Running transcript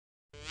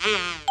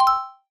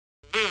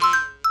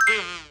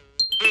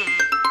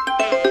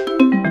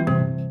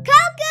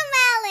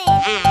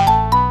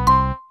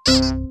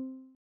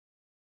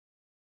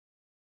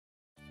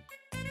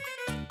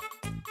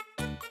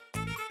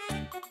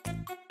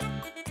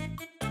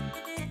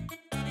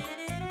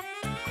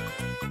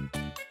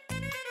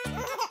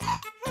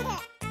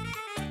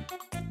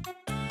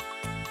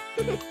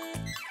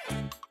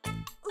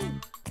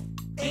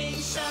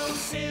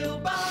seu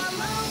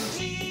balão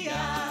de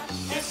ar.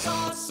 É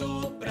só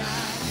soprar,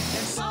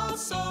 é só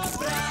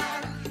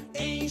soprar.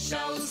 Encha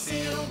o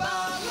seu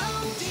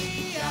balão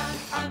de ar.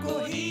 A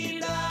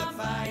corrida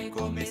vai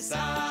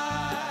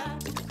começar.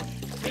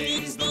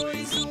 3,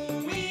 2,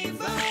 1 e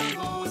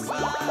vamos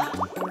lá.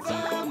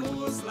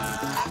 Vamos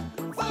lá,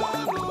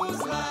 vamos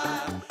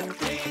lá.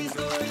 3,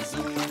 2, 1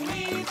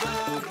 e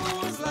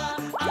vamos lá.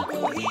 A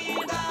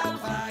corrida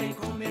vai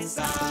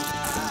começar.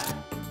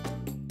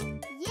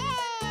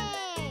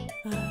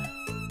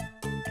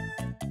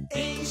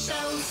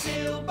 Encha o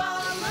seu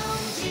balão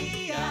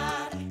de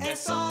ar. É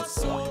só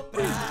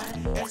soprar,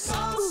 é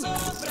só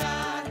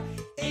soprar.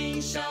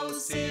 Encha o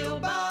seu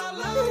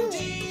balão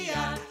de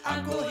ar. A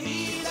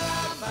corrida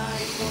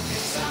vai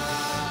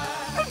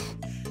começar.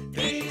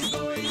 3,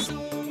 2,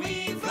 1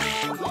 e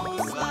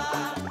vamos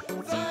lá.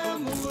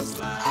 Vamos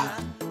lá,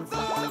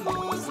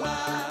 vamos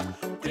lá.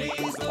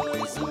 3,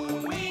 2,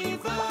 1 e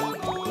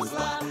vamos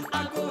lá.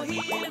 A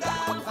corrida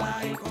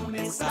vai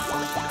começar.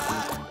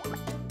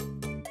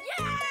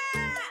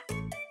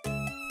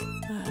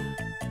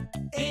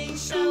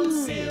 Encha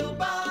o seu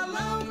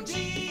balão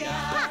de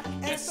ar.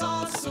 É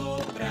só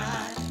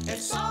soprar, é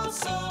só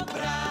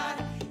soprar.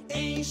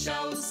 Encha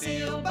o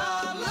seu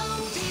balão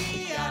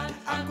de ar.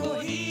 A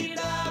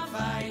corrida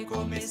vai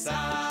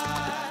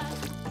começar.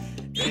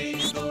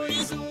 3,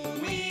 2,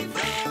 1 e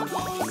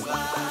vamos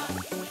lá.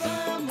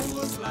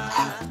 Vamos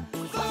lá,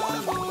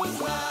 vamos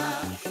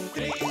lá.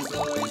 3,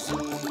 2,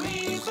 1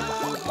 e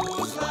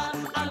vamos lá.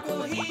 A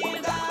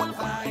corrida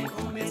vai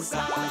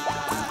começar.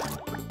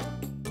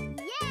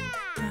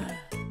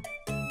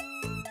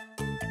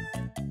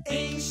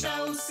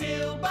 Encha o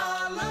seu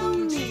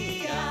balão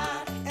de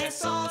ar. É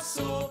só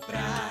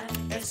soprar,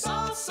 é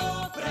só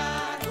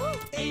soprar.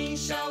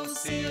 Encha o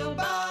seu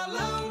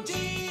balão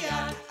de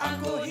ar. A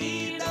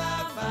corrida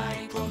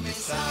vai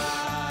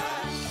começar.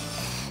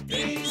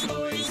 3,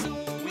 2,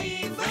 1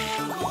 e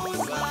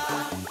vamos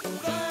lá.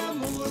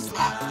 Vamos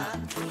lá,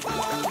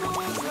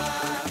 vamos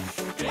lá.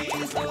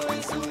 3,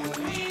 2, 1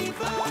 e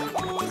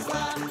vamos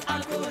lá. A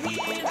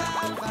corrida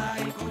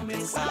vai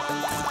começar.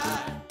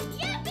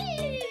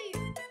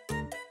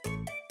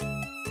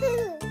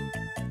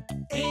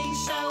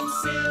 Encha o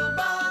seu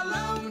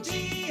balão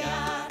de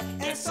ar.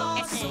 É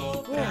só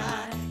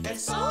soprar, é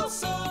só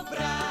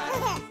soprar.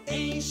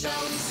 Encha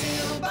o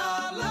seu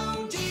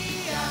balão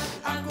de ar.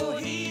 A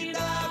corrida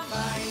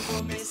vai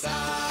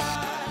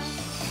começar.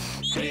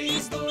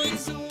 3,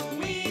 2,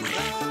 1 e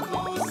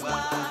vamos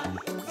lá.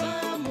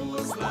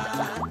 Vamos lá,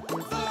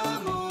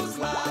 vamos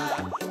lá.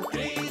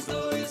 3,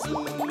 2,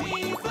 1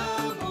 e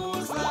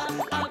vamos lá.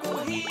 A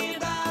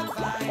corrida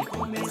vai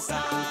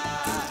começar.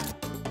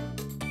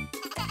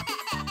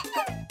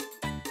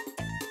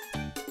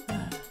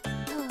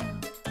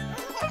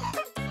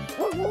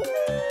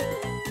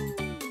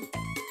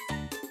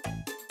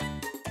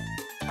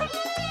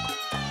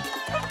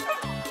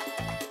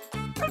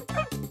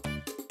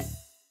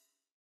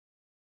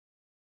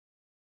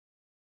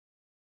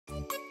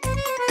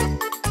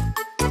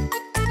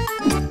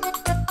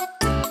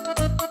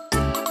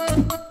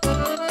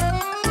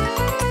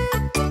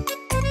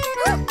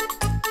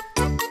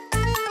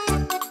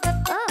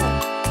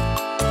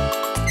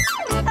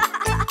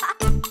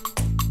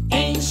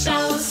 Encha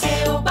o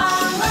seu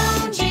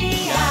balão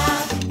de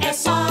ar. É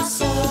só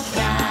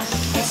soprar,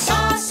 é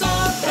só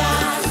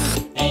soprar.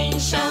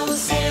 Encha o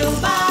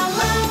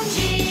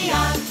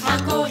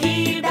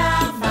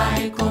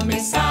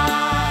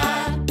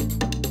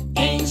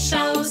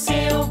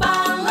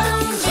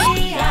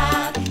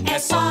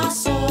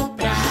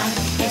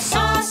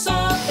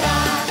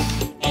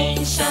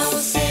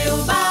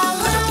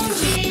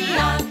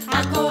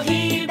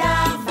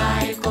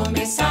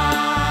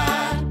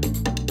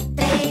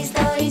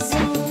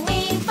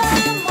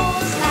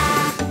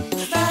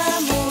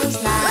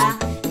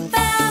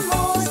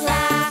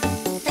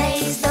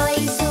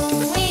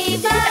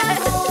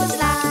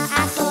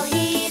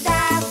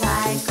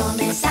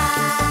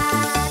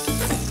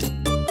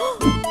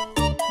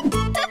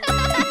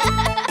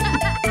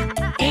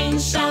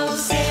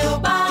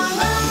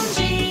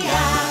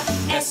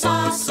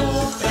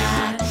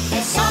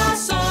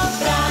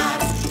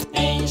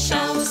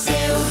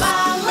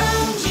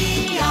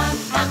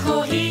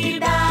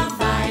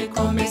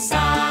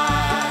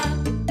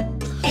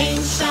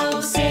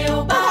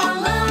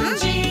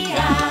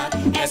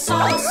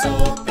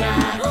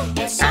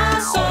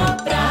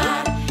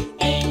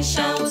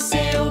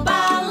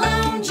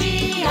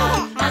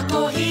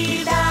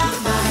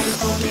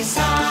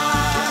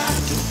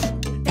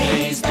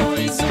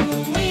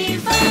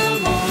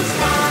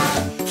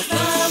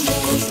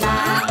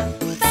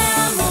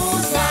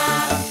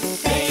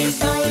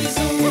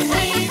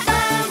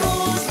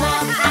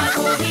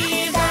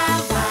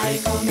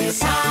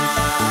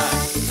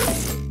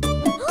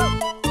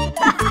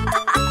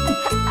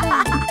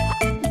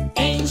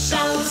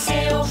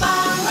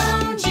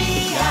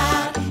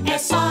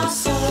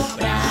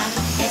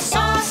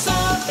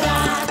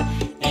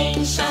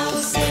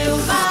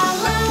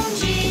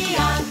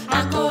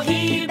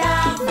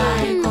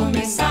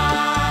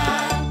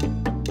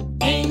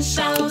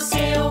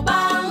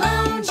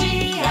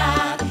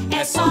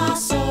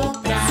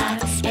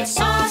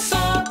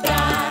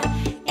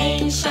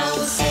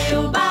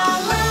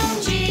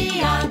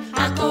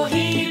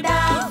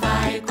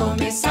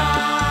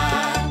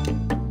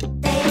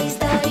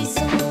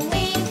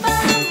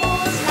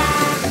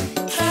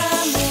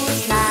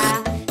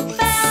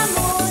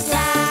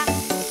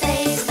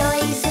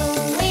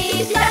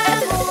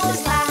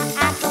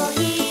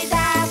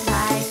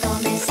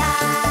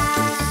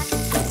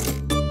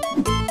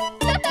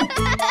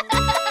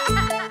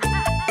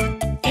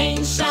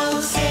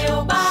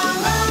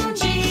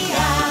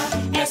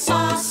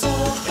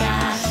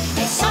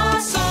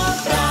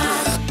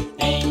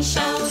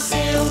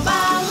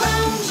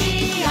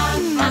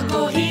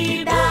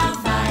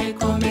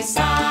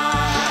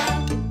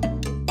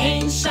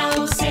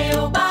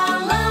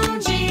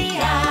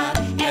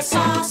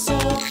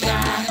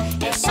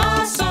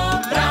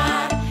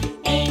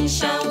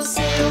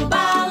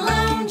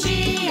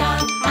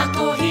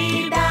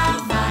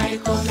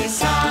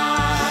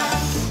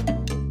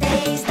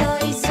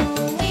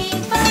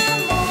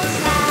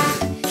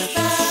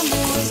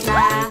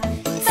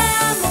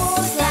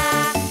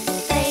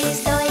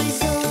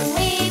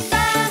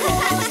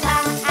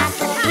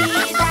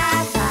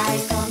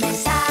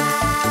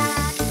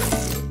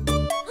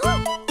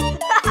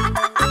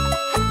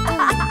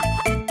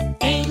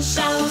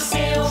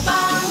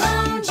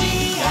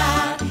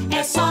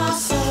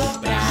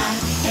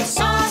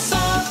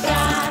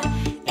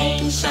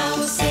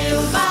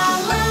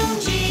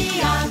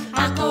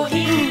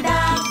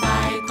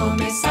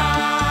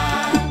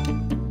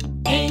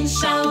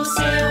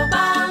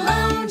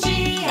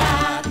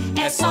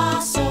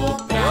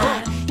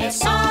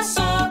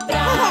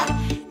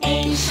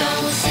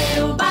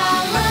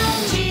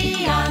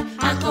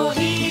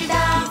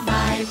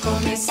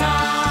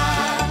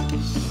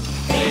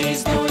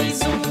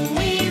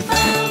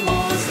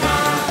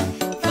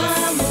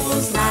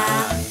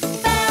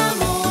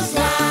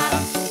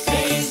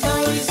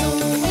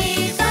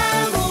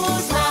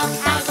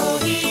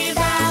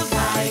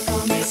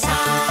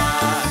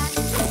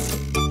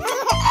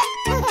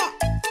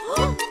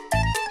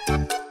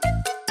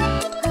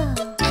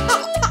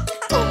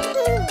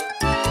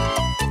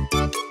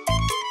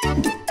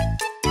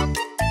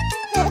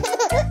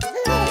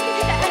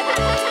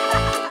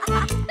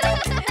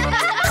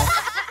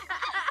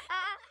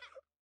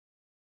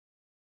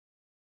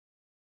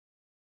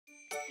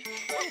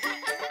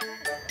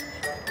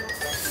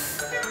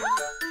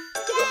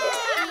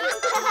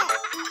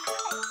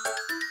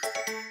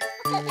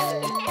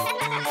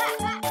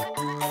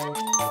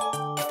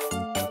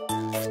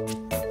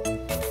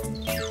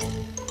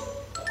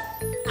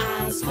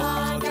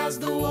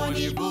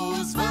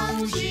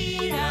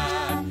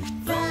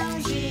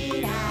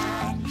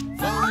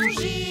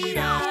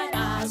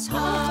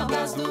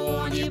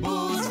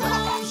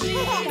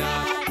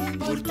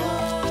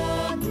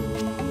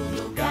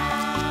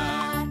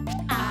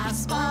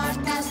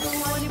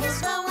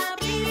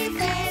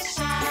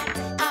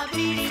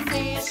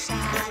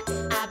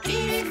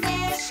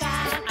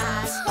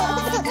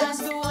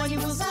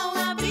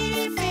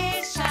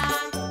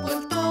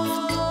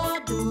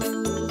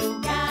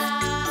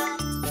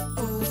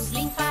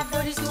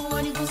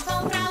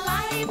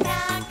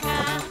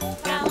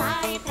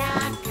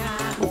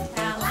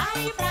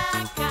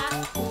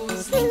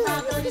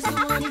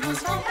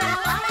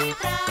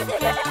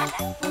pra cá,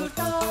 por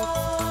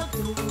todo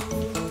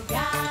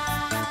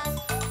lugar.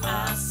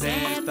 As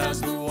setas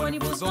do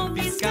ônibus vão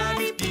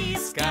piscar e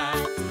piscar,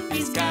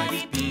 piscar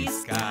e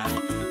piscar,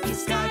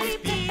 piscar e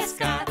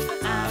piscar.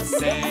 As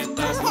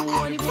setas do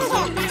ônibus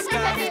vão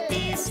piscar e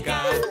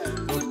piscar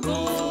por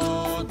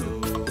todo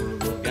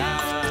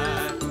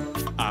lugar.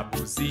 A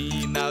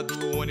buzina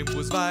do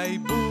ônibus vai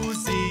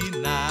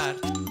buzinar,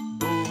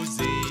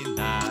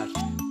 buzinar,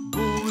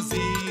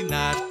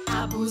 buzinar.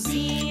 A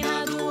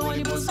buzina do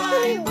ônibus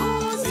vai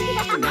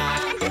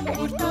buzinar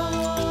por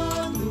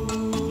todo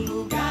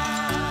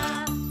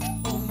lugar.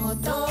 O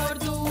motor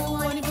do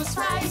ônibus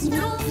faz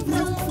vrum,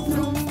 vrum,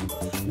 vrum,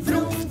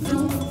 vrum,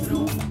 vrum,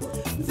 vrum,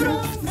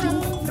 vrum,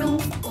 vrum, vrum.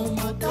 O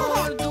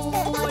motor do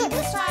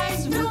ônibus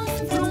faz vrum,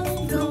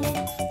 vrum, vrum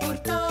por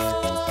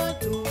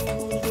todo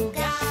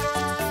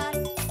lugar.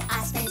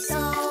 As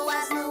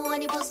pessoas no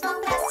ônibus vão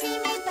pra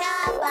cima e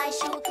pra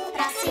baixo,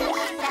 pra cima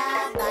e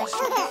pra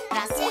baixo,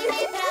 pra cima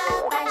e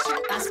pra baixo.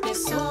 As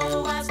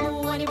pessoas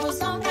no ônibus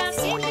vão pra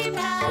cima e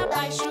pra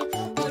baixo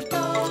por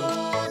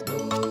todo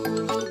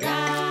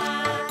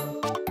lugar.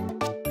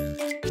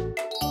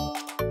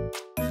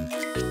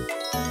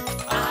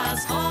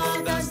 As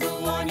rodas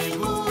do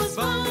ônibus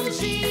vão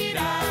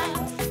girar,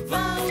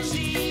 vão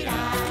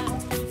girar,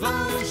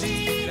 vão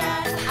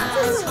girar.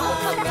 As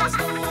rodas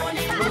do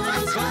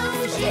ônibus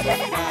vão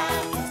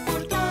girar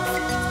por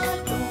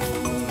todo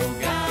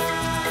lugar.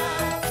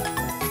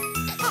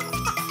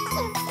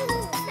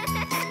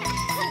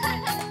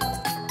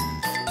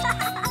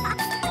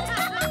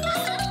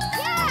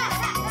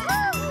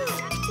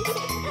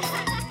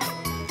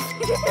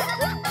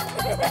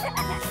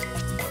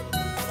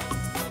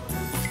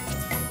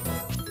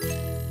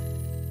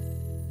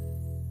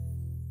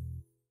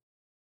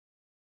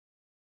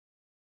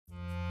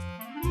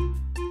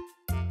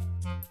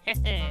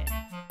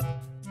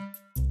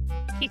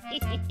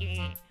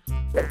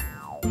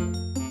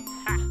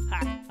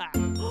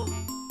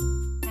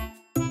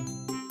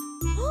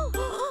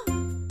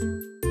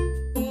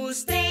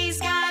 Os três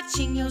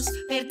gatinhos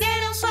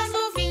perderam suas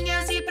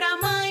luvinhas e pra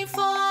mãe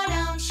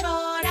foram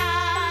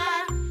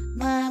chorar.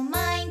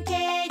 Mamãe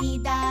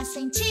querida,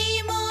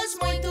 sentimos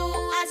muito,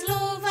 as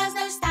luvas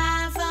não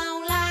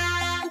estavam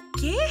lá. O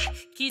quê?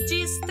 Que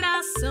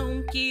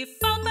distração, que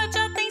falta de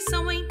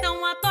atenção,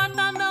 então a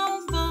torta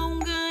não vão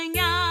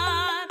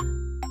ganhar.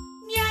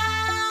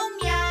 Miau,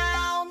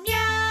 miau,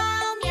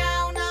 miau,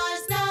 miau,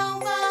 nós não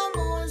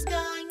vamos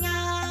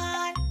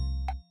ganhar.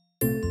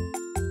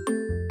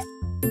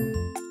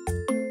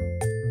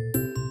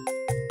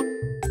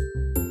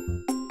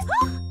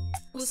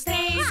 Os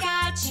três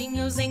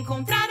gatinhos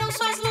encontraram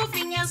suas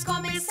luvinhas,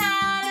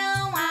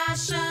 começaram a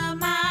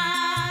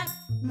chamar.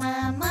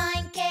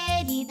 Mamãe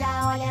querida,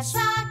 olha só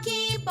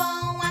que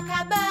bom,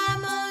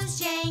 acabamos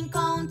de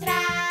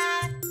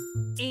encontrar.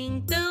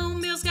 Então,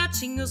 meus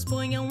gatinhos,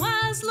 ponham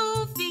as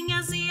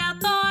luvinhas e a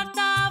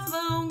torta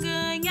vão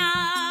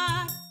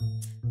ganhar.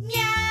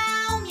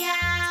 Miau,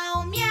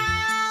 miau,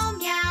 miau,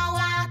 miau,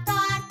 a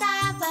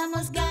torta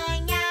vamos ganhar.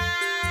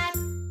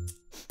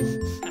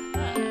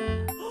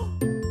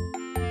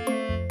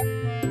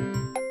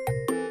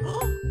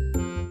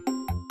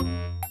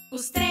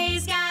 Os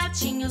três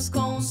gatinhos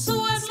com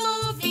suas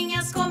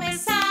luvinhas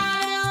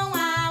começaram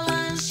a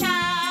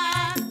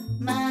lanchar.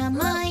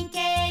 Mamãe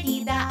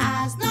querida,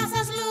 as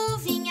nossas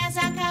luvinhas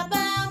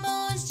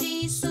acabamos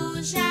de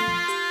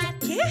sujar.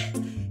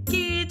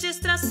 Que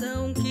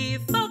distração,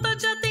 que falta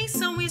de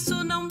atenção,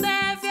 isso não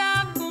deve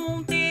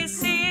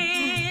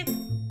acontecer.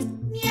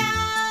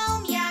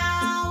 Miau,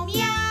 miau,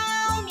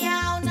 miau,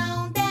 miau,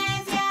 não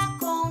deve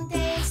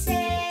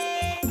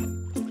acontecer.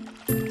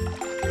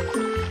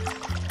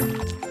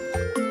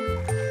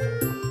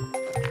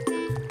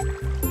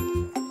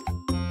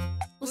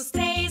 Os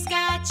três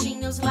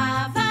gatinhos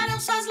lavaram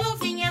suas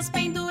luvinhas,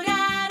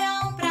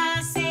 penduraram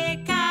pra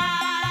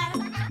secar.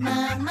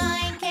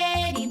 Mamãe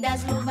querida,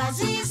 as luvas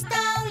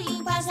estão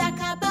limpas,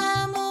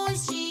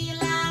 acabamos de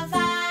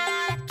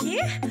lavar.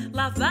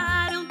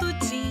 Lavaram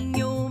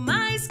tudinho,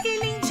 mas que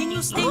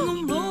lindinhos, tem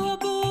um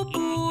lobo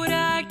por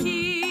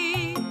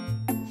aqui.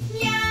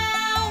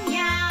 Miau,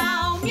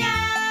 miau,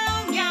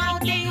 miau, miau,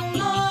 tem um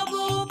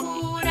lobo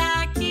por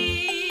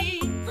aqui.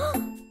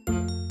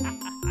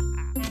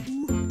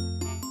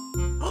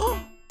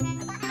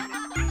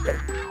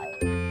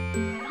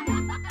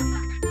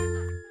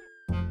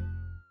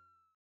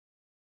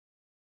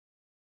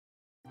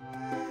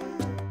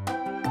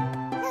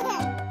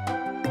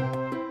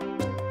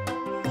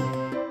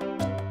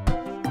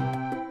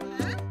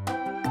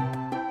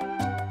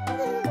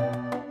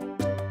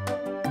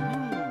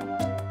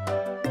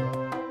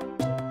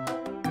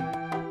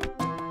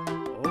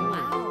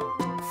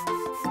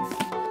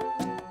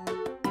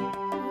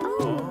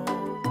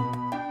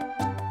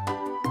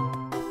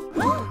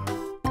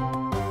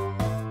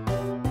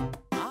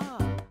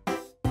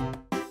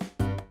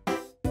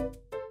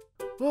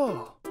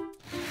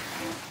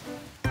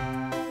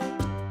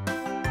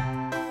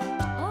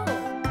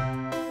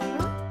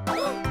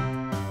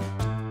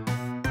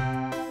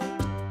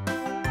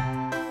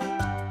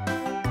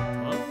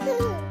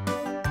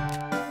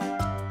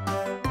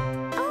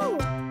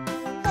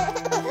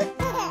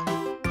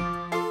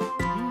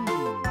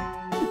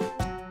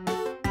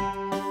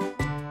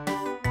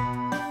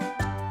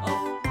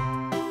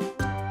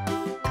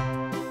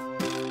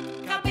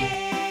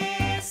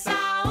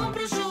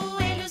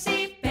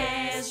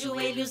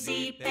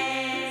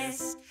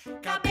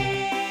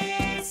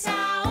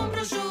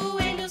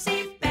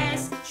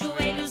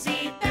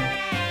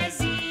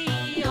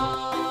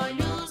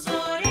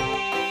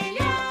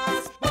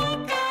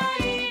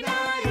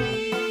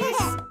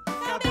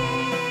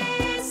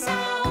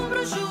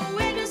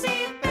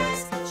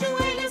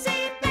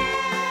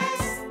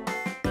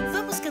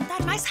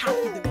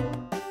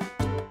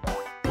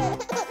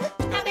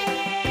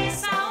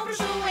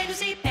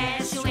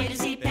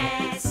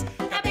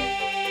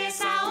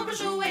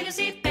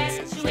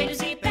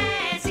 joelhos e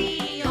pés,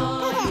 e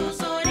olhos,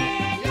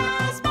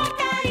 orelhas,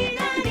 boca e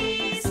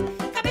nariz.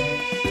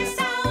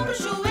 Cabeça, ombros,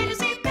 joelhos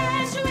e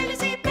pés,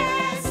 joelhos e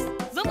pés.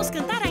 Vamos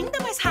cantar ainda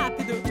mais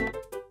rápido.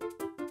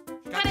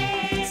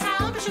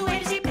 Cabeça, ombros,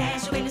 joelhos e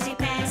pés, joelhos e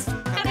pés.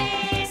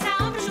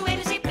 Cabeça, ombros,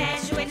 joelhos e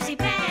pés, joelhos e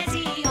pés,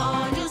 e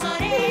olhos,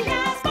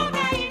 orelhas,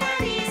 boca e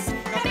nariz.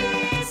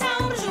 Cabeça,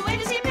 ombros,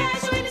 joelhos e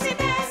pés, joelhos e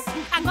pés.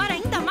 Agora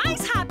ainda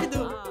mais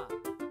rápido.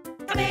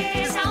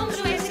 Cabeça, ombros,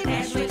 joelhos e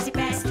pés, joelhos e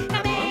pés.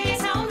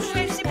 Cabeça, ombros,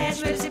 joelhos e pés,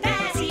 joelhos e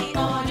pés, e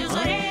olhos,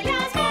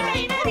 orelhas, boca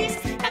e nariz.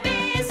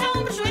 Cabeça,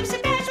 ombros, joelhos e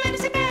pés,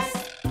 joelhos e pés.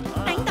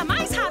 Ainda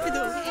mais rápido.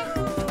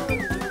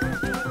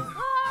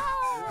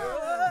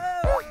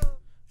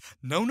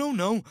 Não, não,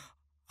 não.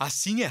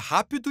 Assim é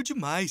rápido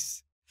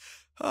demais.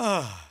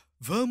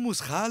 Vamos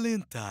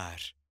ralentar.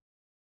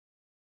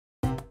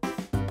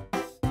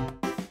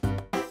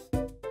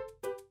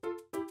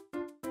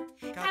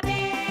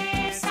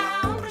 Cabeça,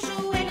 ombros,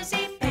 joelhos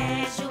e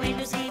pés,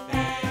 joelhos e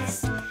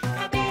pés.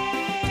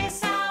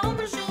 Cabeça,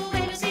 ombros,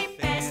 joelhos e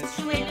pés,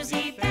 joelhos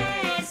e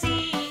pés,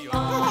 e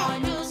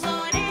olhos,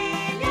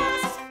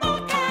 orelhas,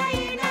 boca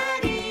e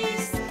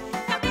nariz.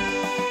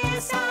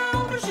 Cabeça,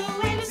 ombros,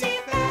 joelhos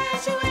e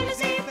pés, joelhos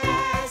e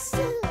pés.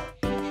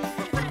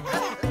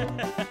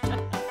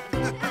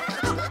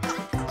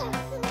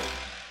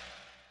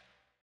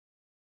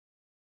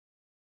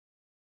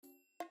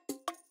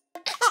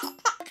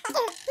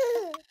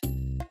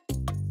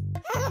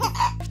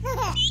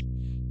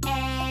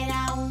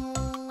 Era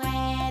um,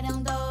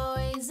 eram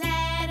dois,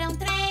 eram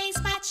três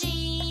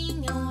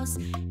patinhos.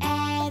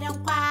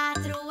 Eram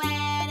quatro,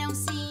 eram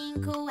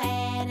cinco,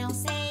 eram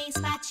seis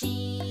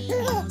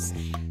patinhos.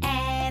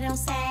 Eram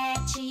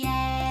sete,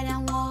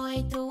 eram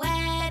oito,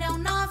 eram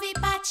nove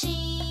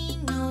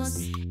patinhos.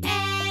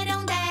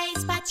 Eram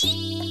 10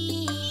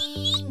 patinhos.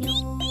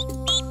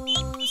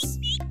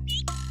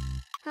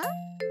 Conto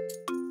 10,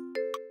 conto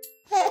 9,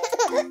 conto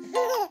 8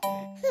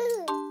 patinhos.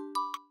 Conto 7,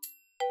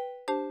 conto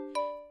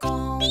 6,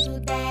 conto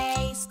 5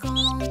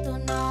 patinhos.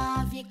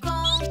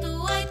 Conto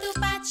 4,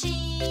 conto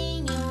 3,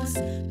 conto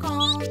 2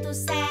 patinhos.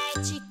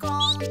 Conto um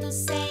só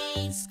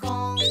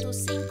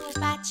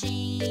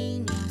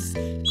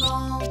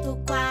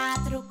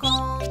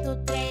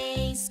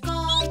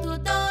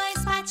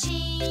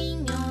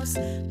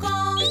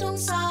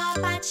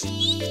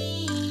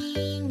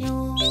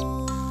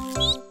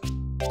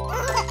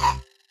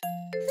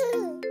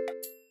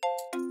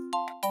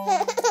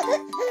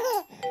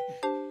patinho.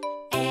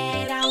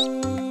 Era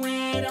um,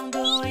 eram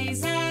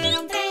dois,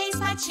 eram três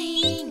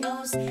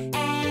patinhos.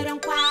 Eram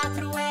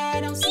quatro,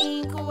 eram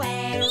cinco,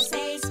 eram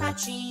seis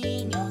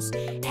patinhos.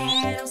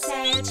 Eram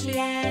sete,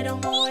 eram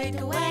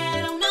oito,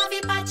 eram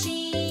nove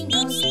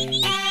patinhos.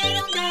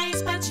 Eram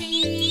 10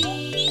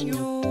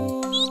 patinhos.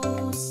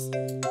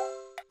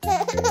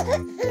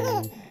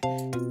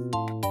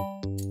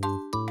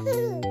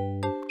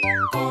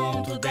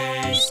 Conto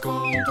 10,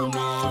 conto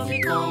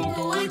 9,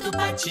 conto 8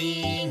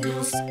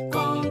 patinhos.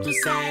 Conto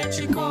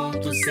 7,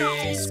 conto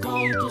 6,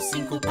 conto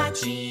 5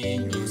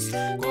 patinhos.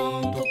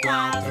 Conto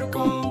 4,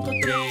 conto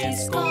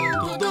 3,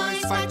 conto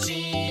 2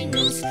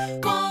 patinhos.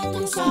 Conto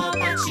um só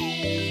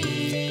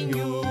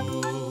patinho.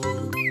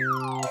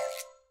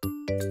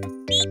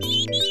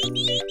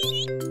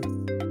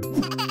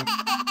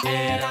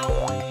 Era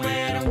um,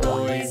 eram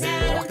dois,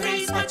 eram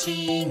três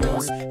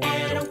patinhos.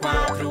 Eram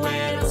quatro,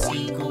 eram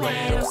cinco,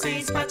 eram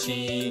seis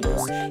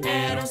patinhos.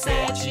 Eram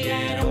sete,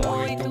 eram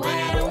oito,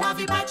 eram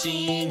nove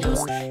patinhos.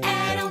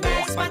 Eram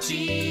 10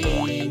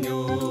 patinhos.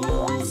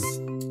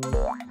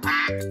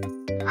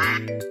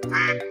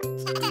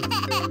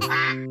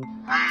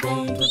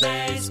 Conto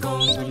 10,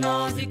 conto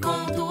 9,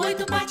 conto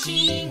 8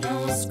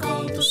 patinhos.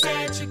 Conto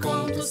 7,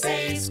 conto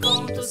 6,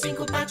 conto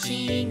 5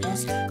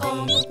 patinhos.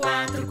 Conto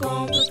 4,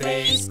 conto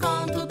 3,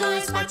 conto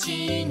 2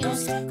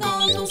 patinhos.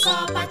 Conto um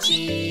só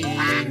patinho.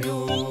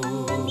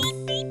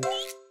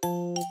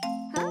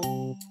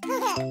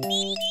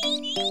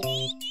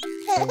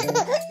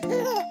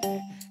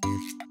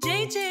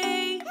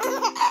 JJ.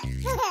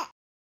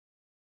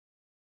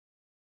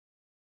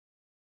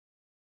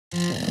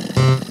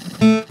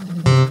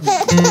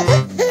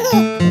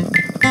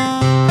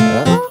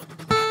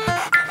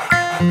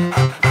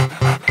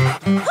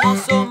 Nós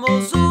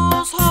somos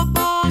os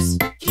robôs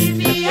que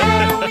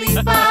vieram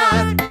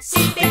limpar.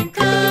 Se tem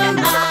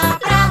cama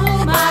pra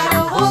arrumar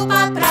ou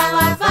roupa pra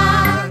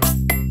lavar.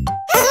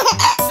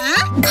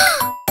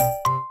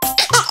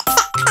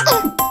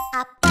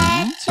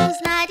 Aperte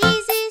os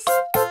narizes,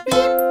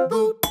 bip,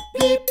 bup,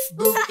 bip,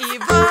 bup. E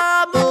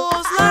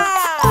vamos lá.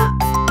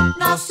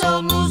 Nós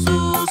somos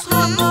os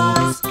robôs.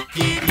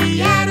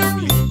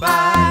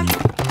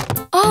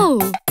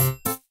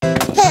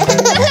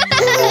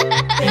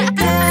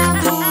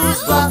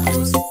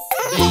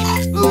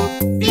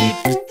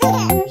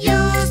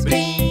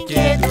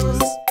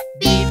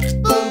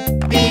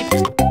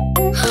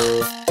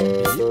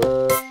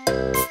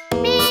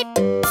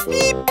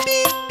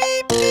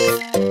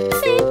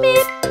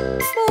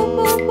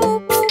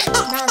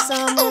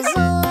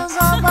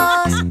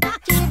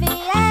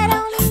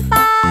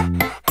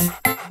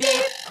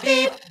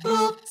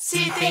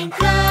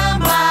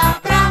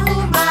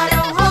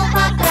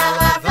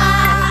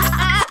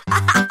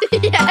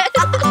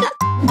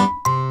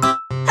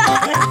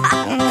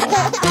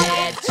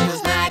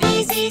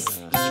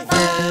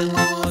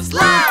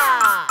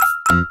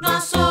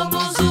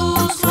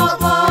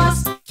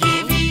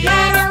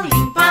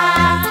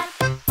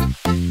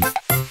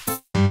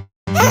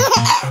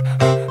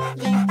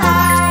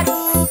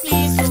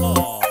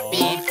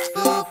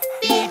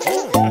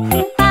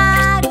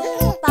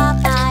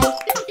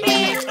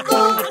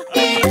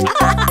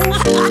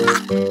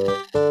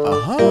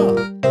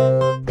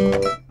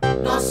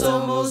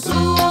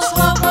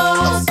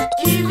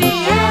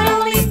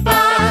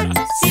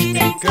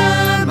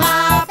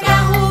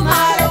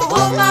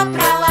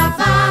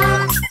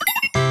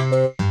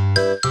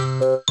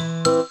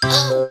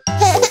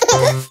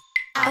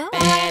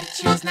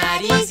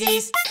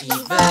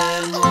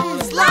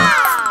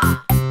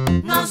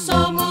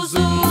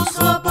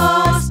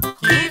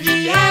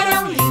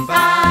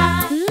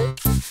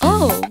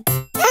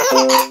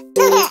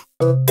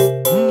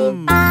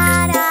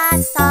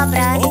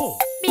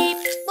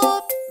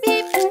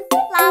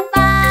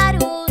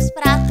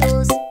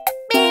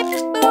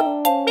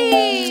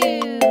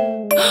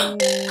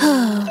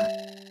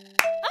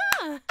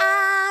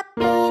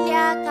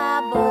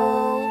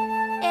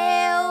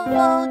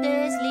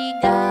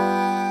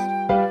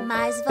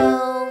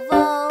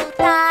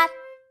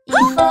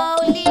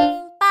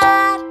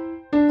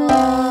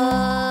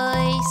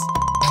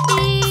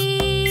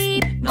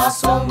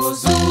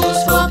 Somos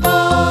os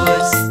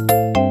robôs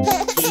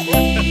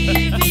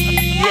que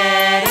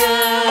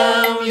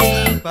vieram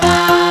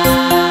limpar.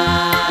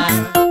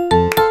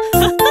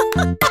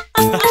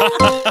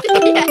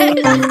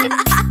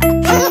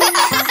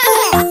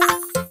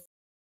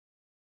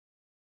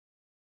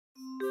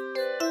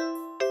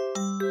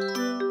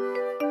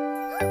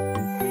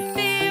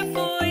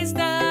 Depois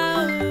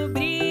da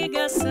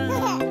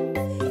obrigação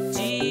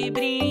de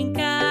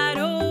brincar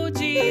ou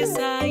de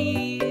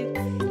sair,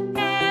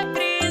 é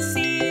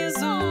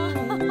preciso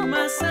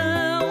uma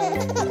ação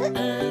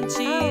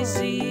antes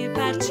de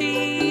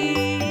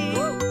partir.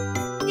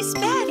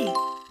 Espere,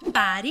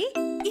 pare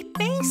e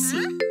pense.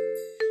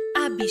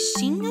 Há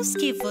bichinhos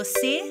que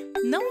você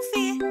não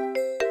vê.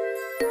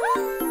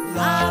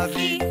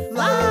 Lave,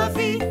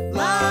 lave,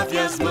 lave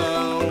as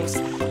mãos.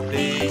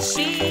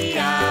 Deixe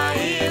a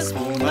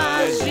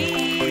espuma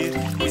agir.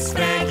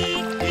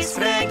 Esfregue,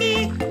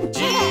 esfregue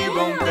de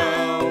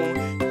montão.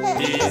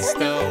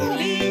 Estão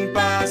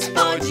limpas,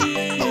 pode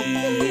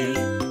ir.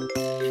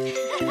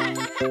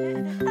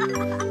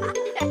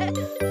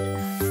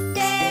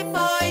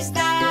 Depois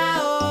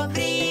da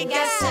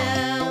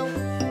obrigação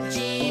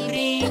de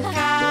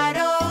brincar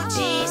ou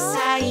de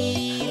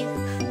sair,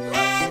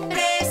 é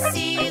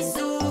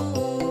preciso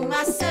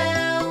uma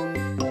ação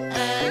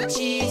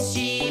antes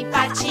de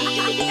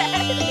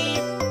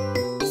partir.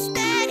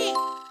 Espere,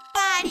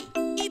 pare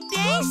e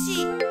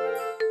pense.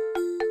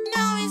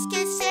 Não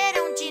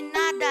esqueceram de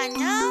nada,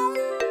 não?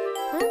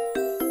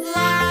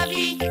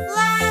 Lave,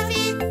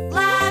 lave,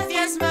 lave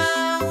as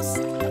mãos.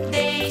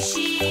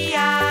 Deixe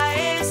a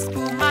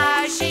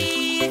espuma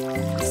agir.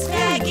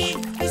 Esfregue,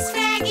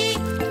 esfregue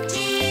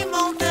de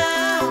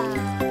montão.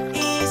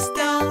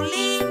 Estão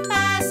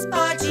limpas,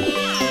 pode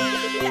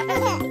ir.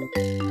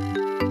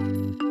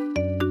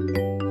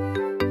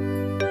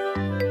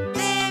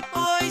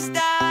 Depois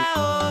da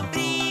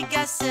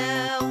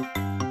obrigação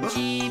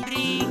de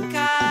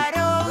brincar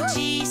ou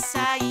de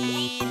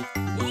sair,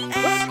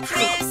 é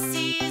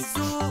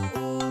preciso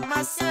uma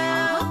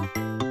ação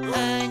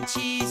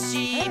antes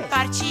de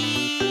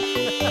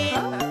partir.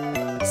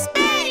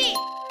 Espere,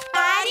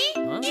 pare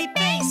e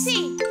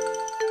pense.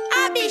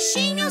 Há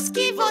bichinhos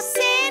que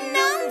você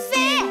não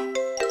vê.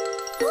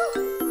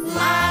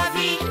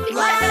 Lave,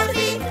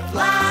 lave,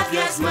 lave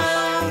as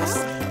mãos.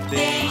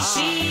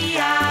 Deixe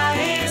a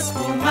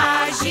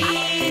espuma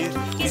agir.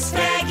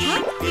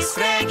 Esfregue,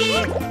 esfregue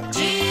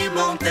de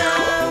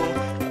montão.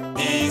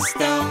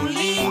 Estão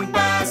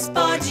limpas,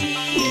 pode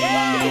ir.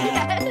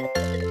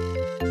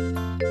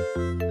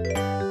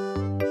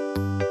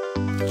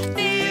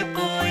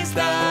 Depois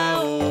da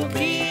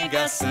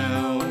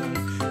obrigação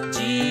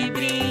de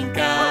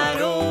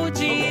brincar ou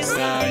de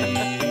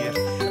sair,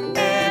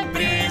 é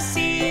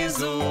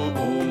preciso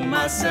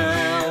uma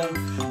ação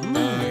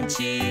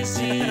antes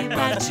de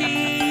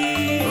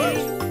partir.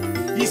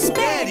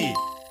 Espere,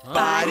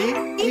 pare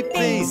e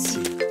pense.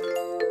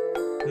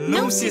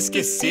 Não se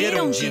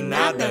esqueceram de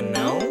nada,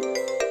 não?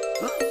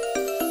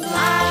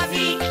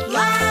 Lave,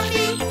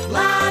 lave,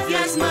 lave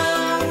as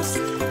mãos.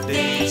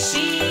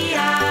 Deixe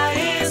a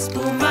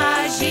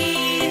espuma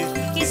agir.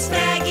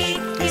 Esfregue,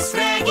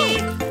 esfregue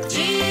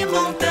de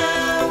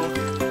montão.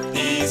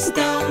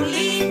 Estão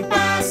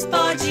limpas,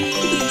 pode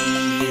ir.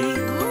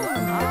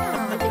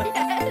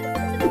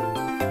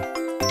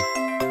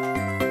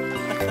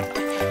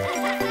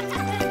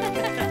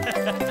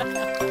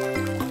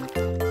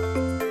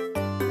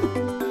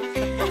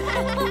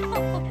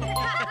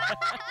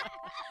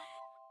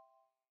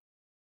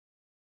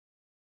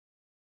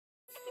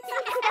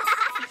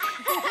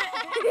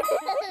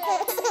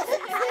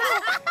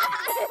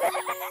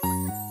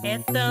 É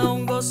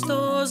tão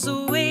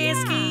gostoso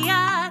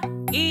esquiar.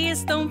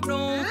 Estão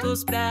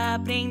prontos pra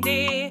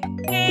aprender.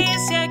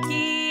 Esse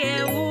aqui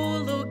é o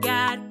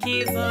lugar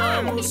que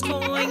vamos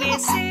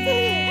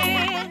conhecer.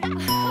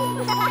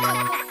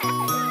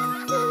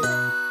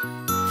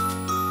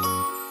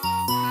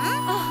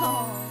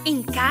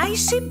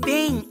 Encaixe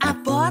bem a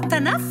bota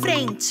na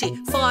frente.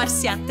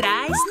 Force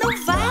atrás,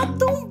 não vá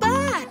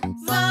tombar.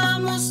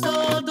 Vamos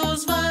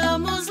todos,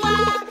 vamos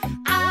lá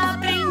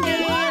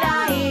aprender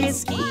a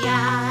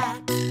esquiar.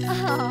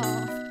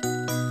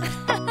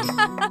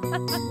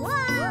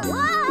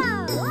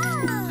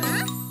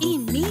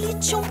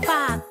 Imite um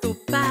pato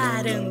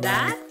para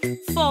andar.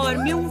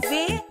 Forme um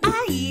V,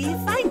 aí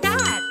vai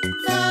dar.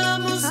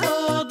 Vamos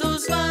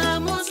todos,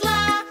 vamos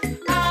lá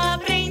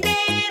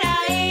aprender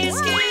a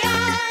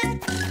esquiar.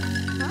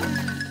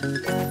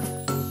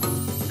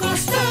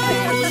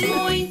 Gostamos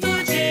muito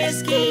de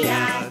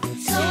esquiar,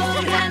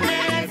 sobre a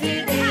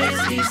neve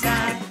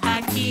deslizar.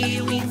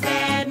 Aqui o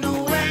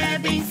inverno é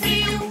bem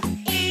frio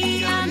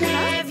e a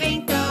neve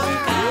então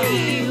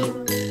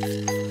caiu.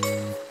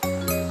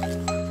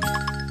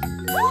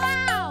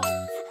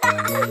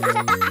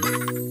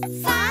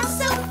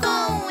 Façam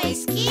com o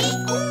esqui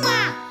um A,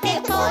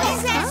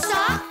 depois é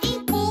só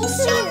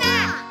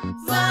impulsionar.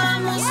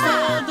 Vamos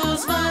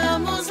todos,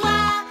 vamos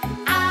lá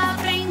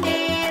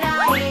aprender a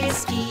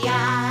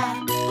esquiar.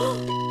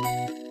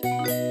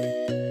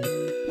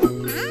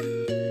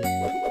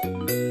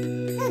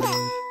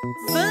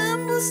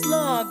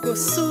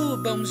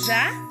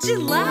 já? De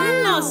lá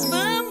nós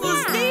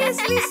vamos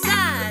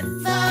deslizar.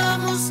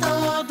 Vamos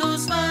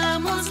todos,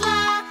 vamos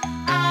lá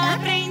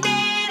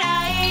aprender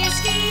a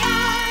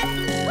esquiar.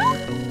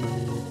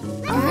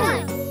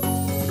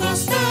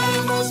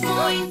 Gostamos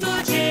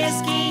muito de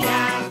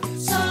esquiar,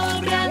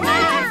 sobre a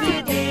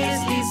neve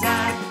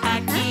deslizar.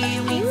 Aqui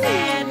o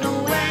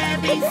inverno é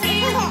bem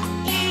frio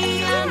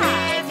e a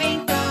neve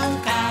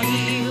então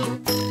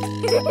caiu.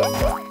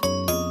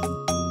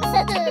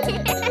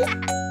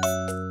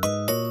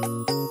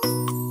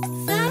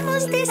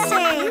 Vamos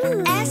descer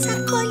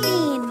essa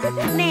colina,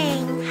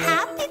 nem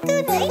rápido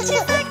nem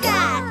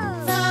devagar.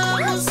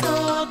 Vamos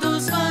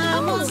todos,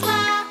 vamos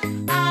lá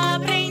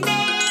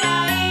aprender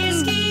a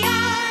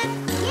esquiar.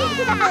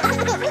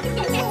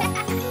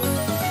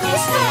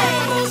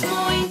 Gostamos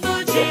muito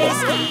de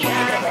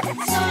esquiar,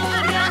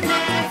 sobre a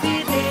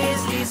neve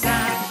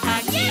deslizar.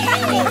 Aqui o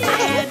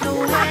inverno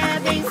é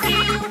bem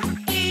frio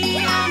e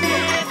a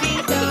neve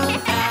então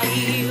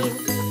caiu.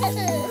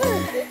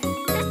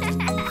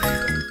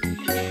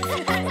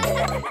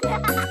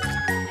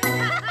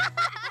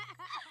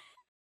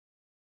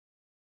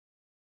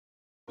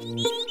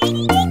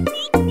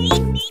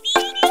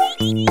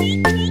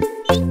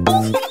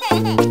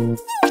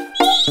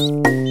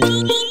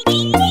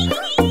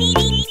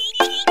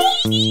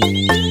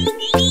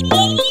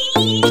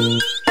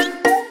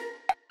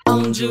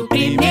 Onde o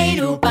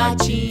primeiro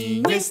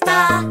patinho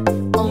está?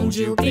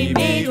 Onde o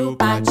primeiro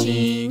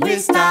patinho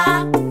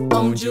está?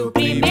 Onde o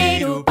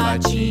primeiro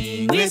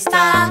patinho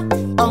está?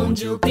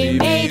 Onde o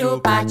primeiro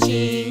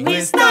patinho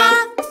está?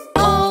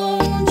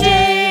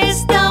 Onde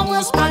estão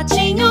os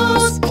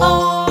patinhos?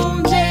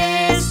 Onde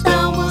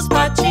estão os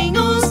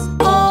patinhos?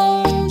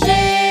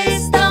 Onde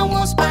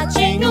estão os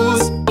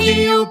patinhos?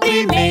 E o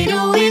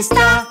primeiro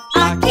está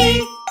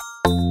aqui.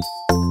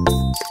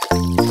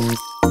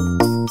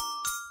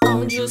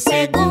 Onde o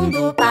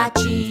segundo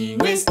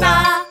patinho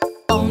está?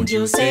 Onde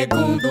o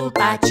segundo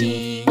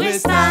patinho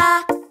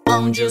está?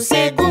 Onde o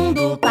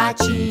segundo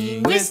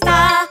patinho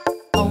está?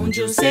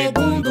 Onde o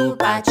segundo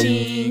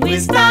patinho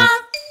está?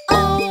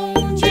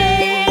 Onde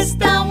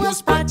estão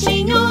os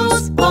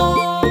patinhos?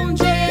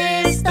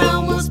 Onde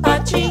estão os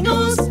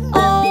patinhos?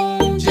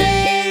 Onde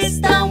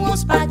estão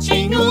os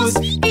patinhos?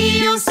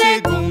 E o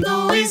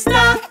segundo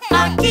está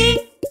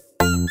aqui.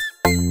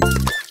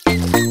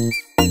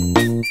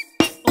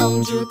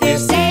 Onde o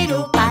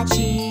terceiro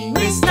patinho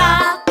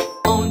está?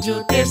 Onde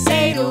o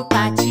terceiro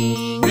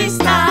patinho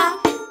está?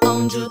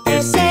 Onde o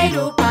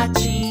terceiro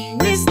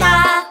patinho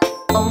está?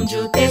 Onde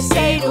o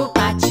terceiro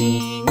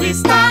patinho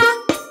está?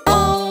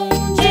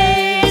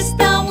 Onde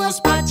estão os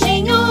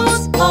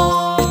patinhos?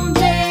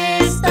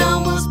 Onde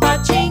estão os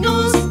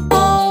patinhos?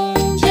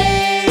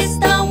 Onde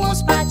estão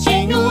os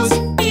patinhos?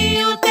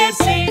 E o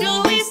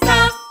terceiro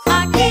está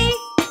aqui.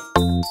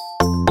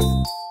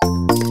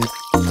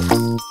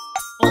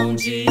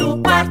 Onde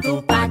o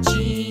quarto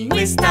patinho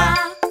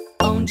está?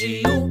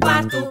 Onde o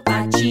quarto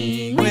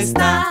patinho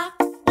está?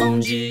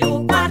 Onde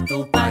o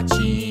quarto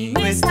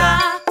patinho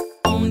está?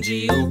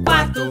 Onde o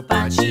quarto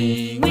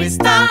patinho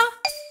está?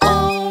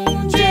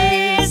 Onde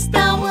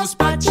estão os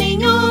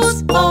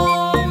patinhos?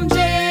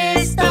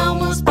 Onde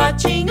estão os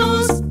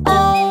patinhos?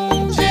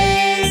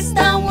 Onde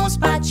estão os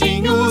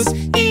patinhos?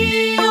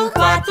 E o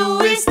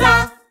quarto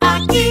está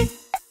aqui.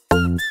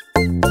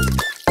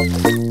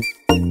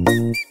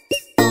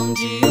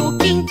 Onde o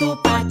quinto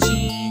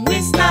patinho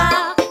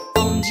está?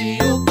 Onde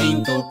o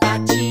quinto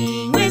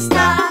patinho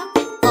está?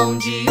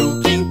 Onde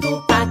o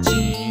quinto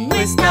patinho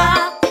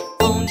está?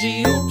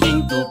 Onde o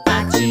quinto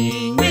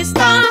patinho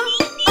está?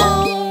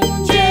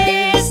 Onde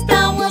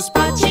estão os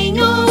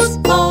patinhos?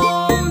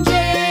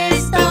 Onde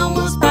estão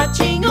os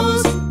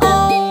patinhos?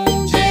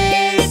 Onde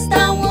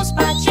estão os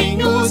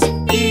patinhos?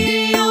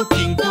 E o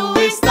quinto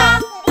está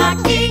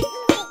aqui.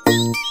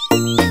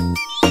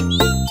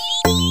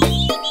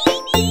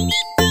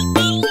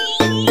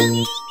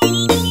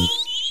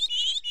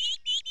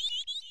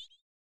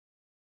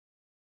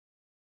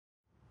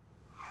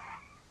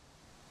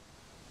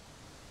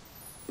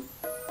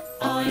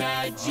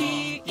 Hora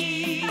de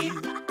ir.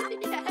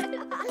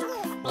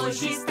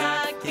 Hoje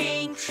está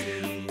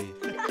quente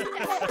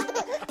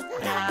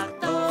pra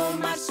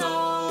tomar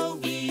sol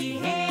e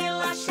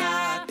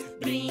relaxar,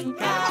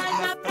 brincar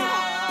na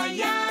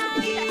praia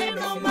e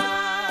no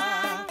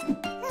mar.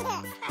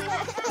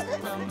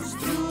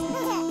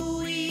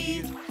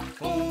 Construir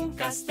um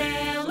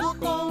castelo,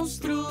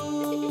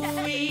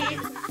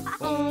 construir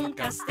um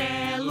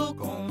castelo,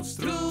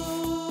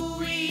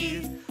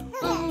 construir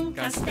um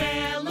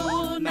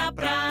castelo na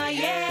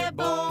praia é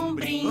bom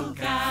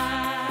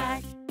brincar.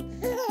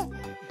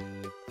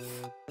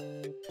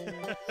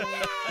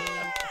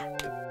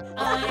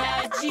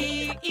 Hora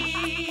de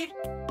ir.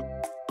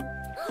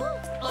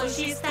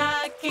 Hoje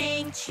está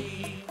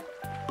quente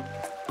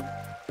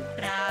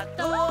pra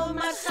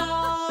tomar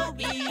sol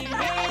e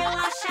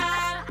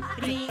relaxar,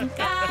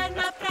 brincar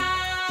na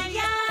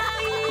praia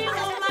e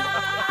no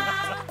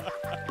mar.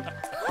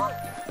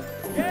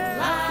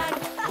 Pular,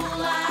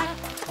 pular,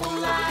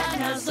 pular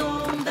nas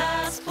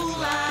ondas,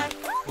 pular,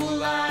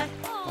 pular,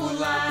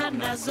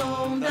 nas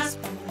ondas,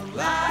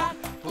 pular,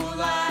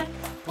 pular,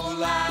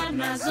 pular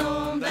nas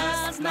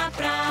ondas. Na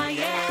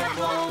praia é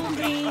bom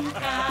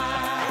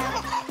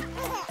brincar.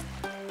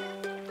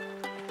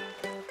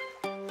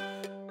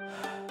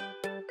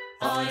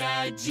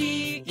 Hora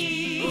de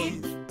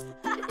ir,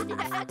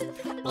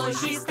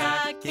 hoje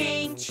está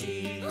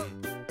quente,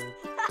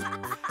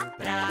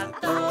 pra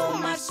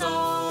tomar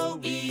sol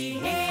e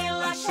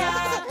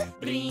relaxar,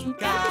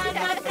 brincar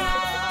na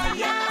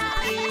praia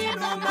e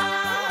no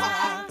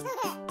mar.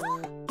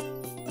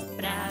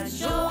 Pra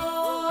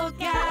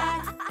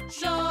jogar,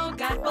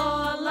 jogar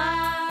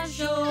bola,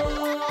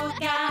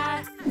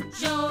 jogar,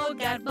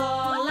 jogar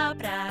bola.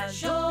 Pra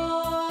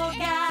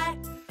jogar,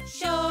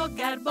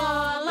 jogar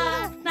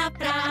bola. Na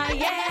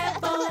praia é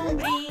bom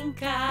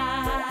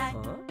brincar.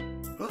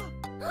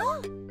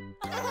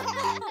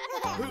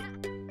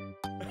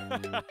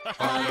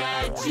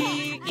 Hora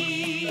de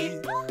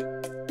ir,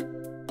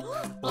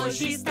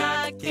 hoje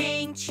está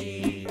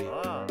quente,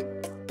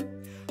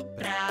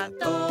 pra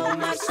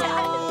tomar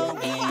sol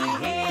e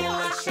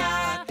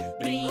relaxar,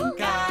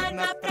 brincar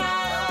na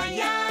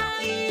praia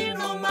e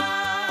no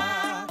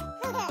mar.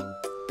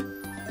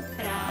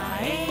 Pra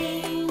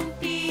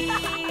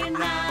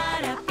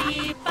empinar a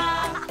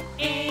pipa,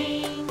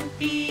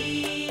 empinar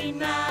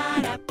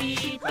a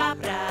pipa.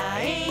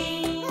 Pra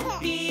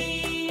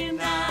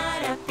empinar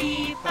a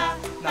pipa,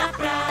 na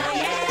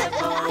praia é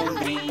bom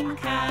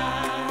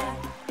brincar.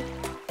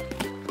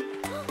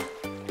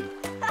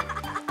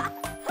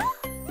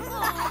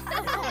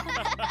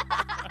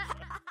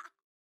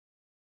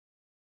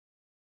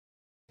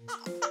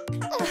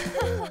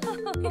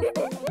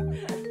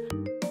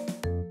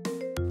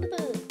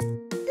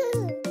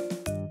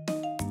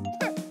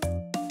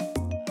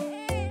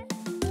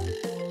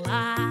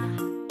 Olá,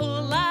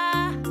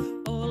 olá,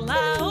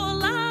 olá,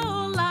 olá,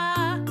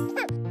 olá.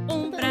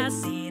 Um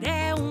prazer,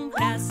 é um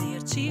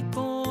prazer te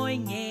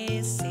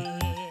conhecer.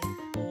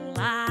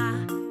 Olá,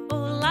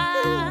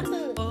 olá,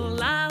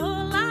 olá,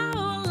 olá,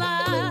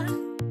 olá.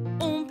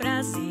 Um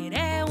prazer,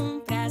 é um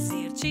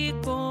prazer te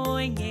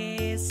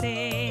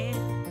conhecer.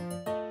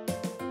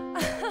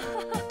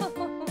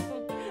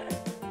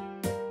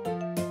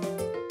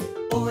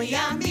 Oi,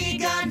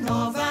 amiga,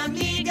 nova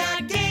amiga,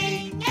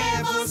 quem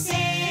é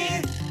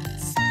você?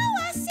 Sou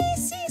a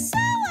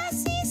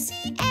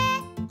Cici, é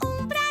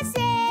um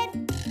prazer.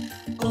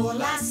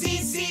 Olá,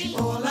 Cici,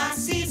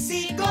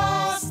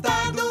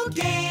 gosta do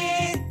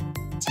quê?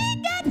 De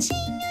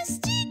gatinhos,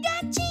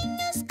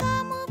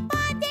 como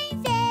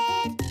podem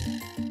ver.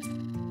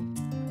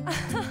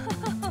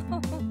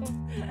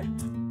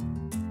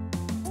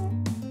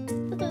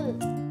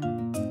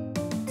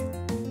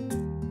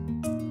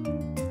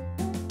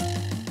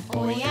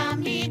 Oi,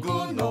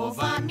 amigo,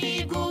 novo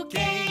amigo,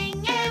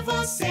 quem é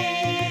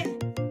você?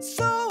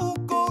 Sou o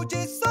Code,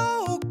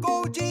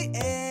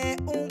 é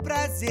um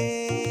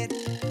prazer.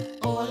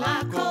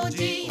 Olá,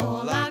 Code,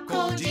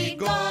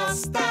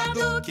 gosta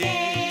do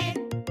quê?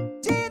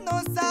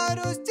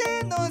 Dinossauros,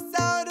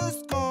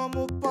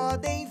 como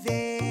podem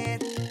ver.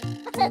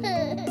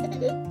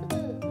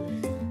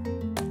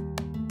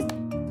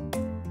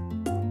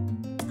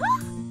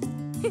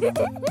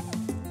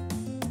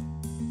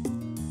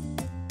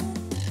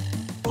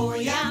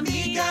 Oi,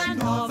 amiga,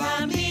 nova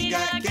amiga,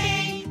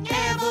 quem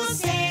é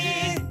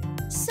você?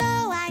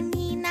 Sou a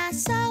Nina,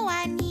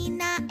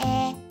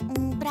 é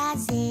um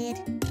prazer.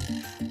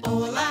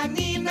 Olá,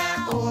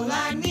 Nina,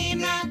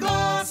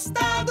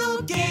 gosta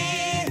do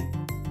quê?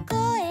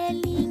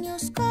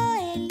 Coelhinhos,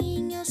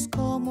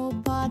 como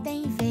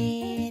podem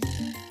ver.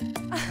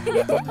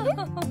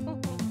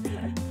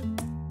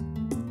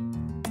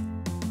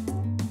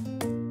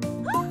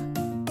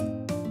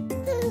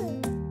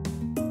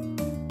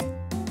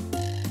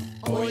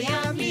 Oi,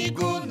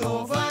 amigo,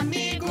 novo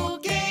amigo,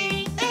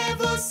 quem é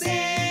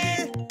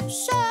você?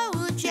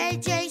 Sou o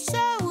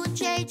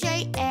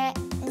JJ, é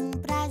um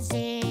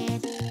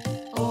prazer.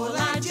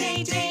 Olá,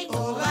 JJ,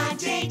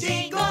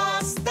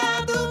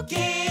 gosta do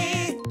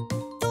quê?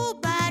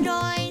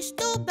 Tubarões,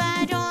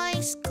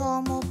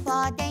 como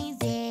podem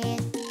ver.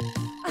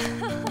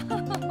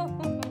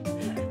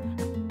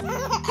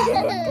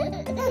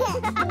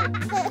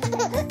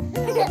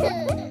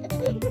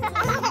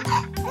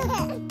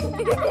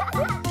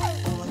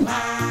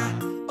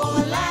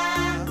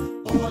 Olá.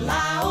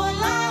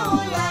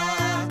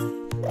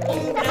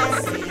 Um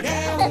prazer,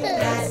 é um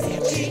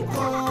prazer te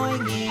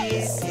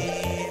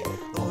conhecer.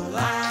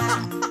 Olá.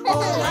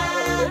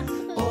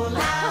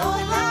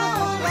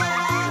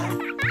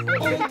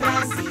 Um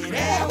prazer,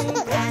 é um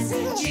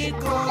prazer te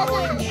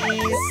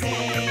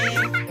conhecer.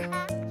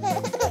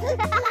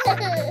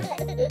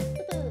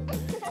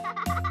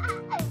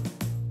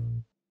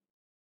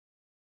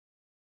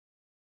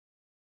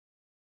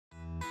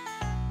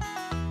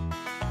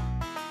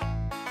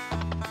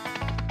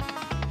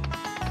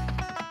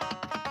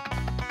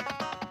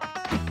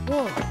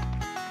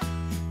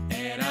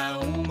 Era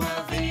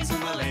uma vez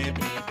uma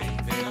lebre bem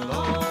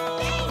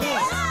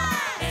veloz.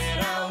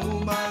 Era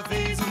uma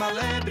vez uma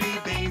lebre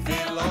bem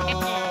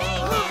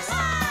veloz.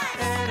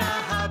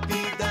 Era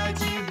rápida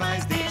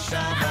demais,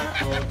 deixava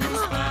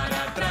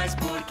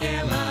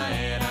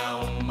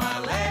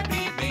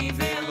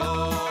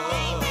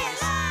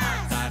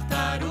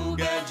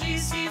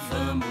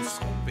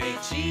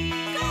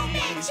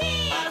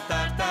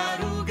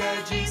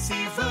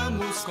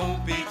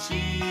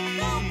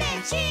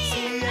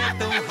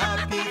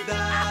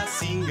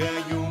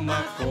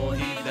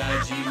corrida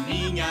de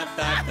minha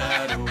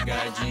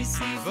tartaruga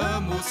disse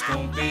vamos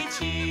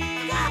competir.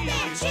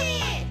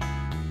 Competir!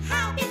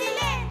 Rápida e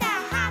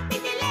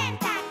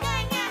lenta,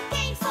 ganha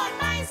quem for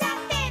mais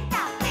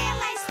atenta.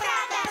 Pela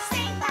estrada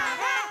sem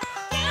parar,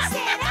 quem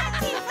será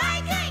que vai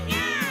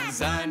ganhar?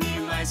 Os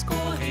animais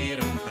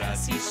correram pra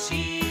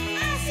assistir.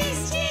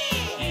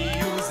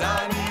 E os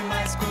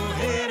animais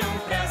correram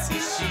pra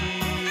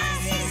assistir.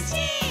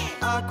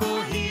 A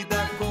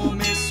corrida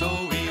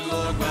começou e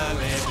logo a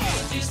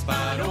lebre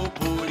disparou.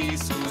 Por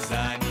isso os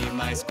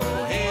animais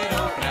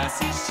correram pra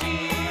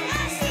assistir.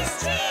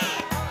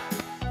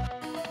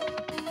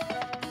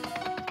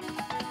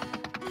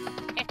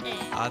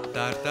 A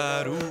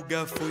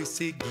tartaruga foi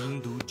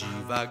seguindo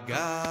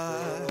devagar.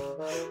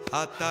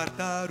 A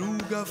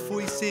tartaruga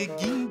foi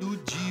seguindo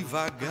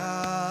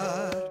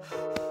devagar.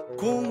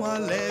 Com a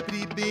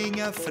lebre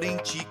bem à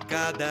frente,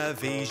 cada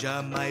vez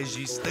já mais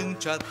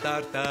distante, a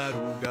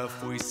tartaruga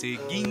foi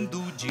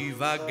seguindo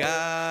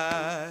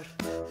devagar.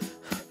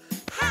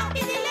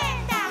 Rápida e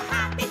lenta,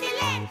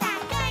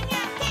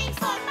 ganha quem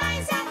for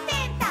mais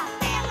atenta.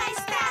 Pela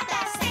estrada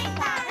sem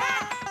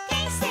parar,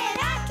 quem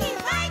será que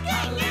vai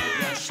ganhar? A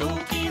lebre achou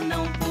que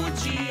não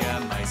podia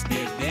mais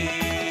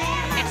perder.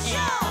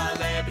 A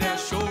lebre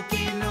achou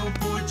que não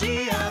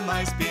podia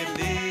mais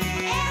perder.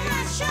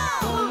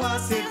 Com a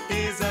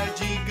certeza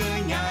de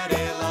ganhar,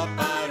 ela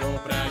parou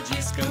pra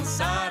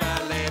descansar.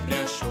 A lebre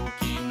achou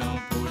que não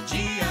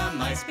podia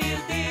mais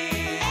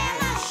perder.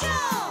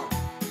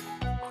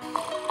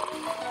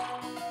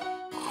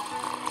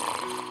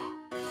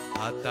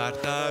 A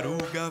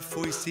tartaruga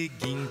foi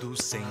seguindo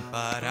sem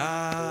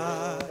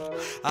parar.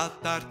 A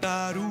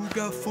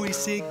tartaruga foi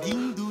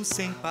seguindo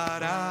sem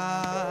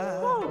parar.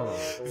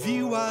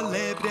 Viu a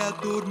lebre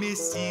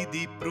adormecida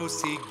e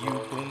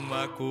prosseguiu com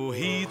a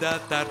corrida. A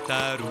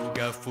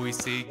tartaruga foi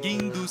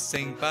seguindo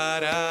sem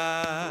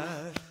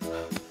parar.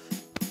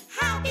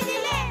 Rápida e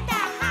lenta,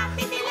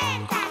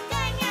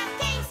 ganha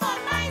quem for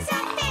mais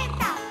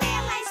atenta.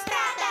 Pela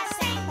estrada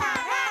sem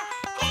parar,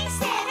 quem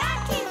será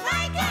que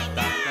vai ganhar?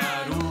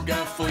 A tartaruga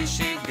foi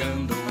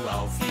chegando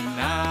ao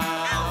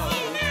final.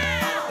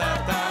 A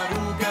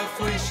tartaruga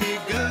foi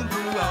chegando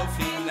ao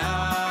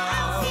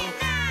final.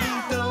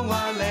 Então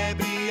a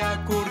lebre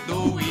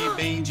acordou e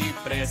bem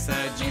depressa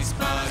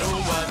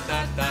disparou. A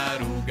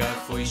tartaruga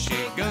foi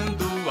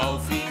chegando ao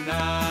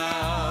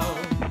final.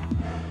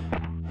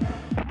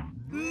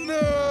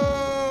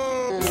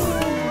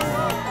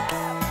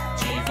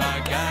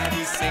 Devagar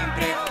e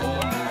sempre é como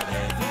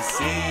deve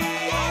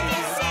ser.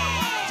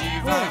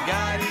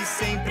 Devagar e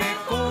sempre é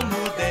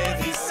como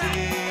deve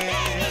ser.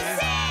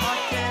 A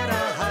que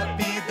era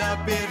rápida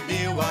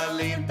perdeu a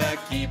lenta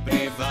que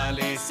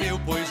prevaleceu.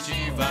 Pois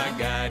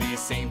devagar e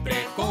sempre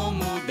é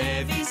como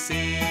deve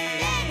ser.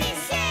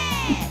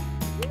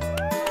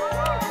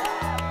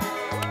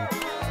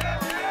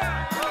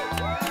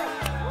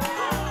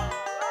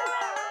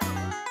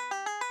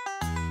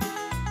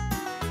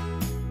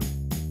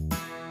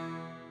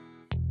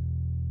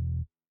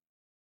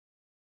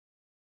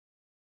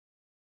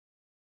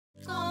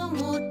 Com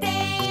o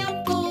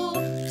tempo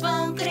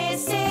vão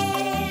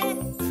crescer.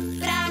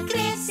 Pra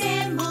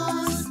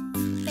crescermos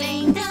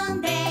tem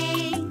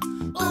também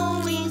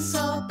um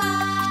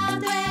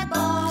ensopado, é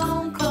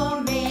bom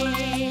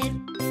comer.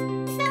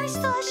 Não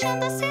estou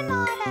achando as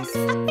cenouras,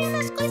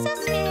 apenas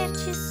coisas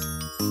verdes.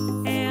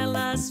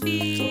 Elas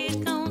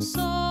ficam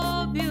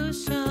sob o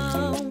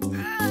chão.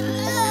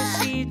 Não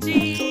se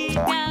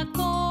diga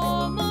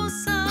como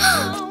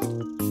são.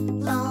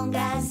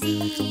 Longas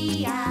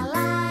e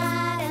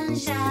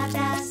alaranjadas,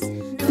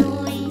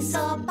 no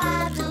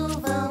ensopado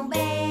vão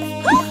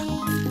bem.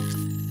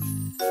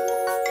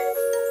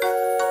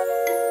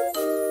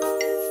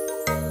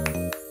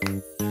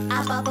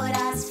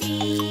 Abóboras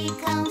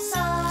ficam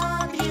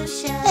sobre o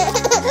chão.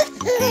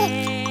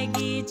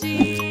 Pegue e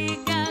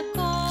diga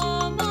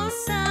como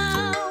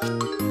são.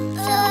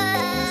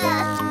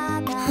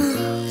 Pesadas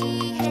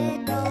e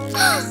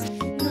redondas,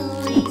 no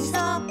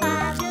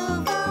ensopado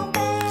vão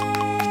bem.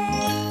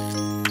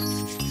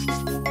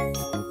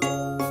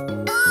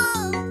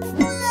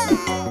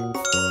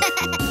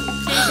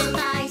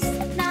 Vegetais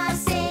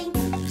nascem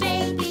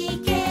bem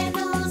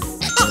pequenos,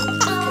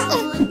 com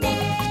o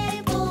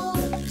tempo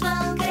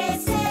vão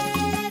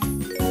crescer.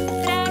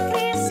 Pra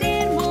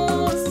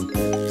crescermos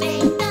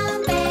Tem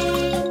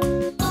também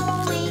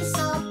um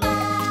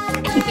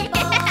ensopado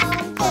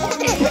bom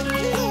comer.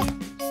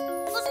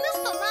 Os meus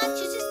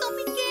tomates estão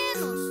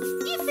pequenos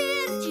e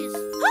verdes.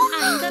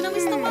 ainda não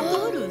estão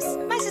maduros,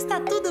 mas está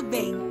tudo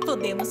bem.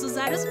 Podemos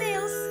usar os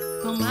meus.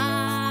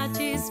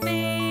 Tomates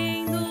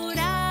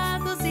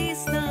pendurados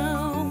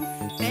estão.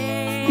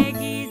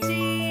 Pegue e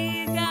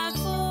diga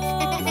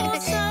como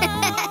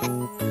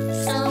são.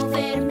 São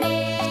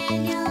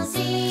vermelhos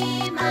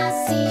e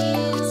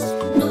macios,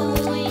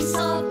 no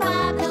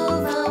ensopado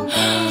vão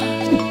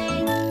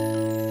bem.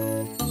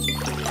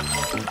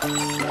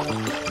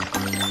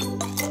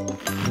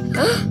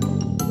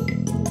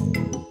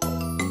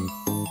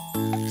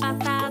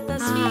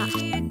 Batatas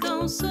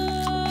ficam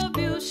sob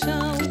o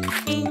chão.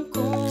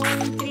 Encontre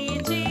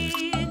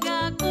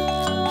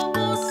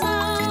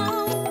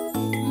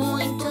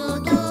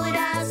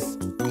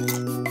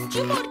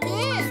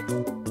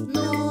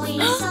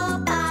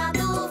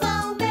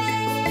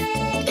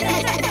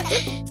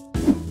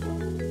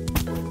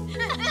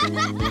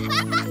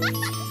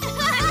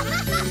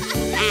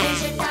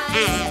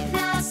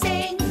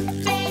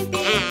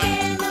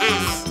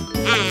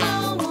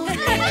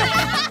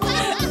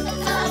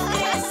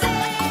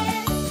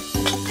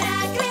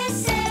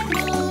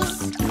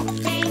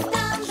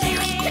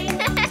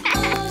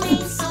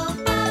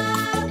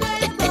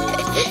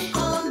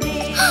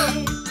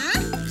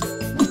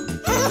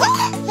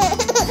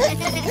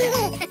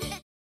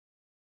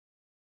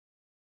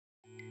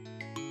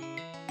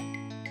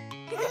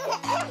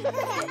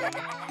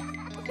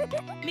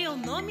Meu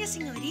nome é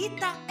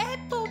senhorita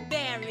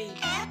Appleberry.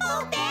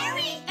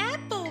 Appleberry.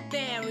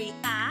 Appleberry.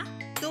 A,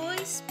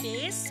 2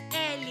 P's,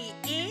 L,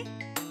 E,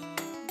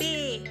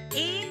 B,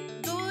 E,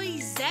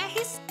 2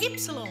 R's,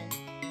 Y.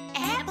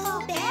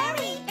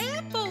 Appleberry.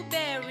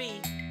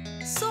 Appleberry.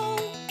 Sou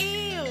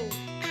eu.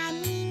 A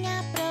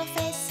minha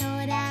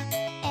professora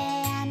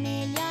é a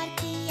melhor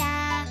que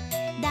há.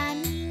 Da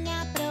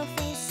minha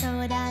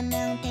professora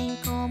não tem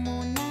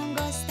como não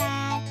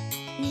gostar.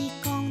 Me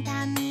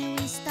conta 1000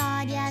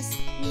 histórias,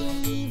 1000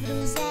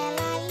 livros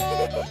ela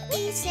lê.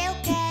 E se eu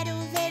quero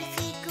ver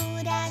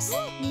figuras,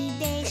 me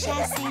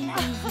deixa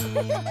sempre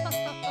ver.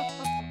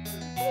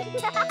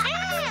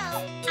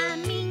 A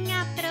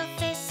minha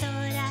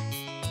professora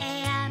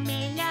é a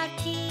melhor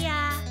que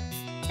há.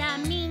 Da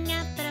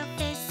minha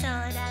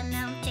professora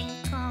não tem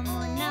como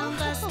não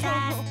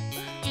gostar.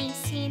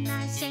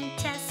 Ensina a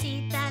gente a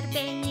se dar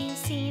bem,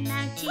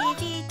 ensina a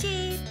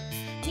dividir.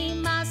 Me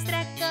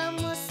mostra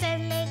como ser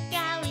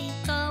legal e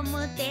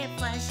como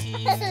devo agir.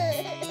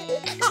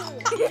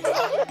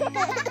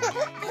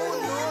 O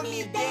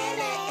nome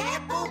dela é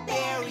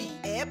Appleberry.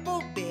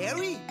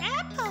 Appleberry?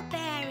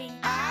 Appleberry.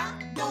 A,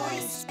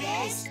 2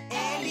 P's,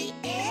 L,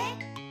 E,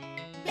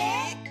 B,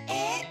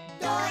 E,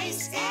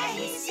 2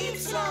 R's,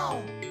 Y.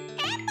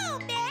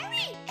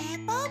 Appleberry.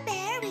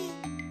 Appleberry.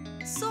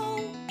 Sou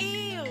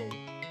eu.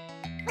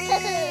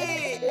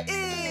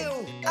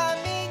 Eu, a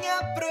minha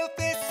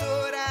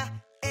professora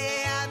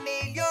é a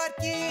melhor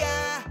que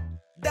há.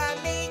 Da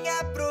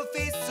minha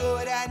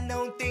professora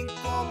não tem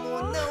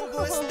como não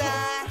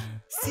gostar.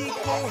 Se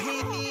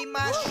correr me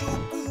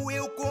machuco,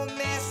 eu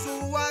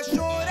começo a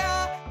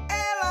chorar.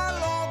 Ela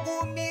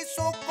logo me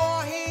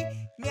socorre,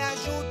 me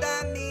ajuda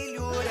a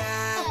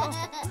melhorar.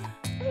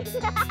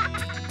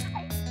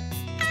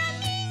 A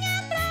minha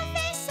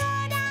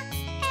professora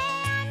é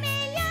a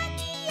melhor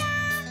que há.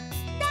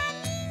 Da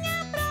minha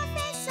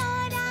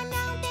professora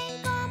não tem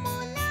como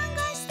não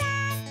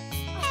gostar.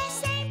 É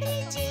sempre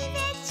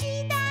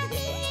divertida,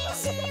 me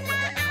ensina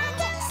a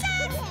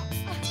dançar.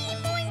 E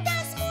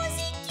muitas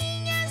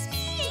musiquinhas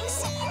me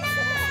ensina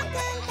a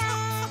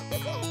cantar.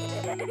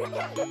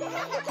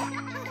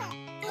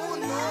 O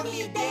nome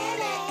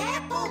dela é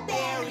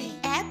Appleberry.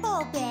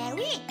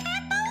 Appleberry?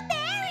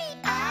 Appleberry.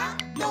 A,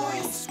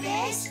 2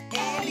 P's,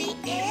 L,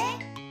 E,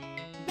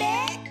 B,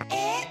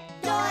 E,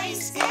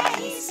 2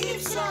 R's,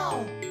 Y.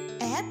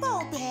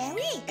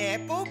 Appleberry?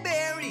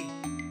 Appleberry.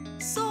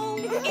 Sou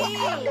eu.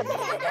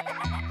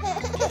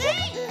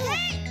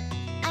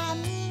 A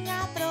minha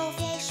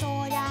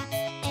professora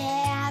é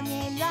a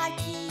melhor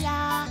que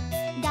há.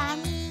 Da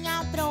minha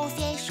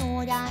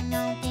professora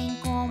não tem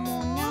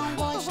como não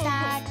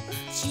gostar.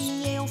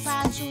 Se eu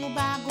faço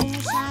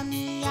bagunça,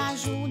 me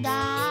ajuda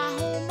a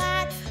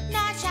arrumar.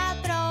 Nossa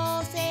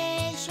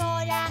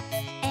professora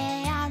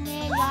é a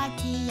melhor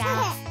que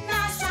há.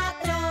 Nossa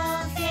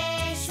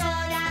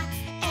professora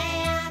é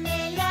a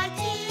melhor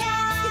que há.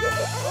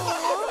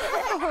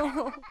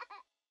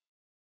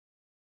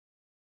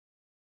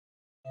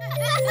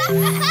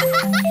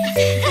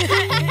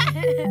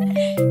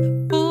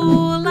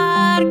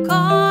 Pular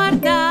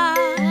corda.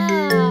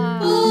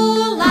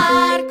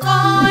 Pular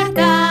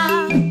corda.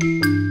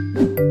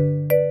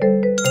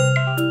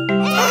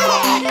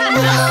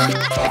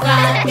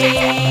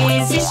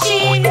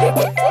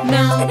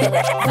 Não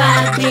vá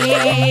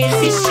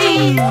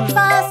desistir.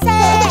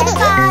 Você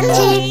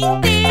pode.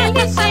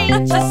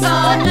 Inteligente, só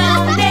não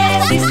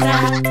desista.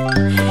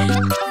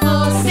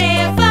 Você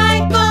vai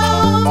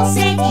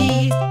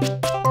conseguir.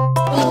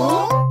 1,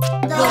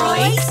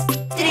 2,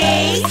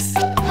 3,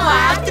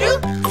 4,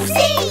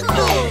 5.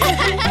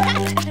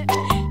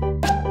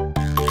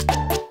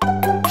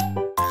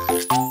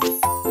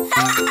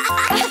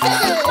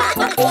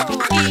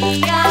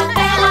 E a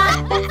Bela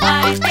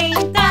vai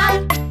tentar.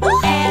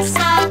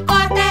 Essa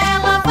corda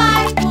ela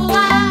vai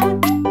pular.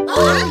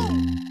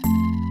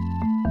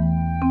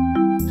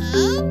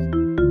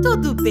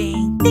 Tudo bem,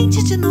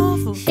 tente de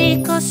novo.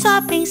 Fico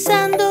só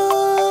pensando,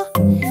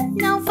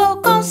 não vou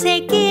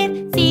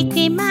conseguir. Fico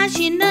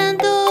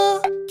imaginando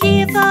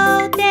que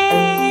vou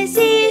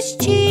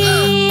desistir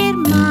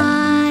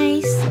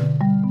mais.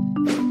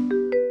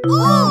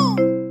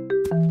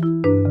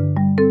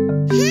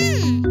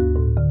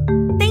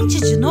 Tente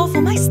de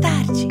novo mais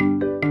tarde.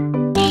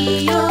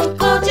 E o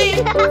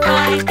Cody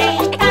vai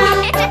tentar.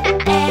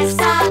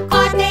 Essa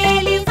corda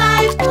ele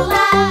vai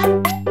pular.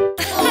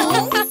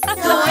 1,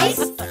 2,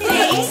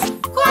 3,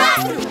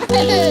 4.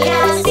 E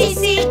a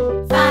Cici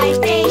vai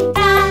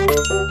tentar.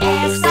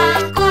 Essa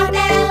corda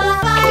ela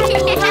vai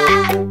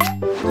pular.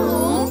 1,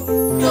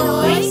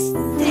 2,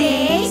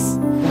 3,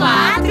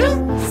 4,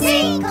 5.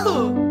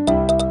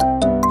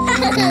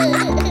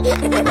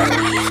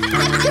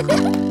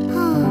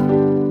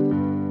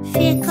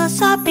 Fico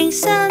só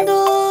pensando,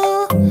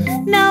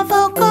 não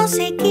vou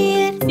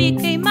conseguir.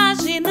 Fica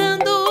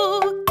imaginando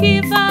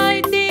que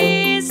vai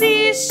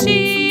desistir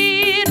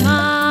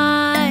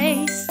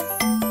mais.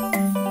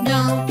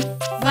 Não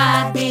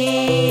vá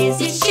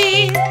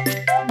desistir,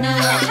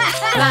 não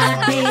vá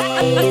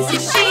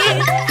desistir.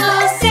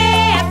 Você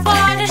é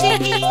forte,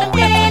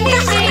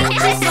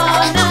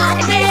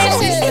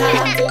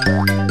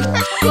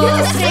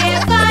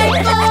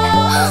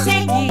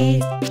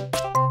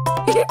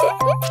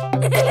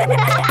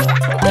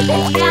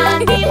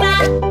 anima,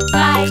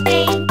 vai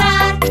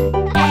tentar.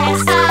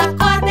 Essa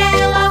corda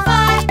ela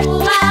vai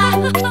pular.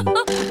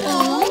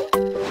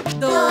 1,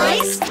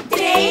 2,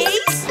 3,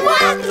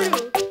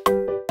 4.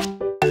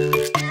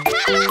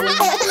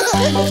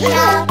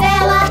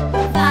 Cadela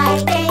vai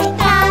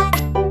tentar.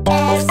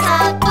 Essa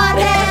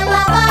corda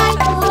ela vai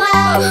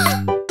pular.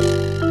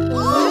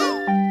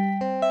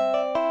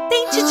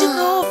 Tente de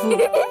novo.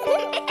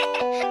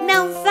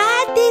 Não vá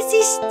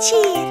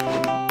desistir.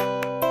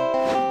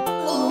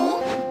 1,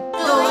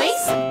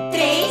 2,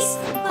 3,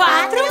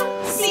 4,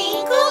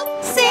 5,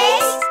 6,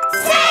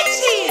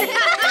 7.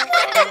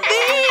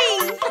 Bem!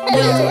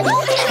 Não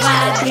vá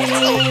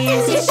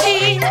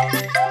desistir.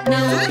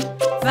 Não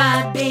vá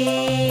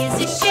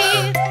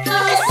desistir.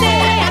 Você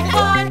é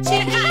forte e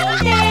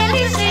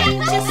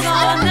inteligente. Só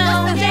não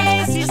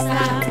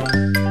desista.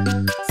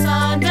 Só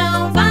não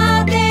vá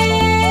desistir.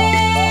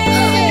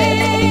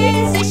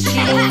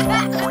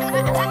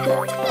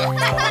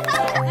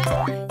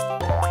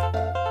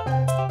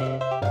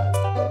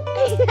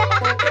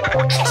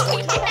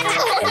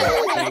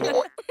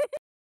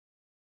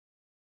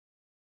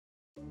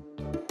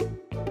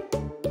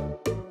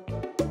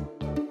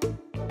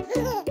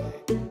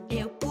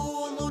 Eu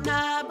pulo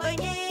na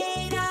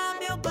banheira,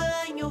 meu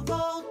banho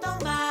vou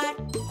tomar.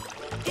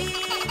 E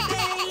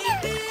bem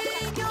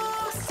limpinho,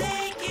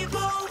 sei que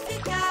vou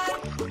ficar.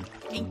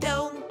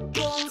 Então,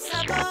 com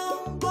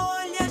sabão,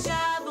 bolhas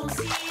já vão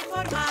se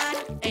formar.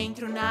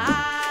 Entro na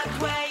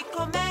água e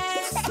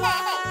começo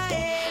a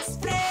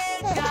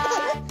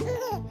esfregar.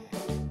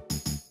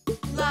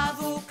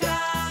 Lavo o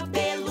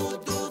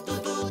cabelo,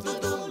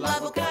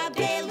 lavo o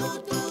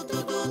cabelo,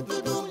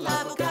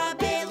 lavo o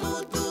cabelo,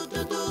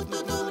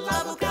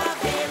 lavo o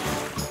cabelo.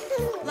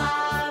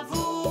 Lavo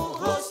o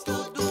rosto,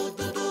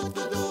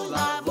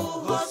 lavo o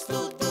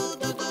rosto,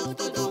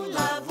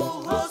 lavo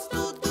o rosto,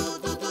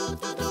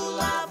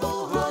 lavo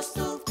o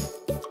rosto.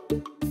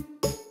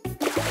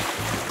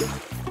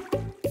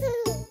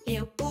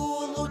 Eu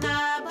pulo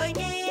na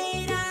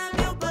banheira,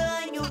 meu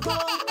banho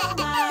vou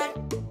tomar.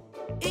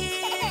 E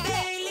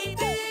bem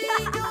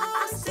limpinho,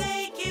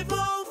 sei que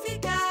vou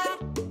ficar.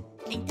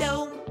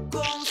 Então,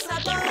 com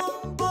sabão,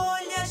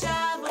 bolhas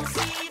já vão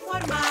se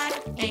formar.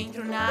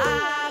 Entro na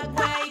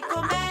água e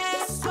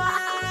começo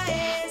a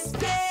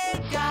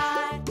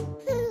esfregar.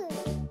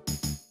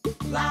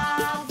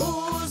 Lavo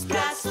os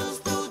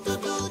braços,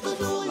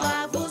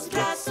 lavo os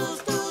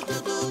braços,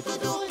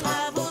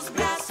 lavo os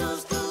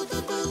braços,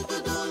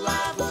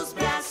 lavo os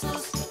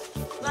braços.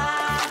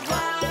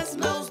 Lavo as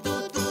mãos,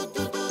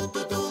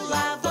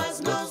 lavo as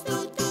mãos,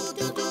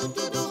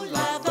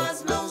 lavo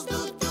as mãos,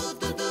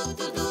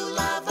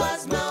 lavo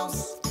as mãos.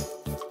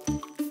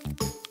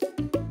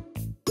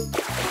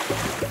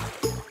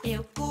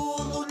 Eu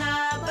pulo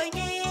na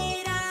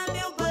banheira,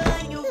 meu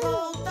banho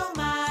vou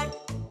tomar.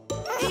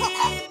 E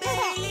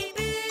bem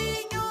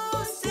limpinho,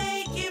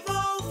 sei que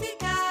vou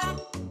ficar.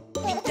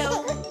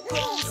 Então,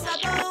 com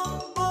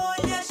sabão,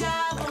 bolhas já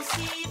vão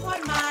se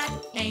formar.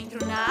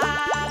 Entro na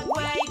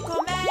água e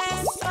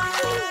começo a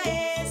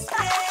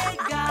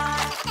esfregar.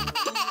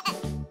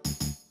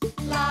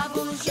 Lavo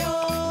os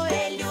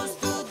joelhos,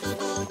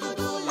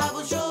 lavo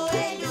os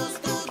joelhos,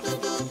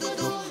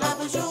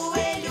 lavo os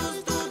joelhos,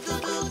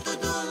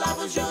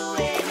 lavo os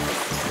joelhos.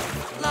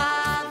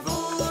 Lavo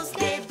os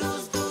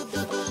dedos,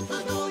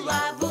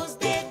 lavo os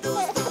dedos,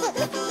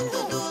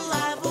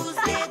 lavo os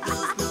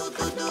dedos,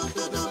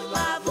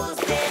 lavo os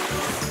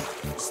dedos.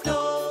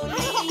 Estou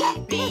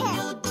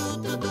limpinho,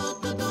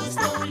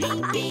 estou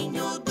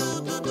limpinho,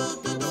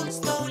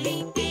 estou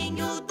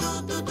limpinho,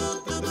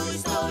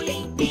 estou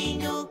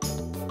limpinho.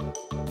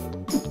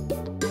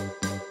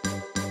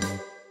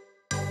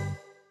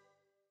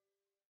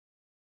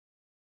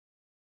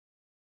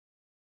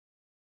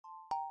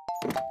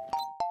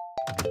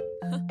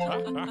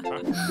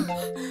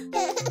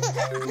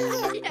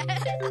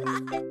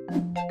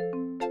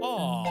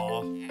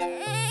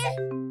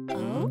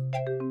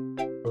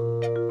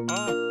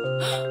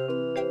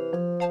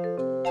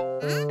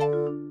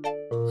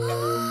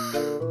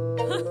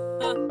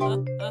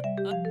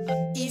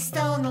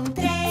 Estou num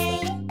trem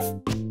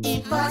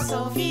e posso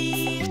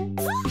ouvir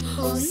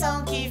o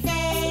som que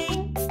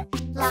vem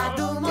lá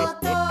do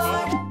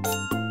motor.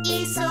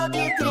 E sob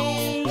o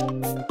trem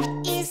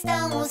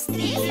estão os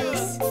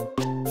trilhos.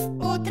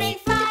 O trem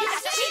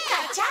faz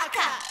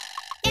tica-taca.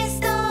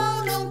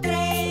 Estou num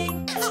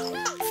trem.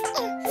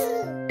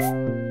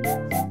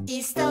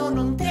 Estou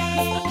num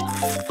trem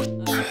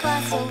e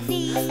posso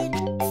ouvir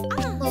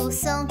o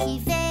som que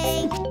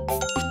vem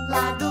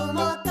lá do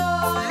motor.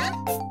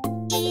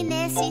 E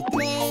nesse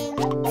trem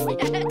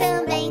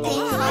também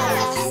tem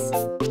rodas.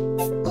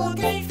 O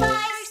trem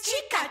faz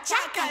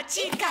tica-taca,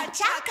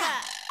 tica-taca.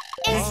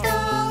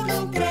 Estou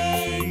num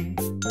trem.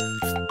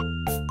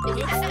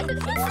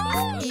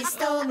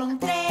 Estou num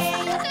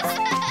trem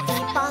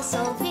e posso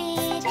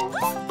ouvir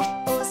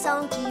o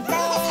som que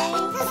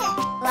vem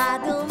lá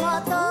do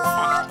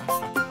motor.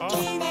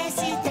 E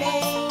nesse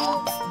trem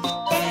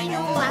tem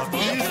um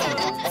apito.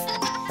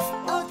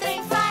 O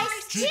trem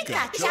faz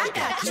tica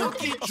tchaca,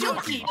 tchuki,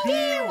 tchuki,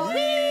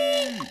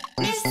 piuí.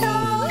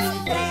 Estou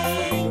num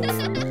trem.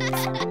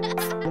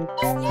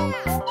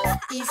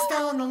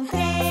 Estou num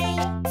trem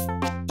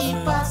e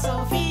posso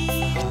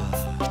ouvir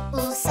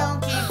o som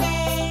que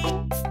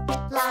vem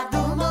lá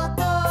do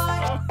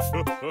motor.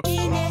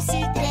 E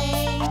nesse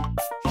trem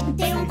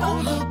tem um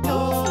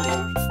condutor.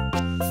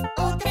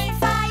 O trem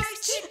faz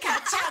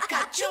tchica,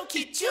 tchaca,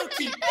 tchuki,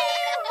 tchuki, piuí.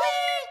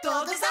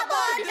 Todos a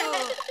bordo.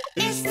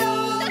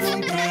 Estou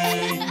num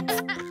trem.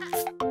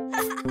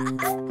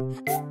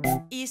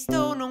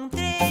 Estou num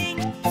trem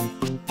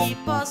e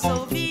posso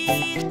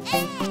ouvir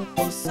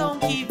o som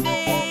que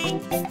vem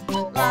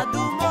lá do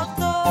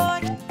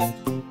motor.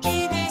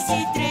 E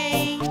nesse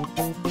trem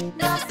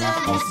nós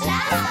damos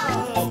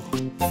tchau.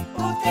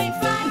 O trem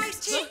faz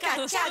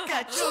tchica,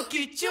 tchaca,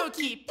 tchuki,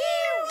 tchuki,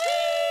 piuí.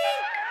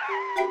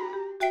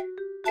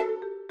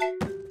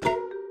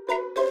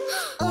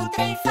 O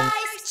trem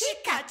faz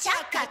tchica,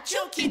 tchaca,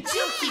 tchuki,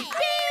 tchuki,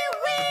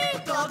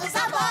 piuí. Todos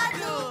a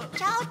bordo.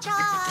 Tchau, tchau.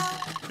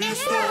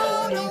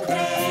 Estou num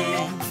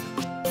trem.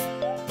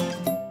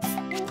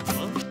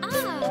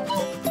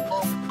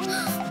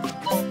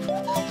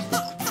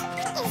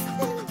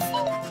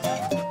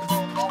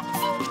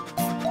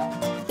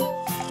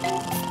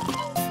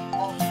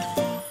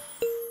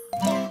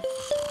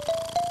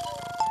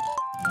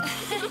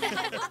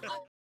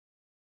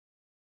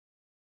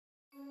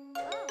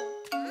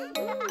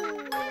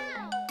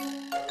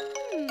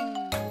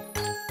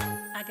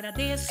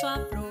 Agradeço a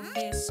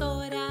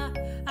professora,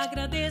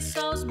 agradeço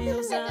aos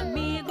meus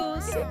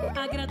amigos,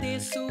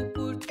 agradeço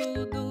por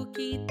tudo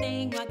que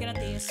tenho,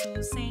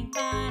 agradeço sem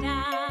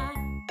parar.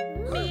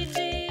 Me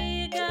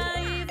diga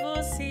e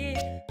você,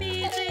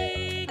 me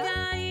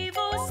diga e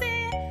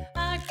você,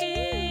 a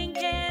quem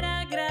quer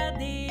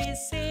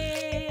agradecer.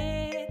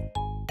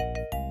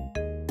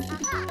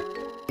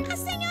 A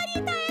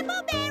senhorita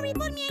Appleberry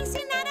por me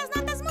ensinar as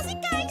notas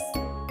musicais.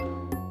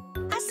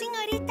 A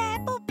senhorita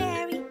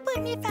Appleberry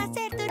por me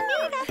fazer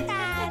dormir à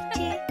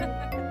tarde.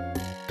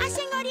 A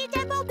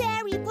senhorita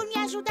Appleberry por me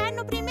ajudar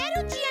no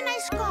primeiro dia na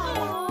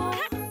escola.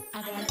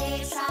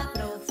 Agradeço a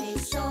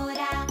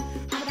professora,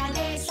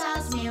 agradeço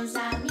aos meus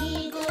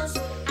amigos,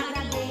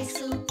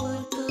 agradeço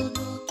por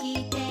tudo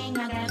que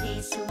tenho,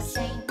 agradeço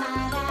sem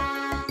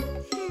parar.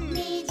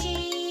 Me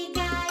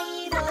diga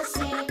e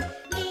você,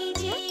 me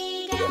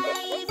diga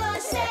e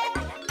você,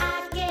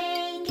 a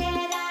quem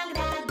quer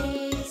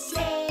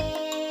agradecer.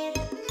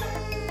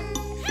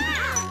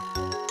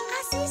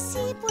 A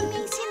Cici por me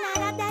ensinar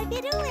a dar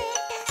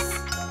piruetas.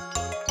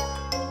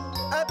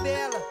 A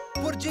Bela,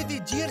 por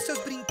dividir seus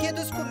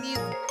brinquedos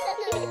comigo.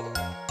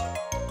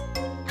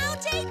 Ao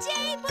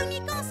JJ por me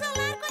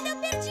consolar quando eu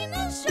perdi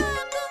no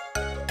jogo.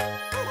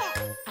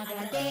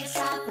 Agradeço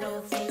a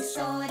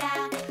professora,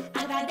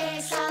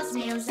 agradeço aos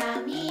meus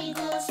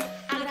amigos,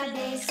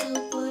 agradeço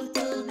por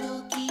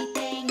tudo que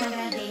tenho,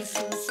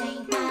 agradeço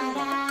sem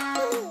parar.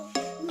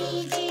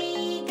 Me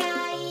diga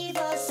e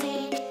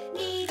você,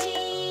 me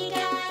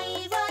diga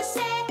e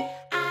você,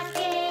 a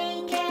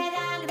quem quer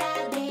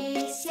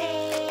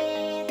agradecer.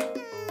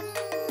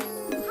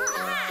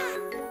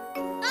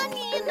 A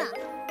Nina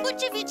por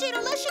dividir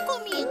o lanche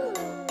comigo.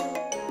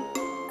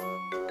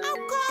 Ao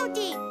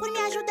Cody por me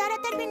ajudar a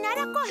terminar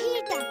a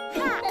corrida.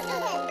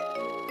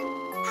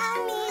 Ao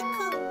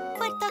Nico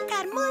por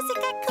tocar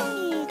música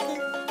comigo.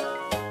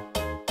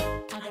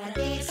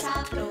 Agradeço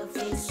a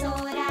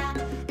professora,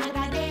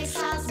 agradeço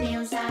aos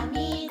meus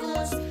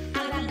amigos,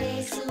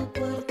 agradeço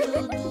por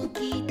tudo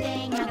que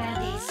tenho,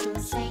 agradeço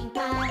sem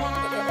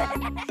parar.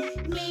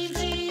 Me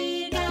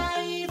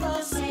diga e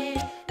você,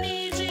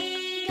 me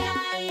diga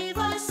e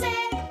você,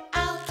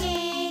 ao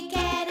que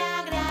quer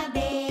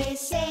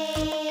agradecer.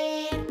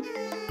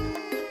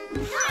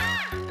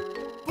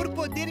 Por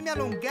poder me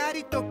alongar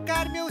e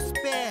tocar meus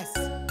pés.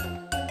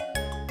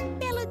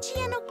 Pelo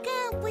dia no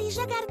campo e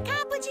jogar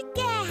cabo de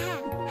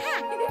guerra.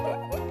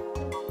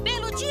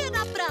 Pelo dia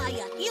na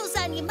praia e os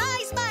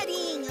animais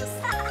marinhos.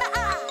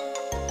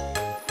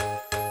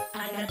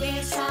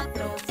 Agradeço a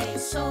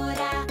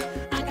professora,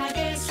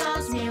 agradeço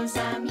aos meus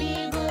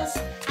amigos,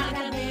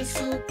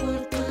 agradeço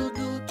por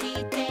tudo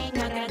que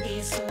tenho,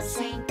 agradeço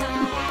sem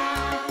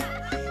parar.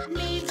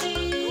 Me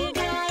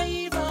diga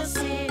e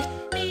você,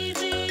 me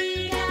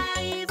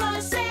diga e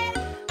você,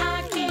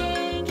 a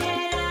quem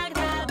quer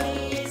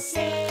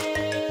agradecer.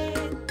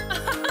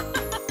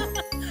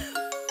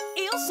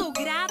 Eu sou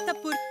grata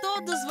por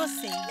todos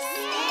vocês.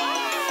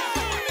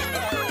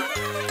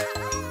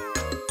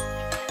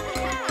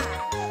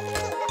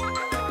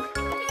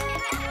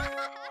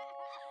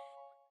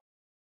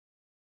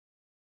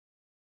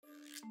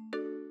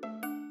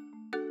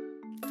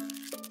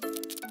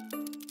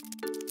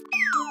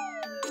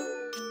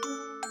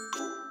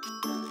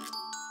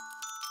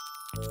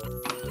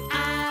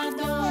 A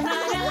dona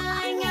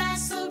aranha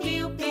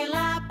subiu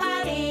pela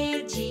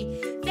parede,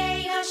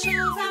 veio a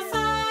chuva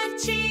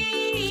forte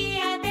e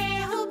a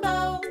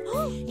derrubou.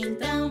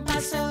 Então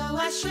passou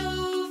a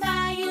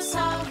chuva e o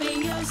sol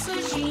veio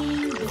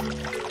surgindo,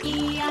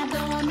 e a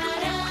dona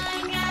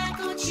aranha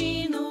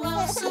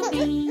continuou subindo.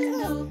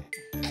 subindo.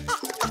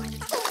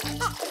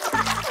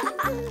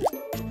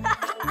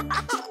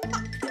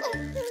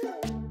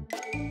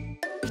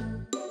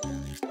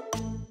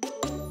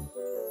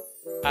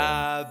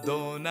 A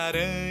Dona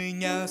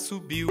Aranha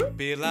subiu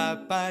pela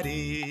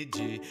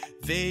parede,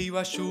 veio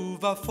a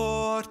chuva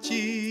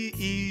forte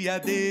e a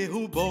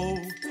derrubou.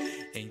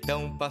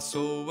 Então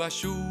passou a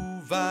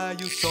chuva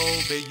e o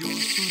sol veio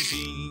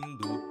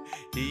surgindo,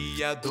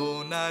 e a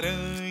Dona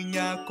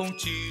Aranha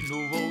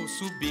continuou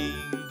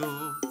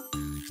subindo.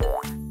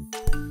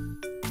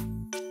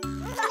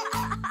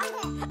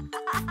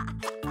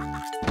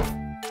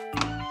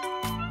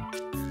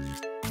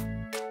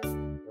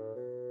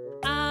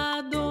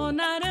 A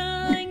Dona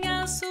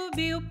Aranha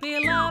subiu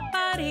pela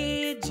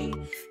parede,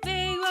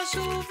 veio a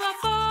chuva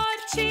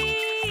forte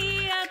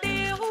e a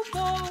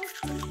derrubou.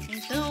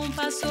 Então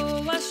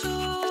passou a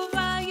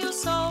chuva e o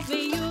sol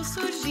veio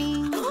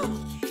surgindo,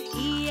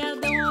 e a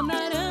Dona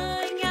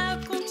Aranha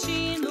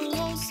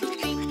continuou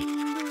subindo.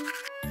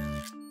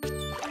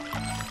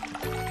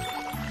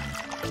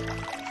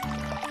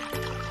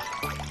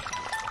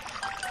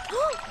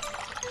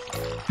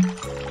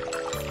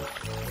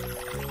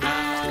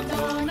 A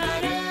Dona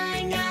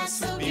Aranha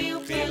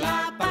subiu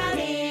pela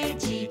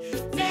parede,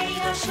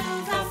 veio a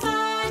chuva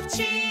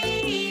forte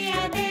e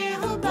a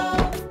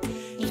derrubou.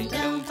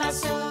 Então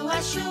passou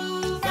a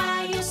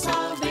chuva e o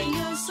sol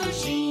veio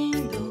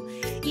surgindo,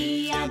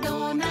 e a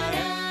Dona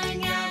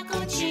Aranha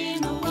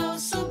continuou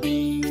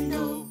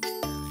subindo.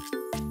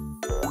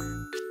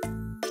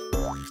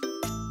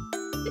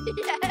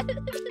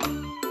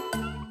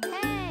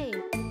 Hey!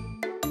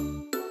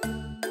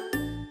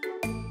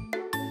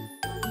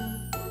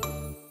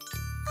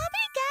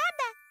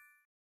 Obrigada!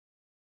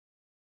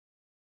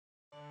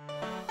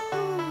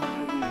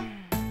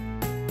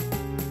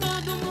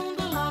 Todo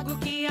mundo logo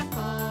que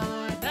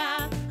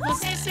acorda,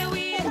 você, seu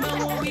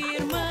irmão ou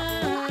irmã.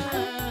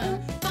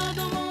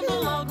 Todo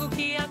mundo logo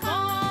que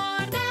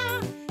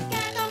acorda,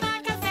 quer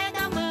tomar café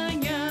da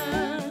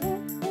manhã.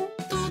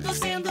 Tudo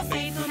sendo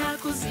feito na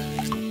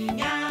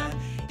cozinha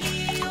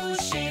e o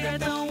cheiro é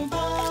tão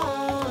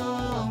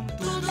bom.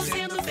 Tudo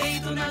sendo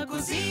feito na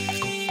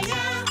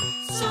cozinha,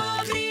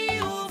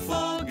 sobre o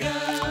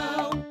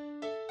fogão.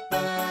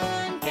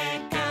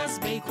 Panquecas,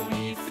 bacon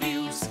e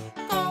frios,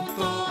 com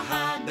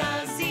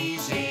torradas e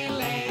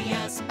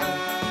geleias.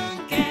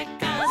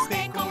 Panquecas,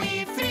 bacon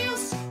e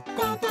frios,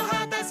 com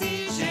torradas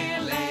e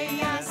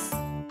geleias.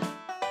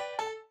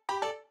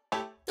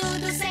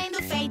 Tudo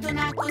sendo feito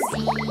na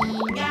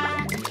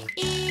cozinha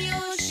e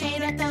o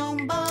cheiro é tão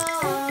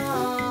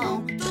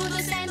bom.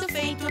 Tudo sendo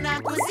feito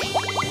na cozinha,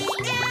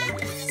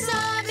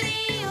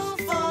 sobre o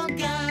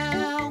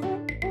fogão.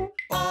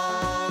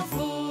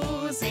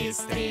 Ovos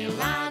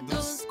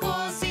estrelados,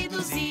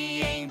 cozidos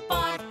e em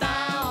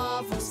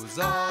porta-ovos.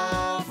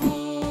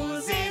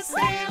 Ovos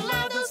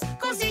estrelados,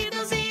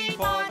 cozidos e em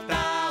porta-ovos.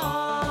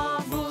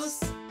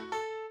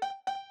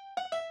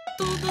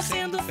 Tudo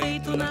sendo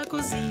feito na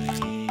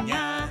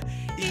cozinha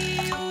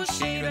e o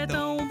cheiro é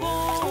tão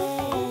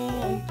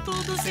bom.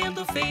 Tudo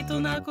sendo feito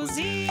na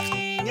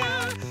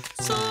cozinha,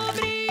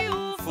 sobre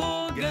o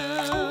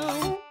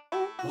fogão.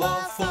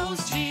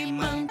 Waffles de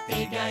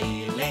manteiga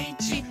e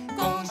leite,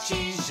 com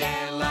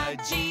tigela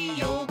de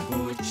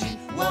iogurte.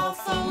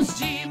 Waffles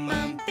de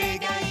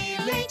manteiga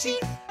e leite,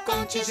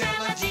 com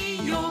tigela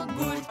de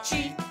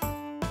iogurte.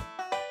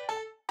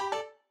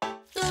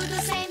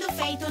 Tudo sendo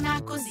feito na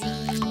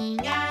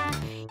cozinha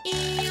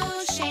e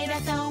o cheiro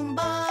é tão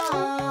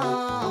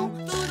bom.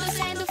 Tudo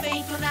sendo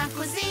feito na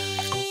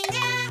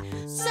cozinha,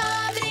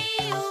 sobre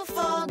o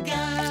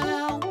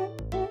fogão.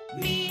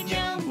 Mini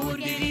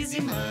hambúrgueres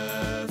e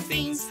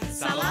muffins,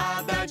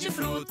 salada de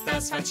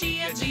frutas,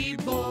 fatia de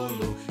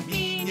bolo.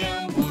 Mini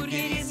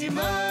hambúrgueres e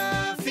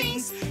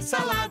muffins,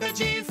 salada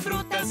de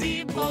frutas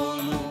e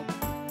bolo.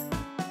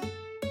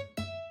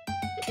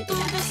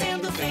 Tudo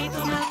sendo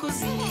feito na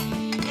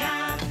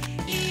cozinha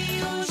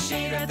e o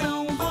cheiro é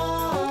tão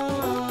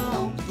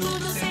bom.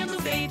 Tudo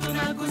sendo feito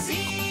na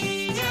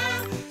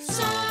cozinha,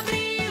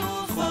 sobre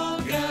o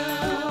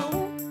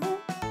fogão.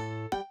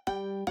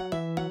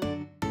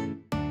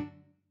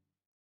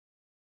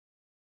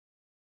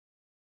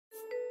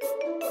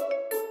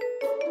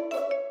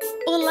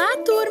 Olá,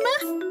 turma!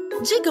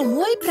 Digam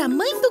oi pra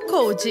mãe do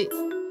Code.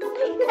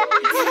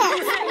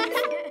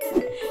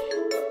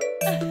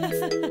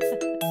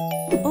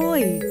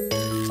 Oi!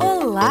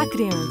 Olá,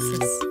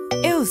 crianças!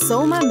 Eu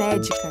sou uma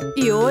médica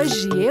e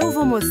hoje eu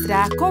vou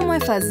mostrar como é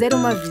fazer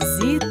uma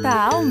visita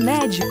ao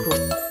médico.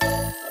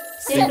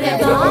 Sempre é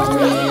bom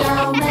ir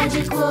ao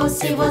médico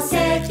se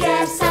você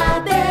quer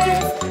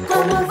saber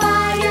como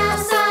vai a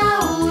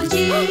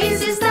saúde e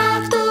se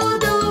está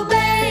tudo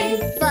bem.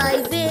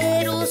 Vai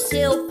ver o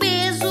seu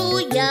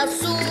peso e a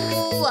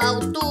sua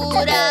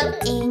altura.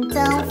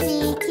 Então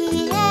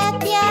fique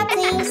reto e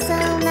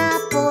atenção na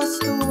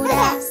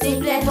postura.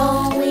 Sempre é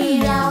bom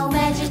ir ao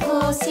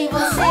médico se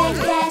você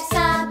quer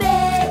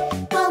saber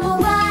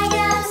como vai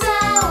a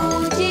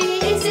saúde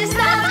e se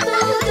está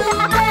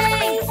tudo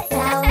bem.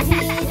 Pra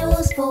ouvir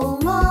os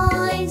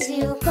pulmões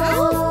e o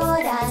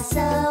coração.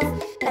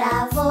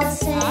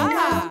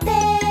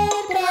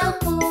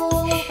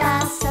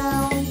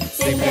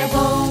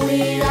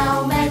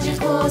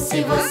 médico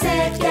se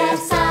você quer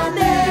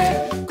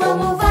saber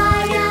como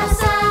vai a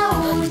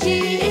saúde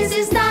e se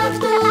está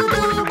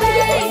tudo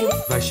bem.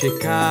 Vai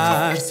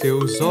checar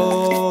seus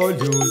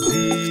olhos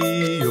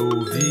e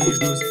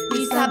ouvidos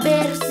E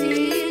saber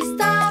se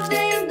está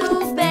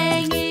vendo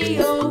bem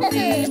e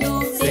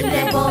ouvindo. Sempre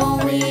é bom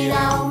ir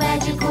ao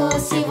médico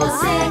se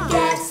você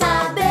quer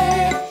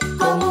saber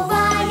como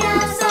vai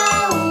a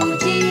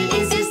saúde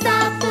e se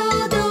está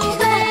tudo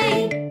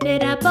bem.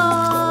 Ver a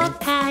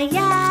boca e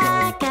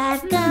a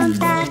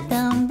garganta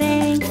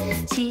também.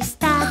 Se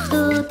está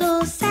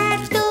tudo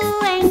certo,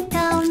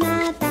 então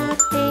nada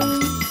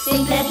tem.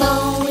 Sempre é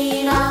bom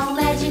ir ao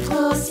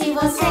médico se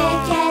você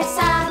quer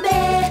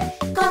saber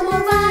como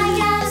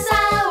vai a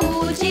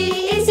saúde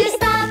e se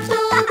está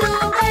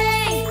tudo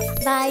bem.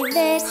 Vai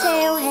ver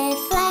seu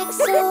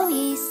reflexo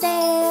e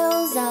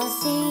seus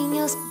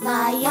ossinhos.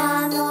 Vai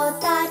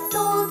anotar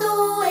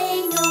tudo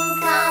em um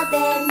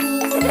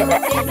caderninho.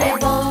 Sempre é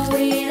bom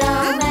ir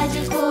ao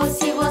médico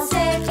se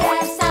você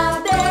quer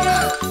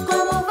saber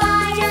como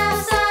vai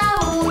a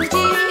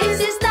saúde e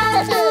se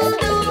está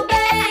tudo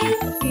bem.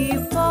 E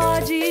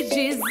pode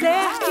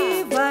dizer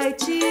que vai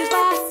te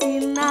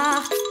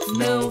vacinar.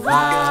 Não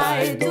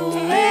vai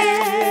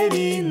doer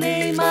e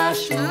nem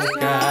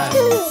machucar.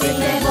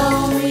 Sempre é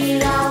bom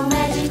ir ao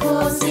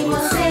médico se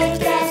você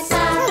quer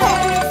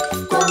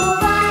saber como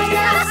vai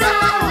a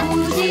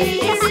saúde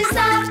e se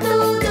está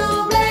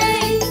tudo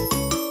bem.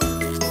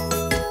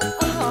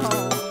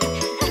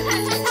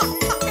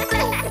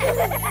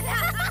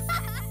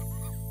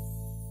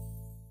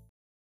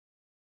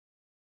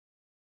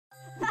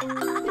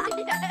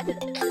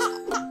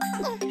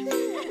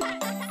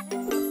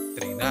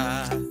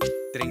 Treinar,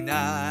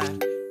 treinar,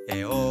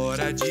 é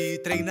hora de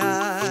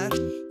treinar.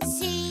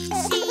 Sim,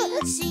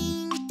 sim,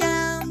 sim,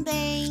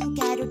 também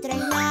quero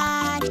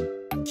treinar.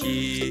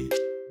 Que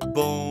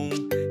bom,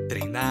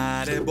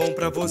 treinar é bom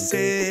pra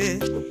você.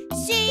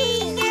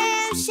 Sim,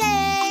 eu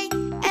sei,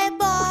 é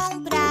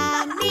bom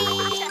pra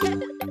mim.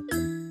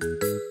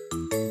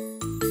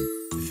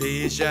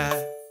 Veja,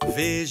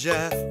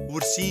 veja, o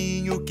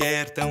ursinho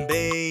quer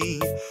também.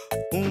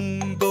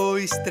 1,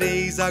 2,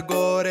 3,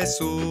 agora é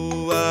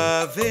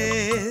sua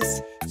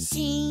vez.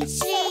 Sim,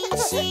 sim,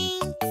 sim,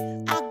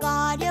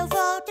 agora eu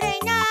vou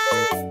treinar.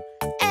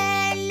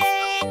 É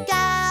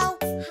legal,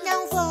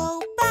 não vou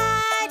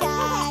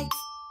parar.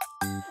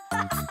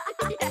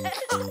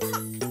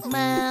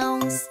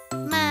 Mãos,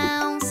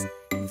 mãos,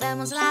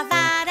 vamos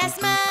lavar as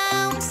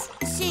mãos.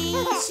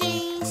 Sim,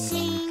 sim,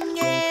 sim,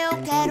 eu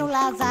quero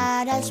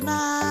lavar as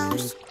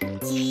mãos.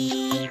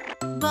 Que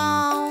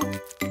bom,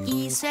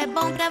 isso é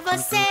bom pra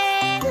você.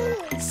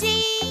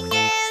 Sim,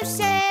 eu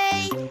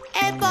sei,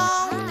 é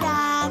bom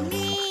pra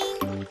mim.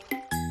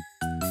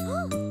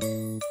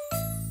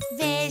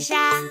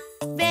 Veja,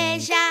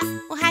 veja,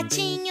 o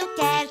ratinho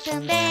quer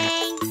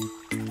também.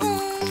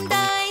 1,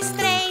 2,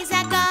 3,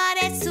 agora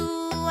é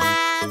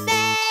sua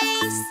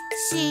vez.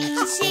 Sim,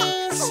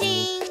 sim,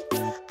 sim,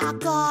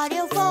 agora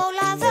eu vou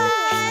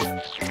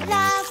lavar.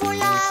 Lavo,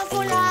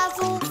 lavo,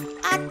 lavo,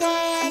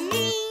 até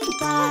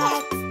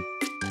limpar.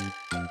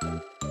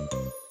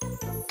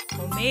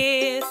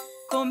 Comer,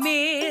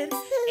 comer,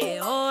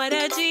 é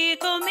hora de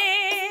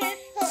comer.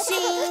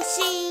 Sim,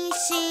 sim,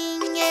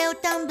 sim, eu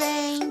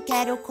também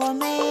quero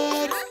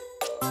comer.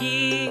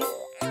 Que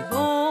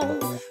bom,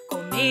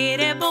 comer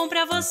é bom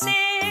pra você.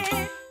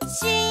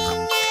 Sim,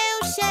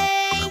 eu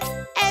sei,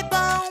 é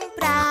bom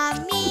pra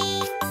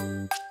mim.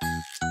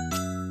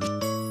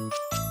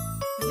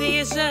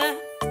 Veja,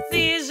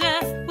 veja,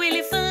 o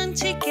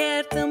elefante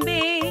quer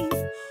também.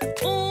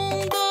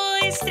 1,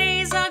 2,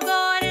 3,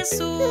 agora é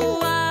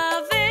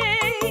sua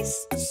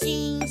vez.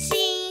 Sim,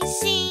 sim,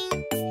 sim,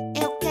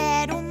 eu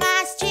quero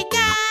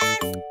mastigar.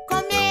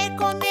 Comer,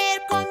 comer,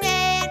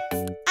 comer,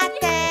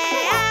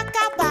 até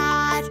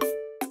acabar.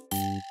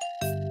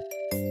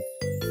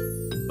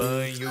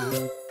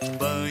 Banho,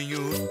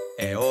 banho,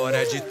 é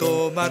hora de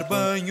tomar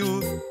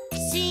banho.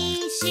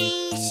 Sim,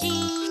 sim,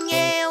 sim,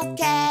 eu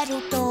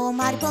quero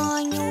tomar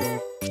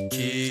banho.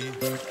 Que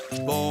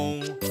bom,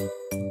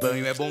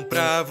 banho é bom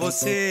pra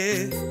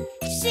você.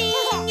 Sim,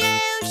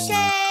 eu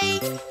sei,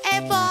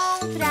 é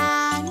bom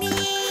pra mim.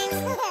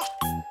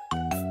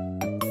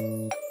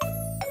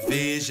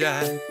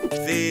 Veja,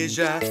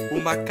 veja, o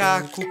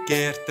macaco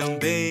quer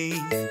também.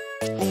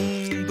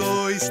 1,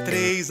 2,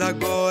 3,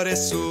 agora é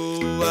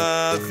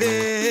sua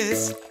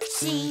vez.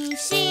 Sim,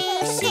 sim,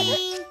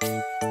 sim,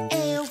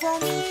 eu vou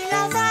me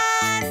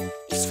lavar.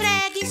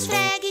 Esfrega,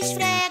 esfrega,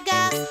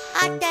 esfrega,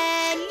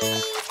 até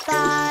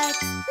limpar.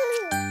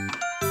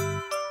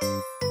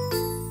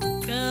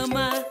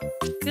 Cama,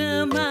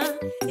 cama,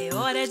 é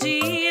hora de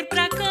ir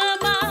pra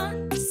cama.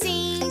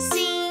 Sim,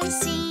 sim,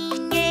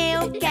 sim,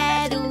 eu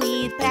quero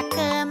ir pra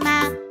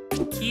cama.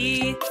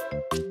 Que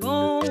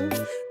bom,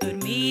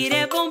 dormir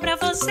é bom pra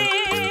você.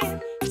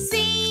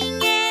 Sim,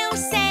 eu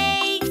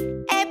sei,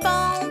 é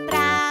bom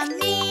pra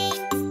mim.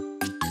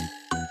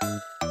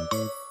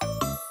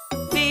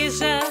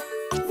 Veja,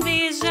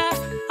 veja,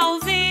 a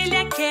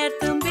ovelha quer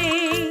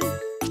também.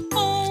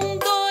 1,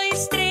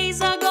 2,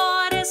 3,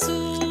 agora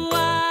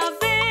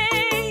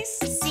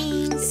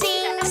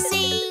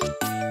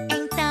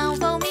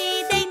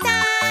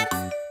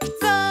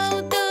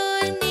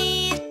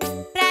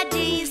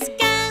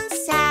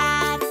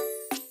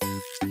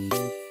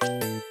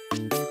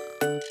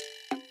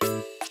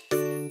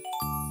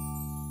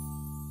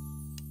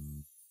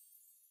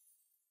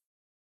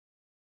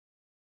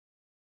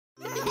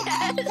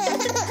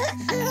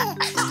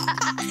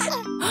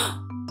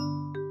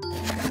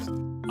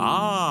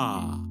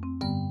Ah!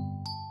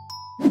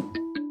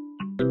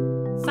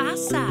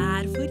 Faça a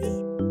árvore,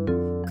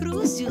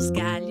 cruze os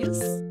galhos,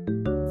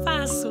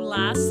 faça o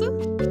laço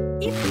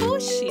e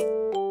puxe.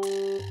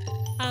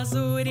 As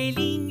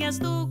orelhinhas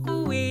do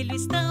coelho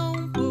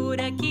estão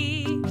por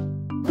aqui.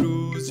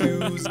 Cruze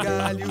os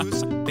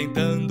galhos,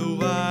 tentando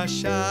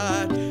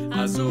achar.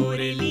 As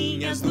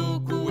orelhinhas do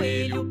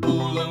coelho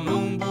pulam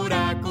num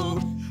buraco,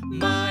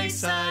 mas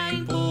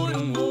saem por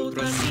um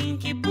outro assim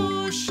que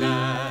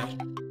puxar.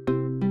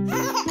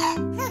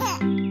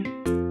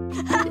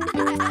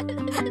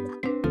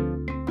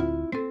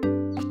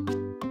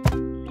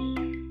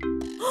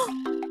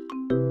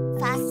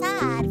 Faça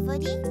a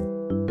árvore,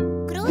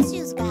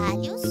 cruze os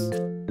galhos,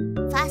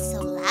 faça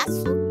o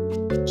laço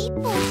e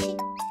puxe.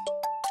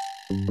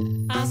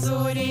 As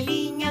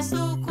orelhinhas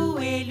do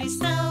coelho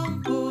estão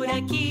por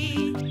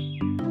aqui.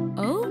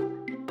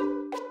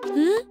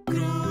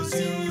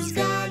 Cruze os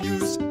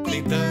galhos,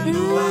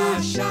 tentando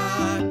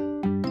achar.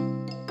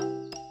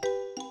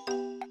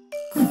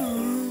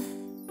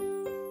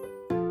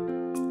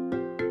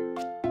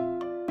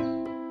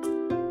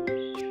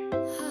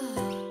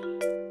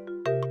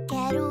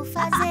 Quero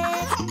fazer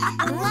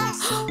um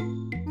laço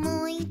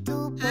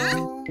muito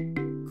bom,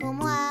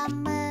 como a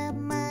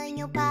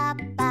mamãe, o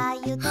papai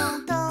e o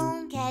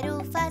tonton.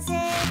 Quero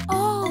fazer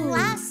um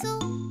laço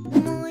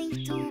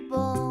muito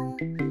bom,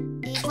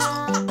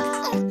 igual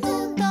ao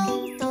do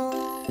tonton.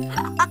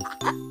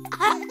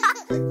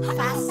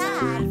 Faça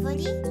a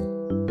árvore,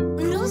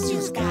 cruze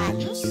os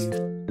galhos,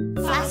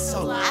 faça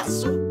o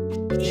laço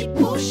e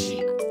puxe.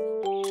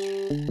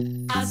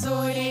 As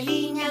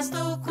orelhinhas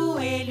do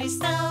coelho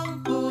estão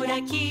por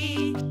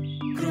aqui.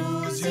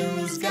 Cruze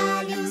os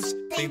galhos,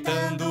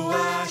 tentando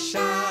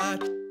achar.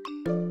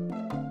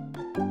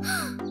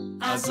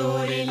 As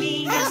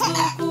orelhinhas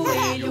do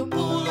coelho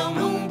pulam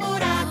num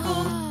buraco.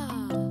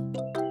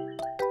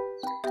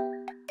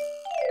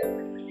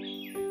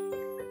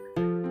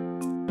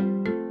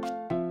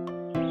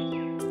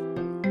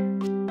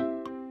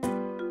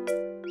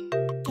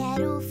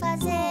 Quero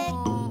fazer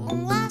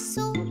um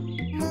laço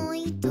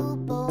muito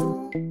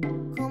bom,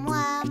 como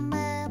a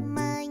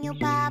mamãe, o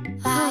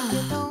papai e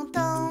o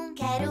tonton.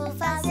 Quero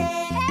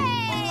fazer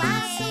um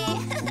laço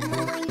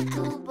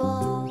muito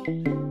bom,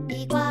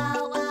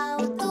 igual ao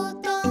do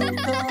tonton.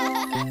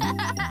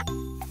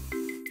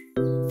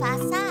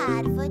 Faça a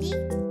árvore,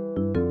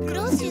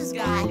 cruze os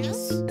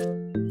galhos,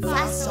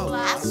 faça o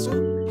laço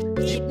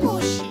e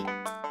puxe.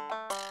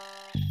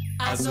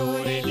 As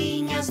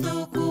orelhinhas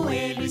do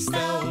coelho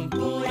estão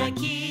por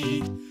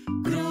aqui.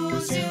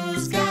 Cruze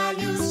os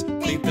galhos,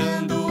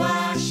 tentando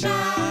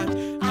achar.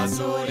 As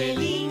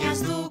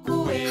orelhinhas do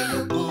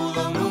coelho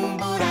pulam num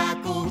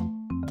buraco,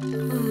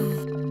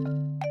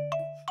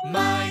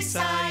 Mas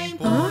saem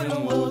por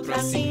um outro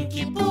assim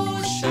que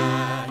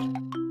puxar.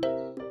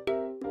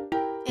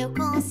 Eu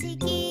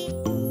consegui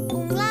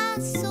um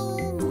laço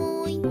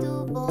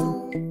muito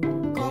bom,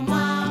 como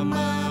a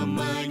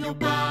mamãe, o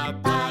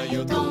papai e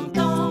o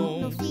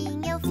tonton. no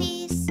fim eu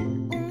fiz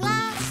um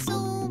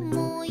laço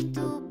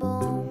muito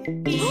bom.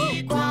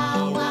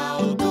 Igual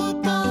ao do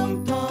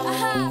tonton.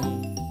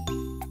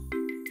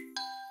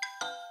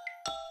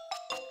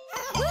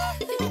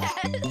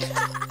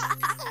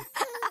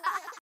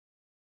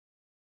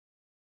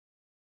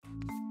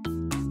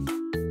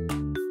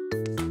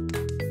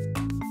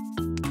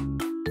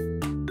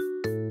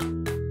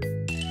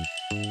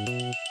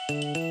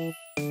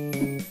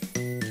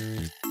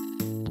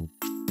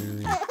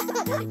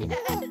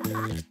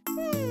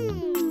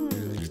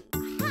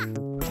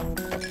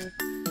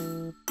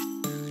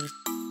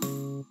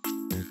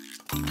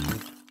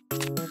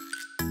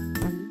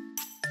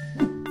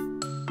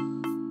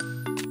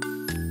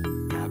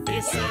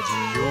 Cabeça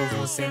de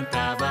ovo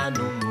sentava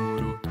no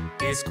muro,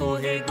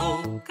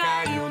 escorregou,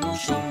 caiu no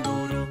chão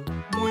duro.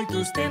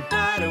 Muitos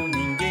tentaram,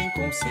 ninguém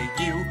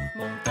conseguiu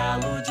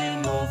montá-lo de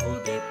novo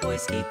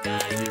depois que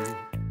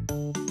caiu.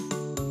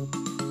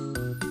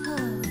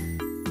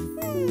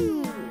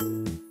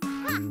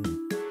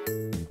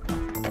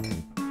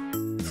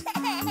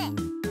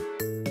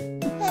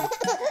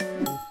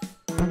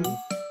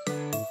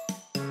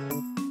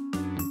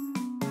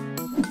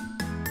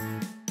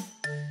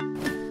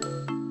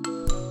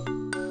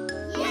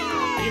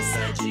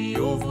 Cabeça de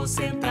ovo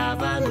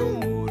sentava no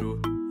muro,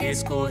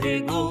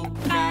 escorregou,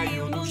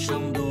 caiu no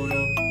chão duro.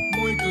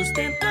 Muitos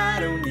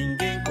tentaram,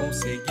 ninguém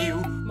conseguiu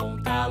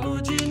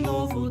montá-lo de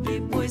novo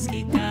depois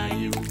que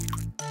caiu.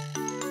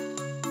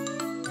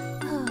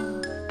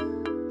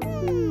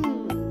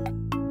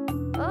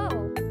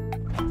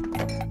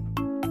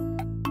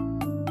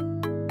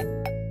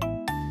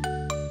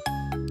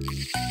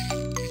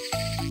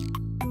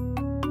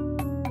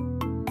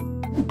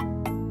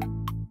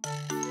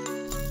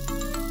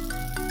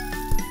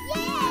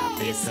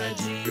 Cabeça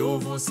de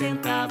ovo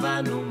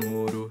sentava no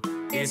muro,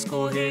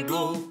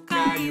 escorregou,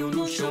 caiu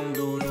no chão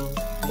duro.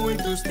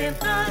 Muitos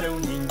tentaram,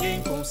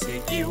 ninguém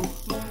conseguiu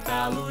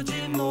montá-lo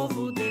de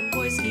novo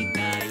depois que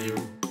caiu.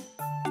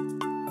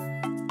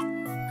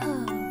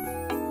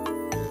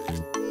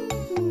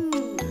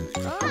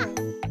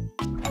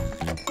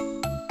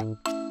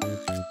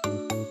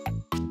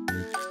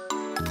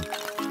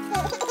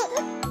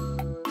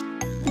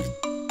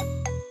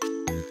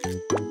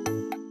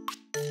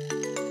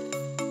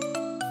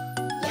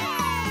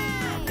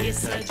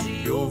 Cabeça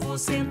de ovo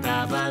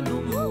sentava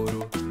no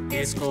muro,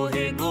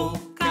 escorregou,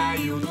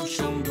 caiu no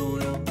chão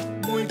duro.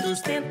 Muitos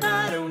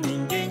tentaram,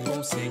 ninguém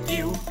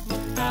conseguiu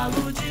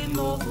montá-lo de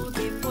novo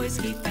depois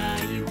que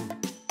caiu.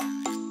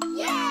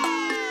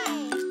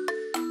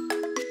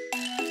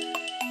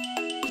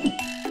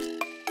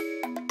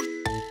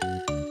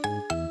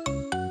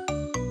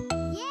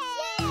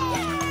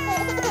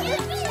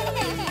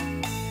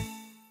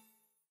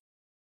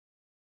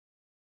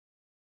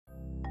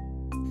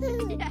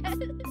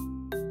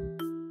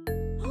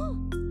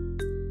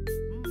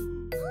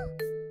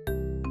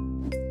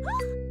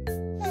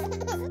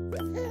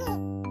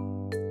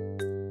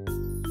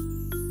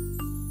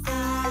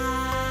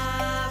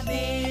 A, B,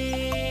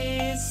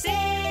 C,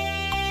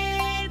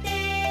 D,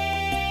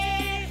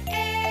 E,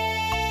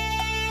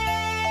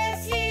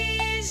 F,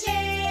 G,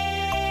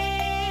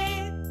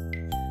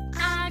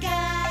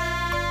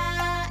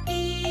 H,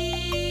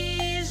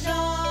 I, J,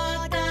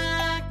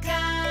 K,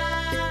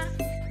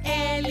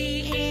 L,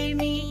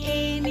 M,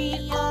 N,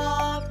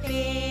 O, P,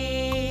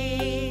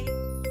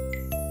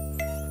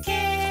 Q,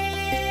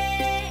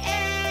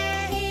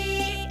 R,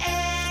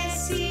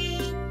 S,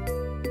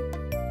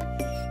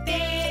 T,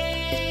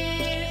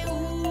 U,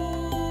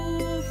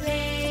 V,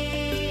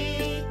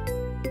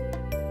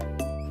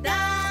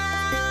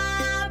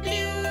 W,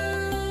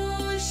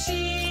 X,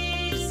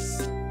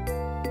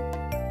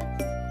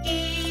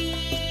 Y,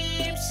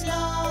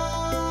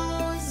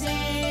 Z.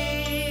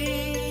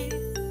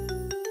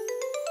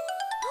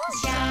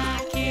 Já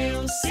que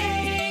eu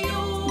sei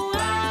o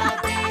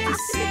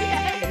ABC,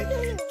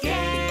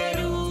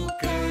 quero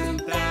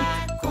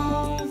cantar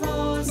com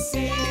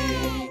você.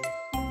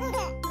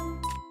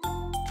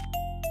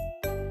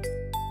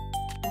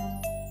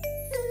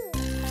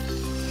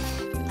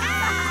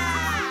 A,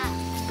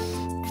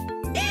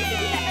 B,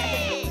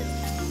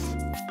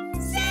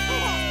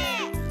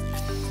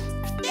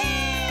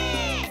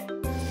 C, D,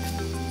 E,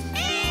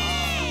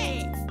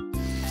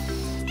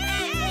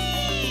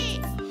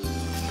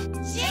 F,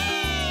 G,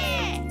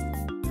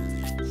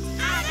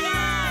 H,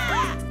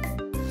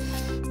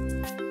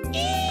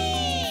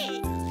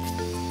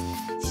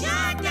 I,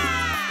 J,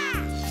 K,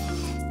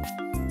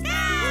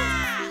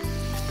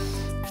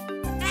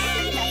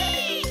 L,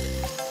 N,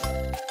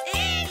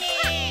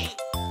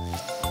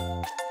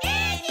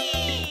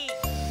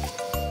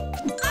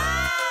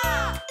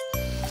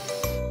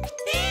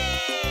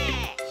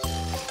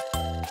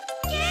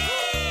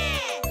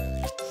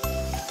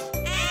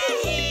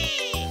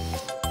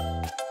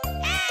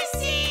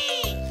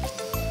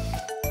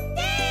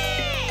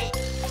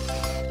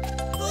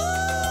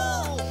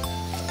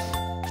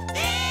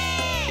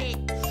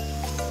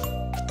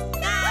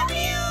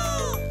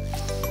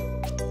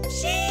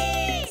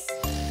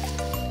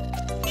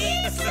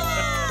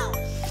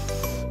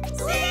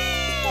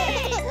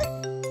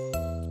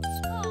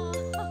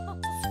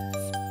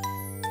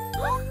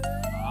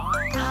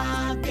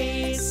 A,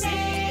 B, C,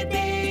 D,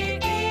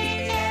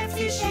 E,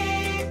 F, G,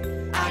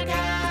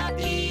 H,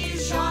 I,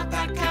 J,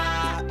 K,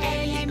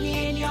 L, M,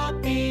 N, O,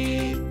 P,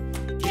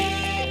 Q,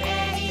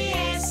 R,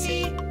 S,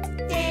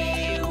 T,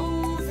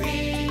 U, V,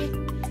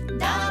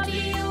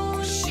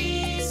 W,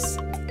 X,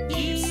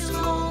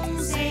 Y,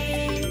 Z.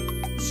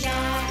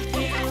 Já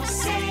que eu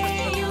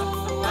sei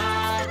o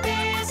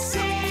ABC,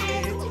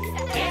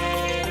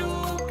 quero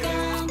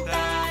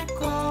cantar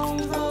com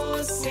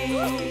você.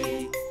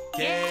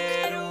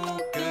 Quero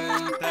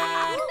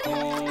cantar com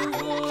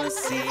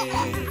você.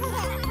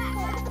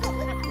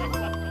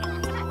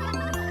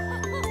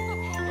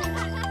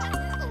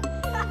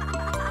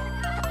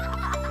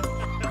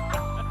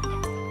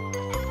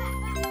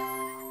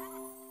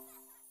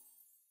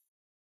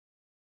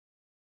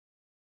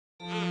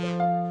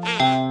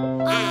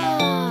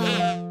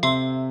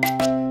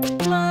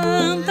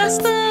 Plantas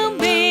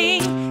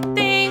também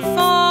têm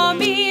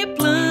fome,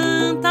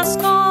 plantas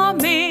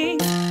comem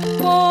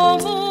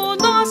como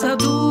nosso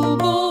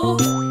adubo.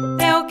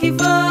 É o que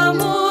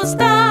vamos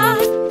dar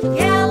e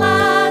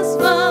elas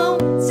vão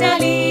se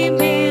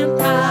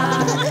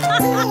alimentar.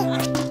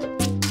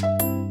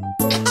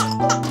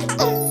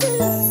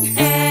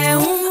 É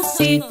um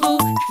ciclo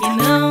que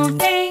não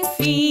tem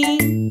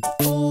fim.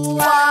 O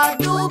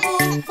adubo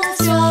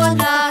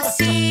funciona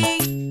assim.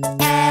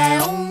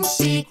 É um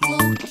ciclo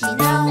que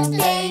não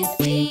tem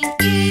fim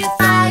e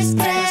faz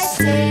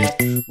crescer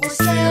o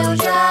seu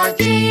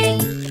jardim.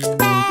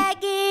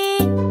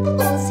 Pegue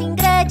os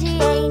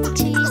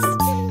ingredientes.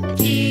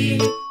 Que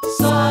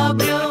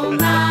sobram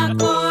na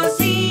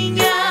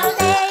cozinha.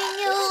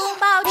 Tenho um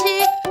balde,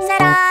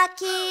 será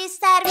que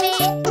serve?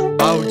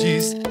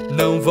 Baldes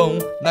não vão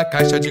na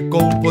caixa de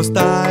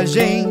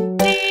compostagem.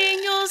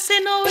 Tenho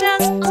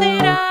cenouras,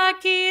 será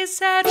que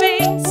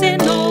servem?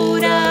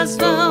 Cenouras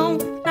vão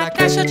na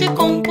caixa de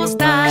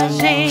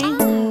compostagem.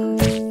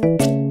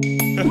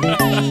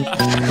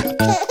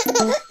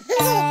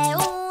 É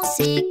um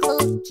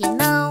ciclo que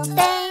não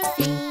tem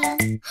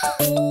fim.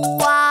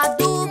 O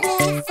adubo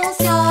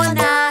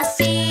funciona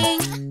assim.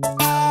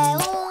 É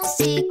um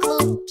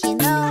ciclo que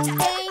não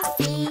tem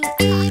fim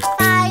e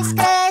faz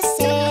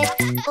crescer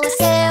o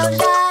seu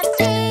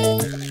jardim.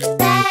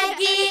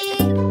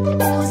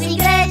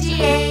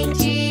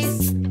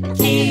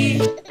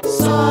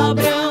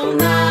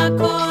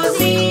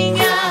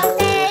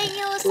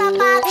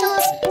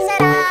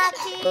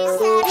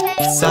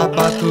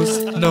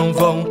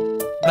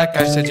 da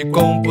caixa de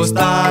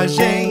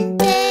compostagem.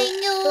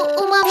 Tenho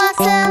uma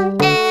maçã,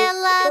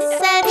 ela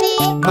serve.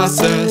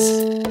 Maçãs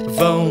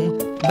vão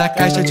na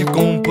caixa de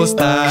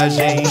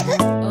compostagem.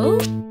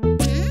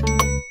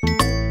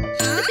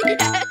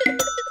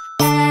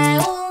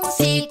 É um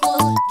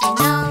ciclo que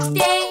não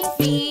tem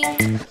fim.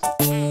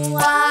 O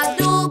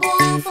adubo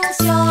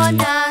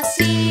funciona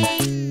assim.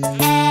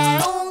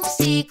 É um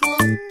ciclo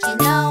que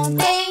não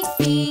tem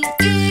fim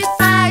e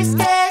faz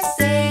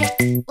crescer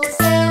o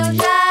seu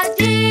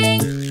jardim.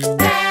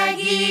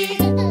 Pegue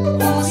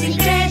os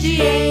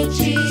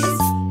ingredientes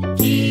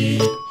que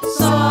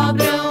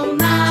sobram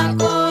na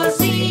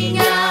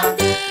cozinha.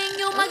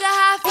 Tem uma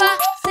garrafa,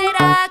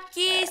 será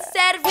que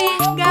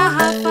serve?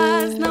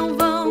 Garrafas não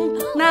vão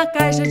na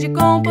caixa de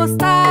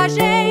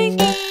compostagem.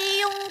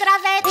 E um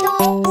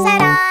graveto,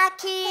 será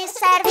que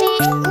serve?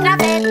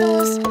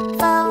 Gravetos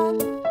vão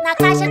na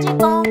caixa de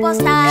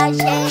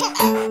compostagem.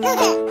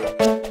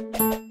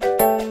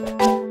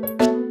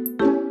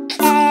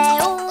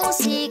 É um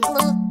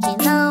ciclo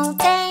que não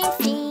tem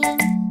fim.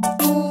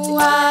 O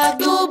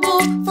adubo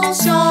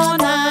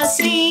funciona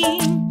assim.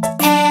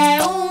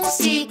 É um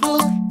ciclo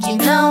que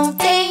não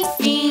tem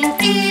fim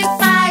e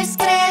faz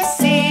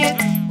crescer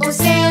o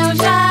seu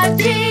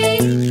jardim.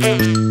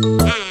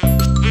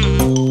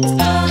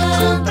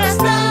 Plantas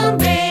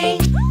também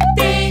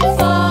têm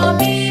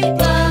fome,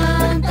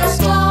 plantas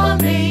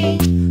comem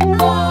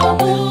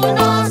como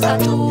nosso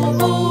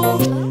adubo.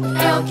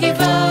 É o que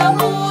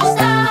vamos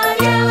dar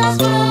e elas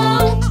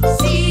vão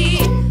se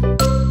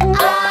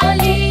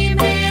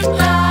alimentar.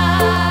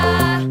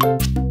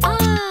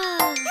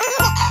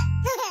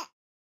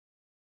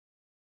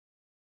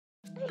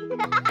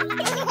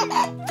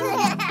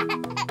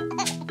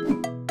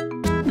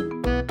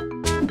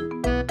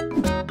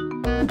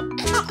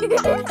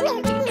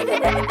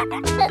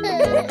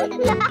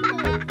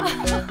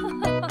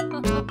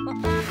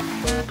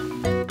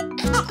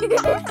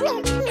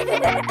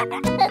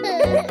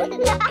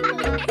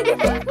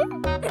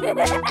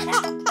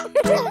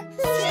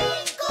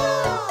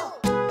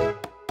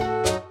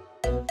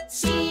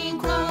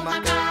 Cinco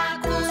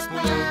macacos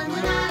pulando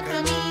na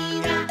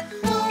caminha.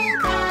 Um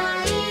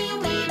caiu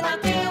e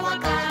bateu a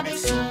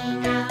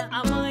cabecinha.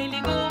 A mãe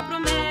ligou pro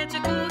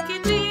médico que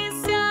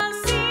disse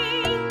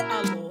assim: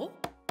 alô?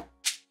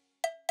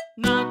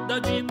 Nada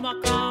de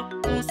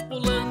macacos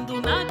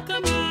pulando na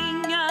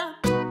caminha.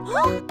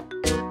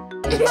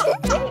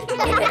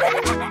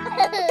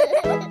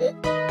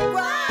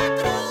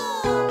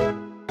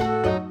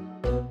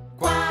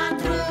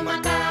 Quatro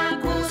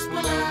macacos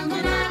pulando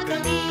na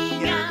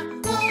caminha.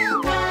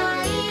 Um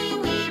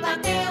caiu e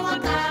bateu a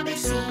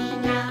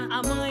cabecinha.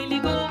 A mãe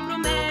ligou pro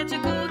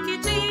médico que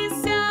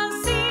disse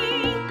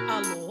assim: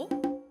 alô?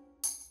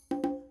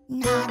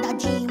 Nada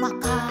de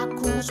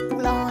macacos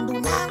pulando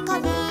na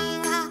caminha.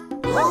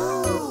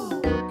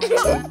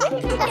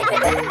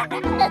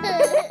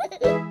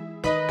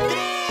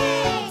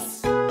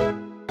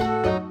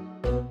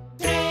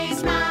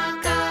 Três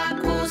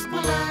macacos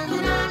pulando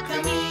na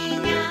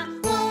caminha.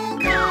 Um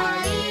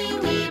caiu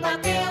e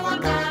bateu a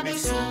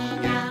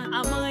cabecinha.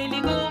 A mãe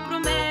ligou pro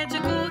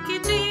médico que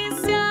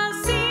disse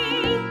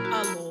assim: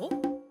 alô?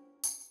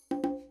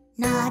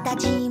 Nada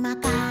de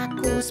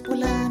macacos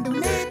pulando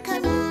na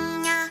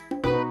caminha.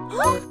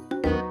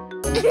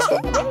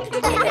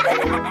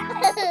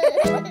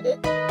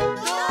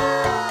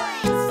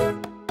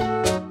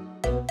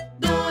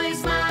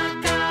 Dois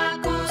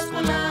macacos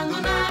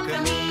pulando na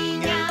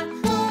caminha.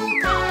 Um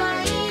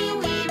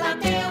caiu e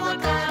bateu a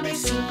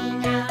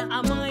cabecinha.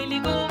 A mãe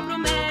ligou pro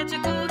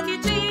médico que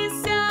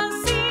disse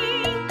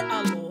assim: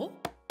 alô?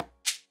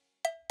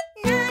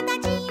 Nada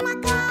de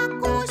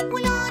macacos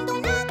pulando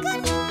na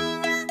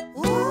caminha.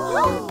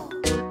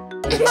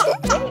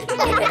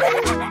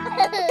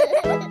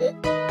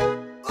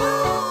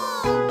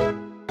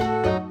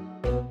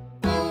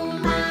 Um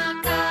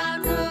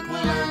macaco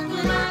pulando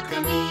na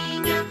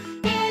caminha.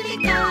 Ele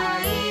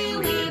caiu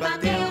e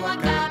bateu a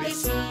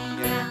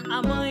cabecinha.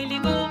 A mãe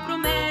ligou pro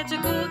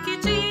médico que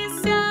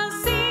disse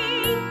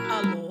assim: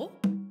 alô?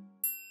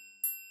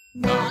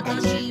 Nada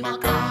de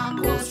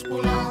macacos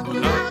pulando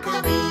na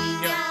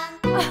caminha.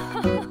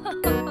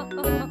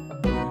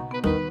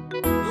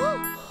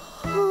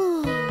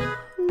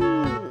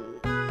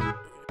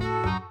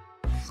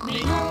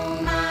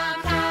 Nenhum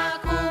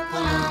macaco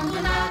pulando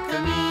na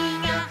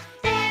caminha.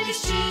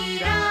 Eles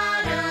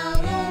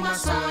tiraram uma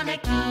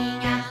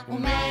sonequinha. O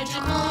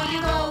médico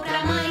ligou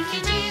pra mãe que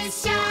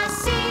disse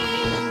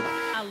assim: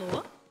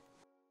 Alô?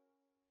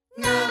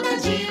 nada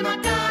de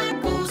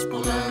macacos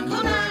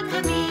pulando na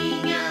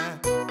caminha.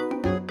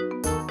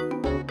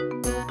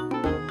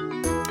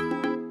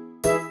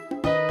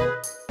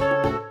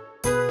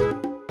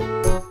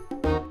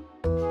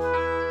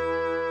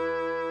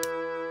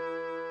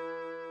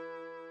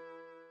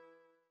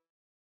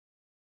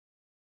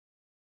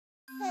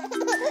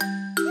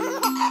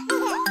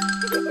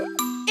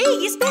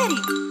 Ei, espere!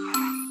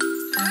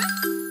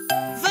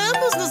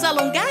 Vamos nos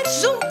alongar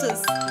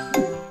juntos!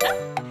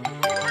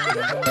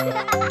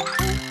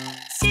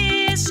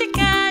 Se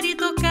esticar e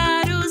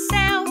tocar o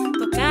céu,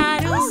 tocar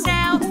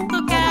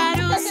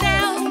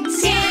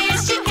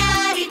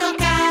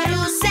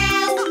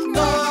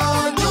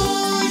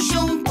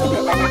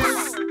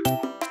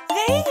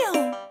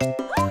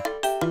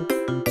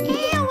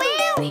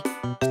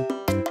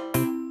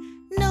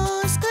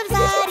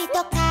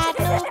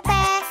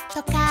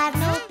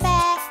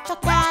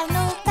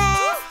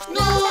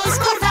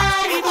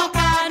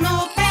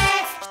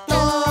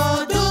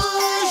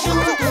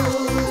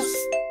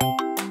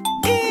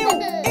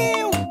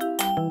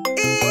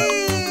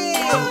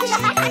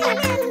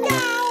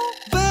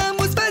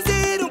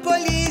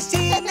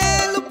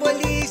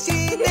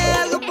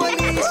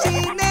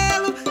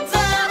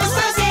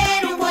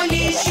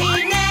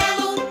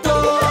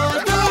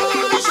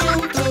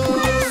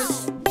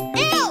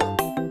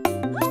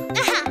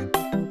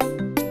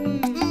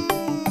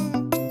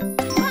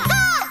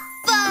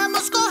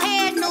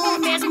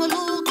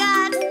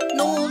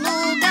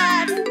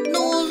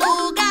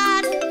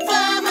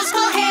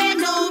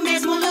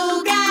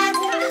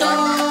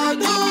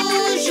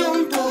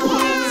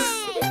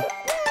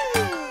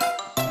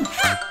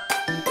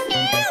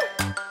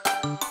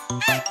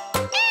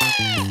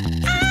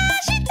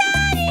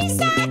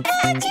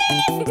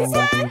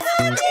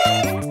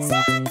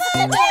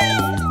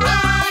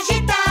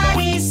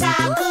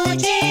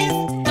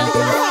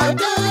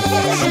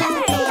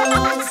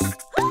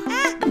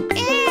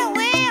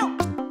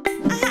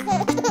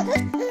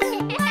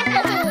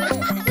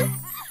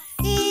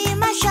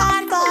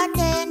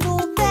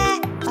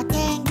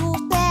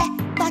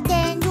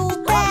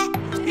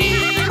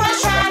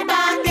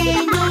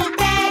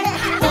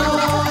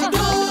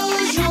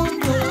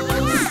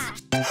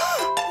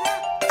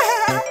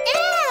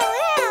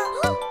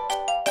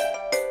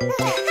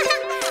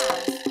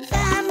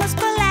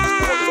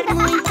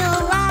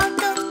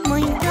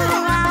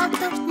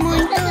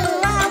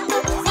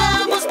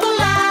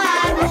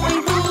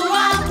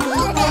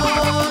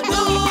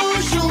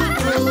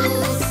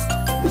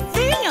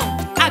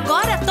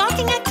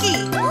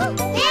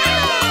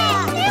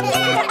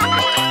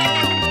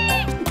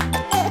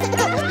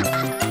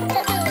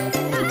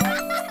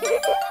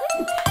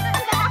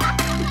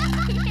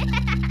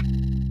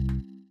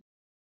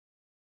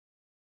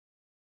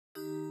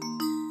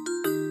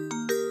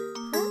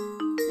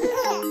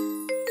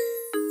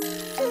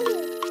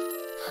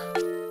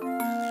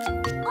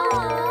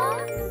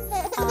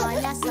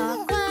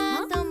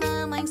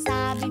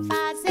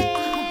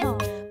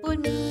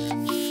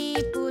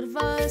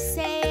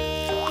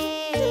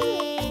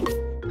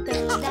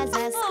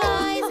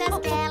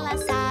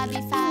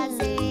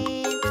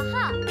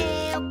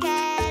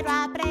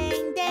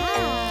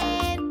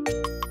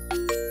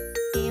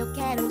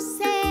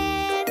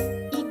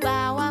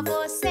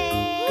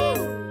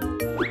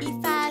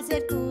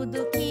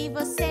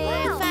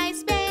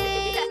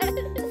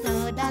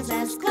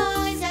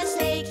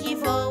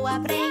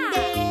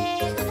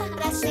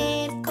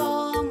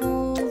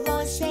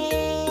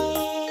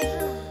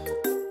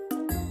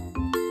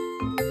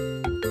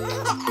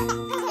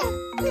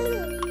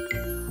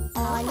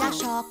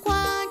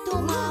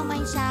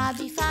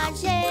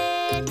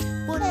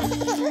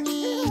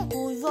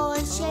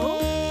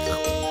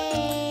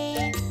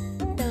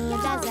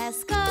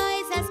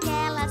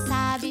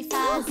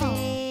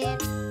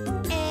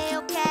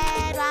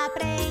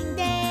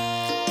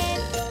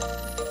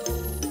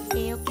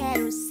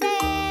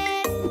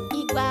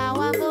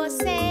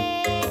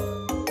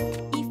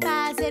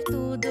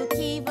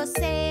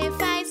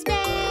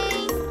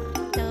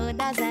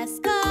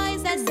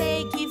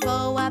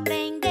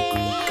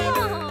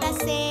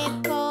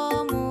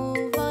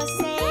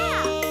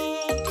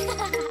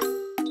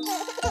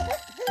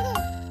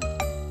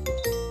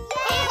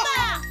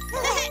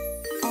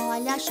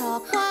Olha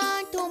só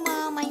quanto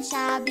mamãe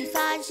sabe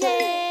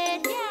fazer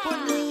por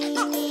mim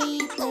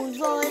e por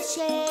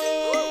você.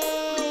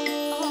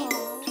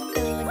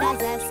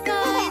 Todas as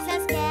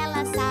coisas que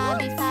ela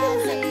sabe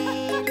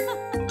fazer,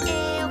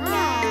 eu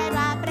quero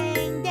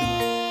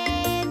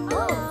aprender.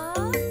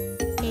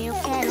 Eu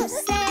quero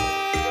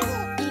ser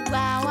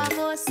igual a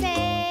você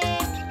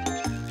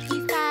e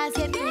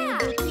fazer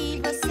tudo que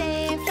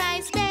você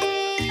faz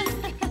bem.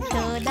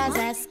 Todas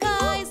as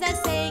coisas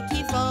sei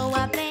que vou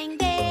aprender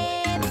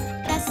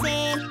pra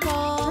ser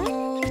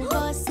como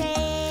você.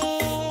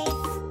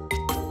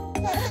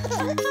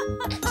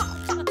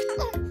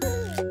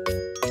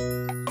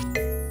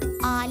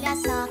 Olha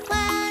só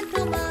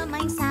quanto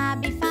mamãe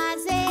sabe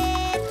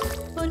fazer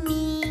por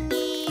mim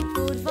e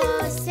por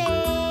você.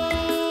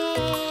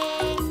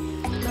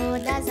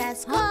 Todas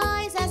as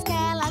coisas que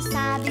ela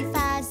sabe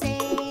fazer,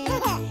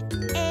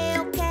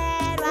 eu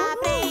quero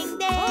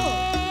aprender.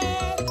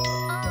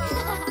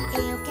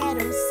 Eu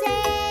quero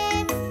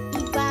ser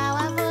igual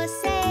a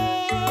você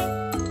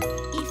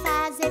e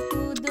fazer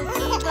tudo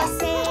que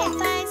você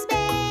faz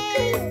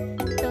bem.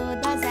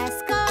 Todas as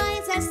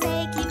coisas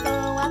sei que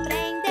vou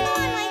aprender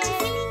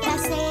pra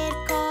ser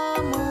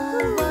como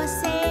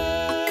você.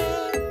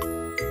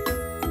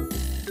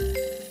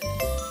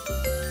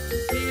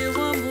 Eu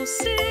amo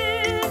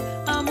ser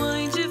a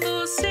mãe de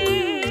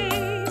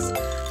vocês.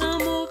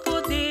 Amo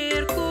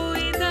poder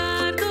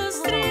cuidar dos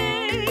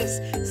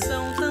três.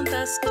 São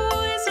tantas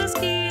coisas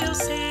que eu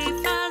sei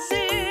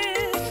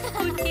fazer,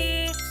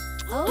 porque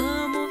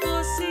amo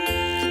vocês.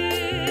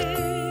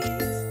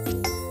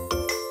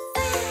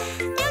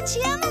 Eu te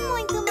amo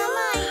muito,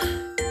 mamãe.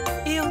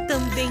 Eu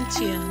também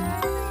te amo.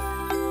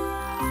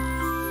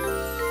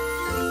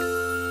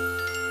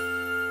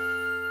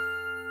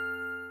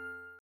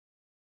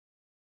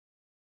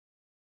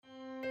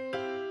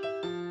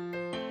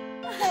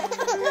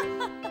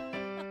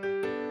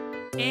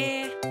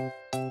 É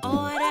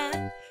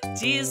hora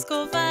de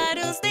escovar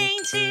os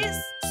dentes.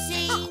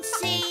 Sim,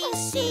 sim,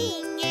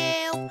 sim,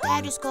 eu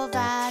quero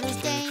escovar os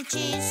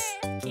dentes.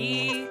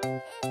 Que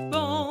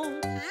bom!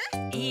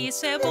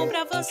 Isso é bom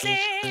pra você.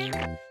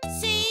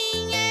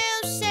 Sim,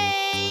 eu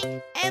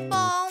sei, é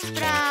bom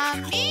pra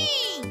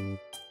mim.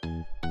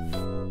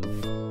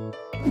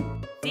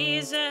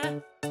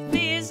 Veja,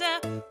 veja,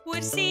 o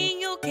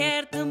ursinho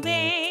quer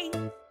também.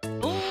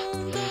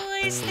 1,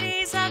 2,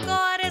 3,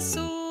 agora é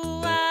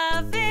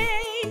sua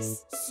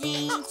vez.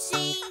 Sim,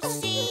 sim,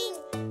 sim,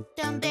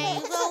 também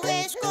vou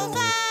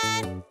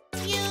escovar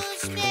e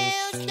os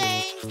meus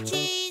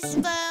dentes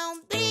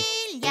vão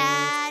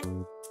brilhar.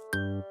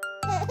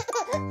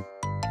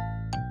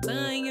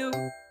 Banho,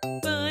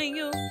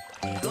 banho,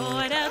 é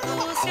hora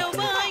do seu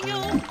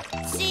banho.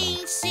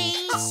 Sim,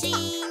 sim,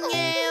 sim,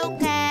 eu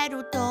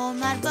quero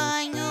tomar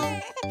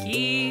banho.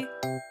 Que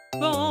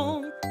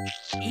bom!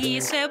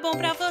 Isso é bom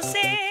pra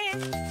você.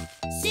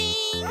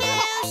 Sim,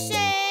 eu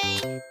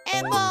sei,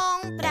 é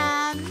bom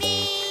pra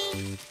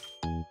mim.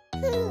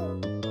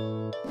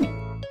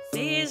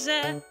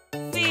 Veja,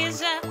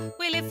 veja,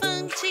 o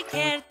elefante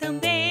quer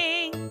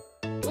também.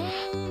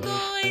 1,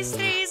 2,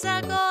 3,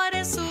 agora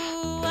é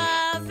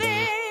sua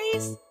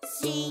vez.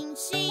 Sim,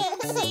 sim,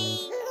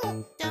 sim,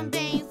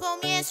 também vou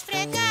me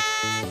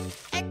esfregar.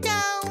 É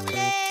tão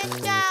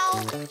legal,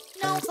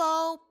 não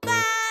vou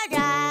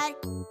parar.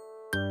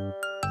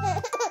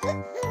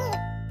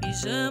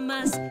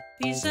 Pijamas,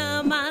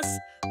 pijamas,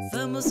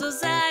 vamos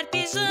usar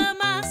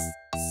pijamas.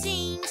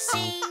 Sim,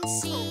 sim,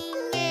 sim,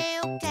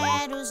 eu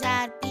quero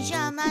usar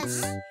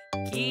pijamas.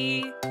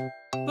 Que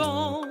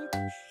bom!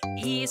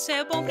 Isso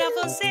é bom pra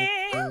você.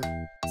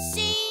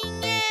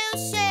 Sim, eu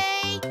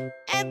sei,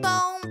 é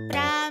bom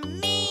pra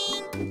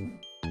mim.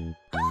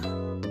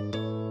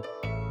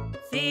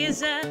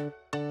 Veja,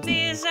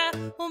 veja,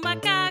 o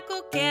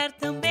macaco quer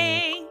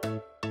também.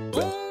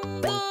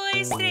 1,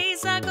 2,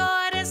 3,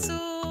 agora é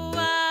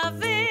sua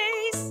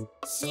vez.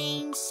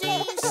 Sim,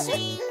 sim,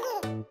 sim,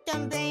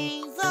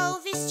 também vou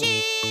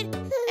vestir.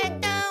 É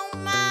tão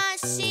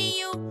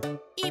macio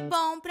e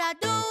bom pra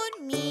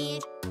dormir.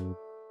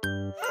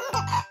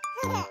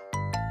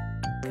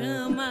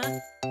 Cama,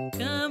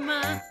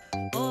 cama,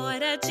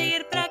 hora de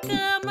ir pra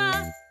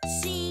cama.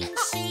 Sim,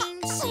 sim,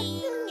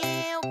 sim,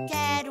 eu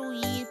quero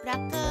ir pra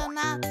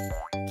cama.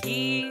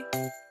 Que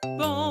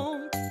bom!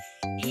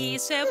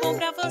 Isso é bom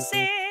pra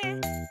você.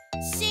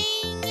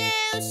 Sim,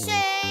 eu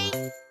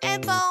sei, é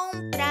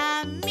bom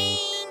pra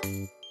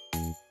mim.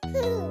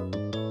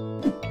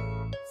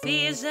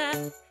 Veja,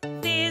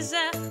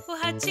 veja, o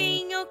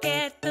ratinho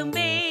quer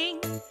também.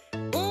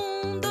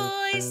 1,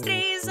 2,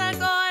 3,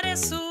 agora é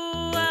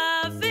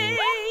sua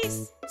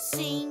vez.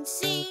 Sim,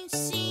 sim,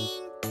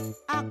 sim,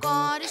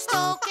 agora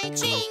estou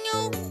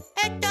quentinho.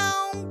 É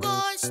tão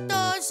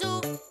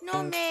gostoso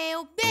no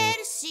meu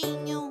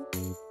bercinho.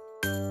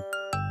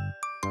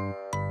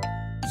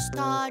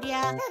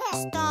 História,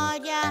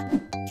 história,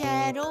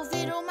 quero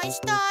ouvir uma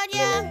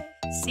história.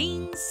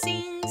 Sim,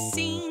 sim,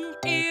 sim,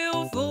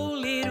 eu vou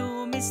ler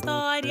uma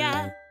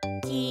história.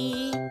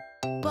 Que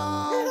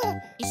bom,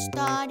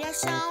 histórias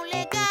são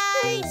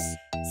legais.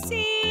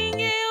 Sim,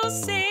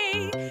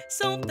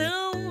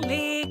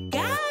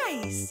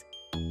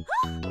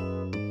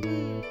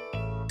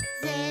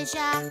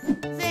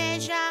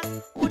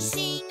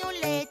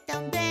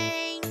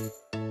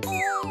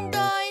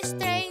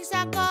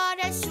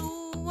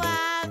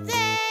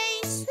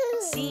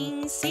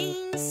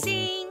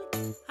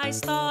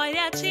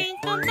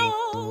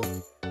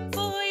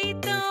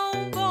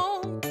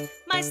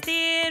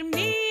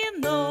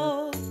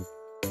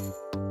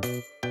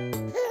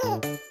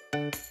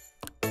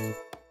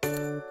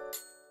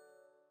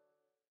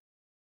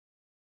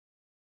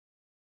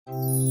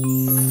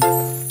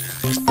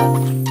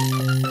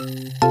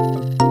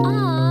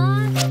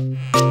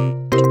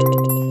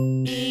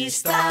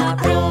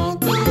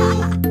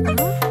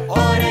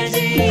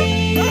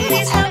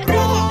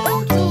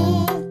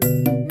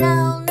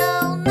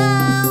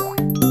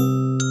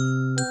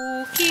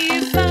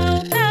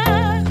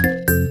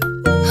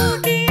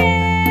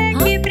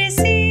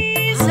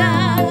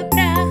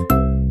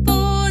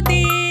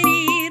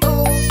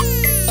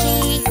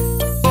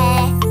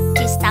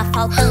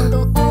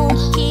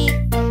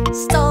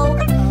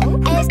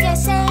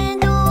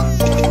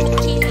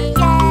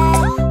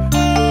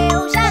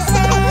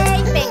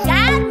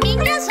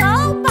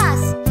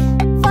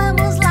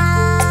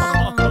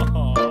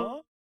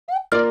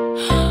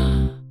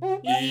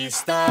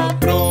 está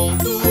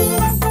pronto.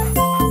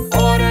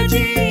 Hora de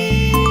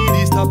ir,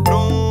 está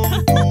pronto.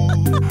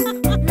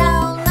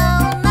 Não,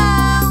 não,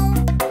 não.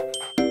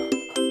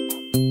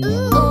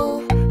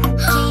 O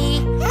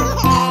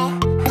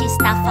que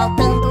está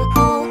faltando?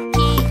 O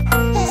que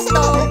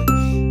estou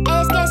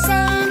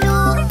esquecendo?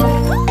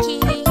 O que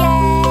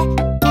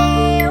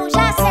é? Eu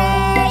já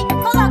sei.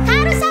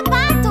 Colocar os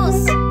sapatos.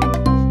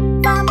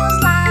 Vamos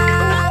lá.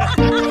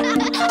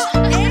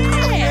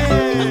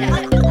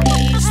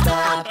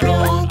 Está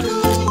pronto.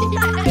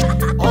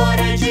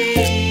 Hora de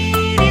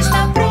ir,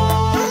 está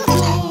pronto.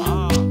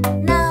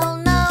 Não,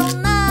 não,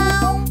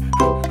 não.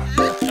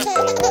 O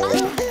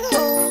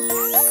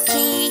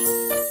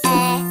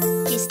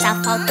que está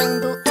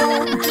faltando?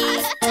 O que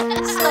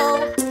estou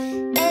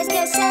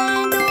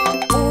esquecendo?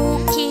 O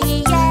que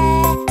é?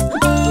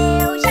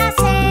 Eu já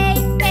sei.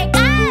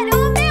 Pegar o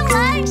meu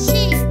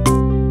lanche.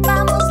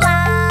 Vamos lá.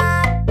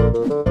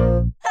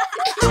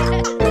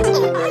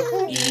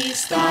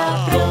 Está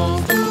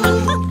pronto.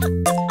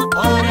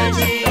 Hora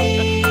de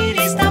ir,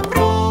 está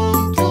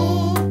pronto.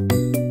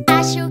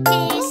 Acho que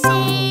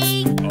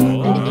sim.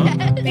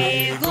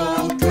 Pegou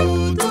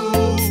tudo.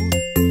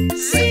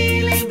 Se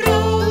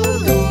lembrou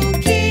do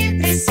que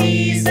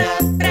precisa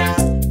pra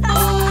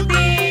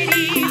poder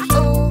ir.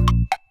 O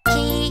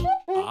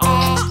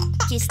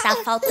que está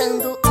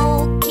faltando?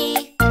 O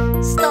que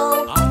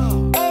estou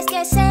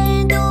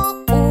esquecendo?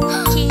 O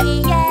que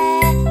é?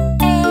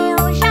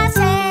 Eu já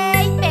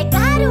sei.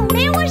 Pegar o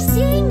meu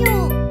ursinho.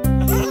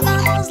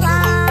 Vamos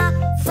lá.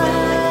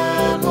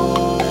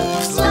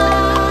 Vamos lá.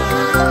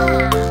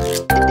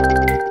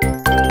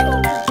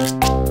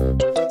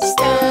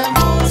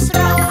 Estamos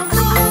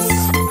prontos.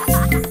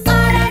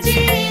 Hora de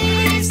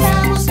ir.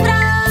 Estamos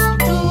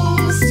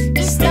prontos.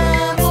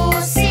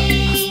 Estamos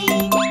sim.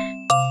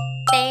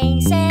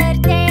 Tem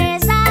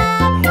certeza?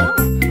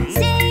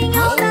 Sim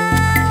ou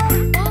não?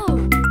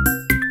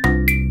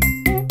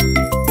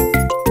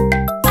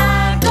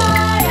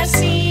 Agora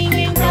sim,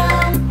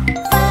 então.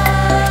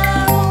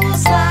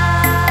 Vamos lá.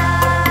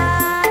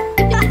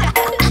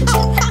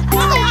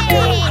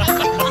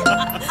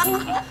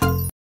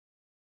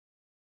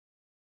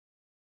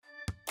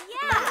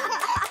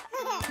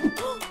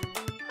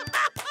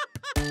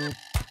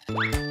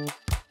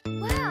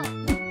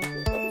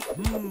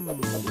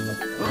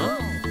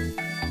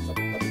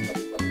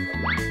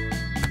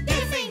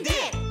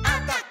 Defender,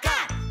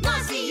 atacar,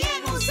 nós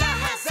viemos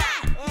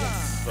arrasar.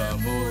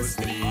 Vamos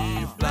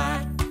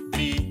driblar,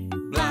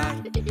 driblar,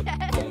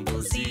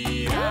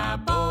 conduzir a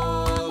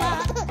bola.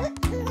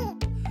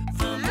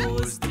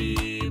 Vamos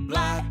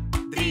driblar,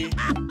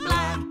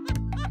 driblar,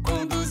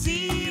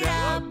 conduzir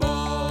a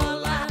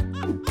bola.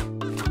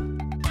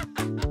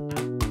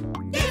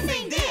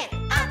 Defender,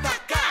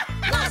 atacar,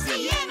 nós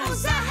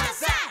viemos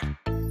arrasar.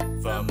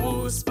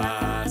 Vamos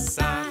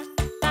passar,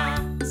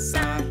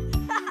 passar,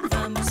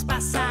 vamos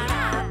passar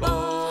a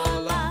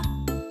bola.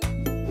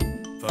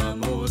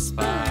 Vamos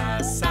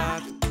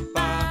passar,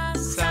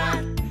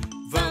 passar,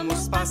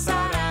 vamos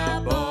passar a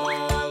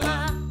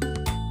bola.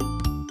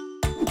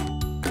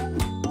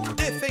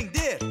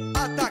 Defender,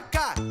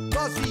 atacar,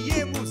 nós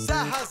viemos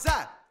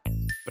arrasar.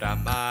 Pra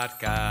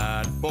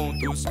marcar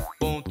pontos,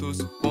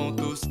 pontos,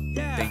 pontos,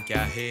 tem que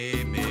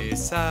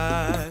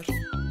arremessar.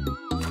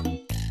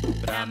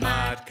 Pra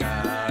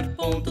marcar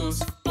pontos,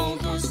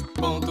 pontos,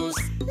 pontos,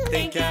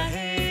 tem que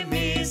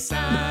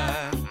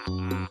arremessar.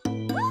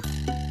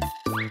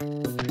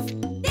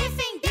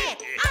 Defender,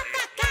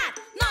 atacar,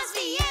 nós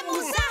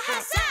viemos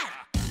arrasar.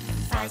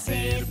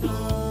 Fazer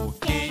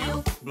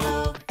bloqueio,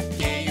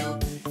 bloqueio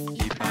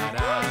e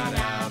parar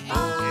a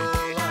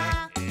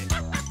bola.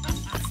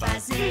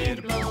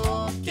 Fazer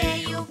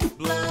bloqueio,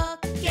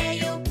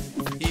 bloqueio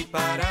e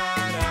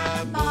parar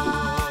a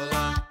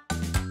bola.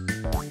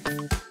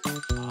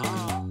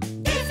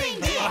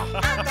 Defender,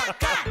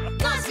 atacar,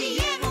 nós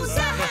viemos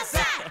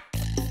arrasar.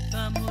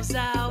 Vamos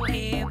ao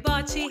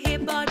rebote,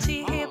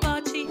 rebote,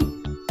 rebote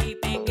e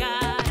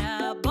pegar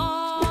a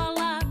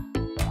bola.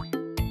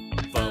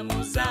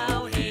 Vamos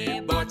ao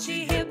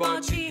rebote,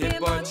 rebote,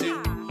 rebote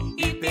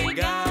e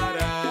pegar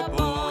a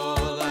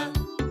bola.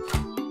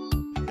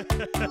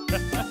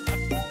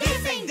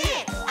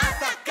 Defender,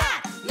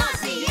 atacar, nós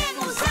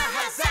viemos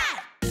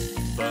arrasar.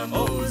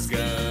 Vamos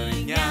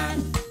ganhar,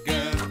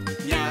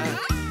 ganhar,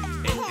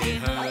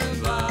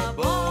 enterrando a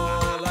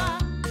bola.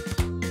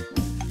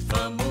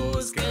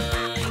 Vamos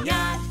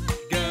ganhar,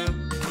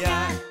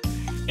 ganhar,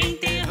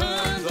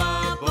 enterrando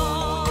a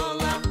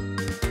bola.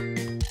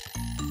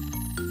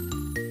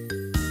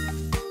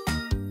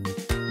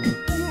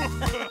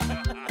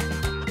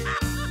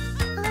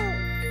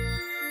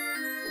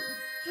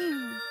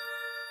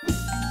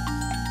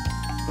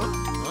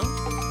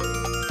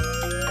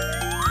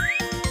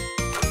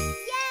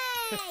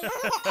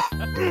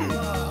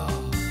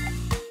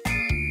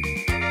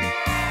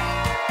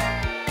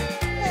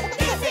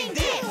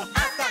 Defender,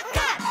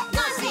 atacar,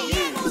 nós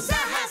viemos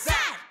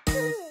arrasar.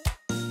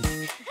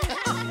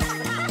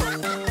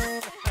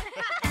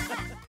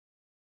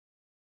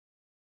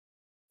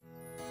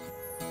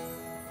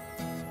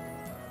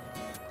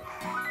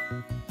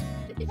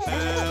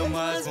 Amo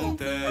as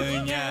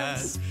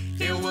montanhas,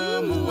 eu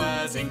amo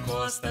as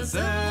encostas,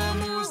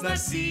 amo os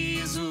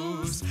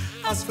narcisos.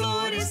 As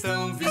flores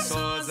são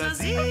viçosas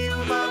e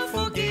uma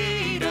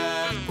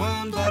fogueira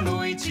quando a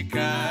noite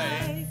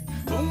cai.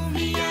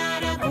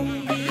 Bumbiara,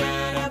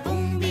 bumbiara,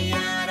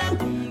 bumbiara,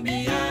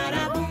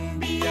 bumbiara,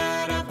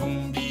 bumbiara,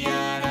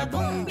 bumbiara,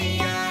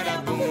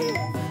 bumbiara, bum.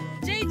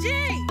 JJ!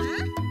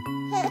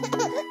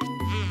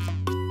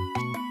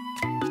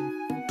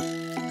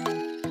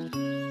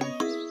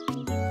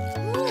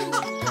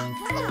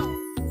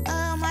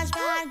 Amo as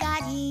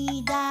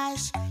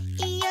margaridas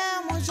e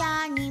amo os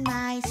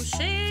animais. O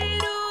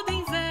cheiro do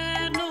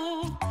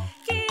inverno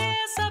que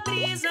essa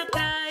brisa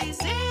traz.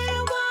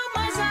 Eu amo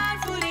as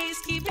árvores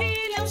que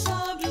brilham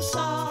sob o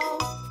sol.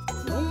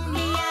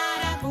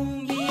 Bumbiara,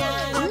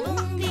 bumbiara,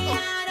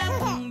 bumbiara,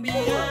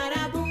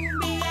 bumbiara,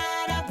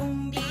 bumbiara,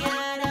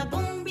 bumbiara,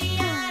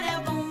 bumbiara,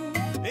 bum.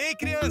 Ei,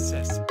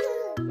 crianças!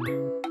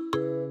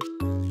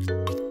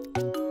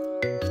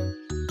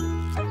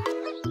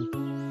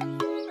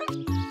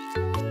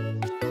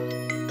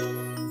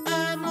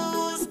 Amo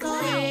os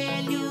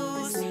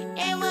coelhos,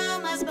 eu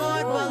amo as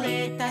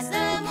borboletas,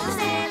 amo os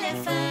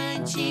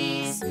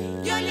elefantes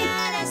e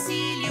olhar as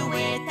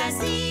silhuetas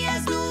e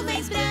as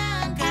nuvens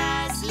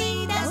brancas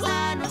lindas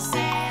lá no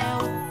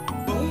céu.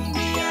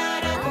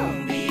 Bumbiara,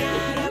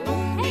 bumbiara,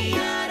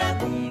 bumbiara,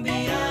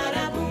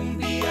 bumbiara,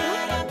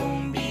 bumbiara,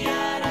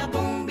 bumbiara,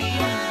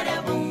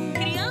 bumbiara, bum.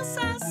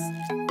 Crianças!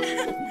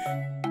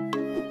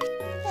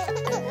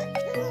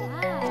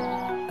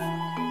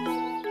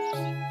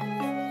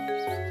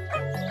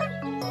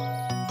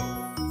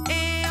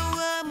 Eu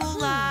amo o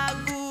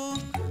lago,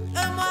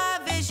 amo a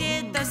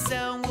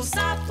vegetação, os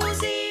sapos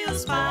e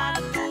os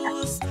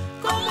patos,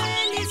 como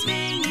eles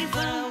vêm e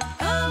vão.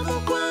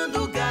 Amo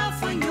quando o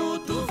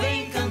gafanhoto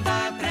vem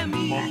cantar pra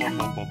mim.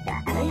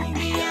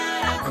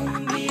 Bumbiara,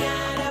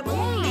 bumbiara,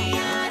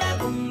 bumbiara,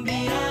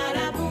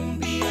 bumbiara,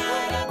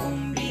 bumbiara,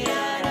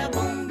 bumbiara,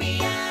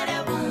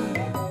 bumbiara, bum.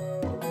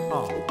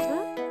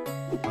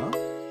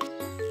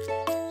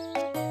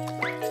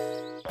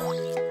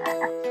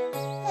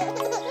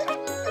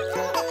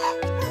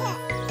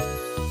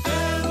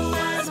 Amo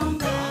as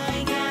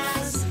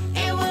montanhas,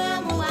 eu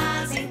amo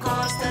as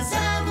encostas,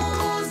 amo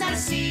os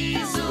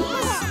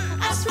narcisos,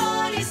 as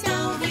flores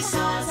tão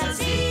viçosas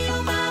e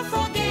uma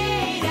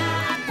fogueira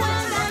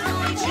quando a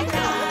noite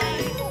cai.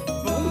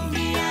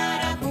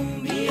 Bumbiara,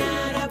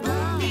 bumbiara,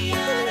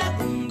 bumbiara,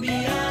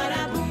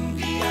 bumbiara,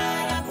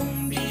 bumbiara,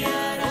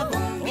 bumbiara,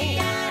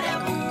 bumbiara,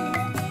 bum.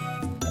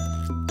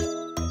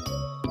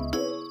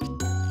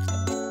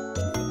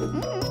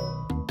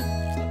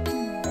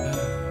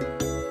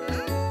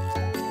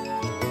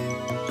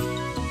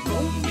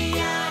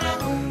 Bumbiara,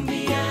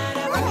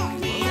 bumbiara,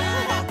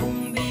 bumbiara,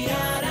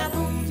 bumbiara,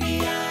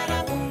 bumbiara,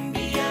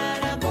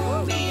 bumbiara,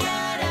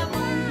 bumbiara,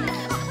 bum.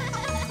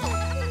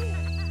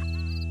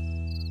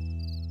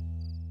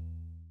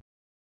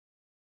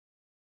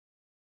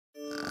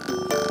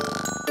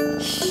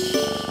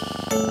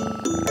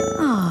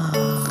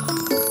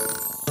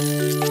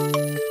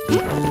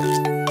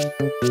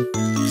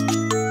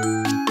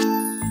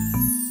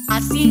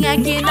 Assim é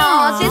que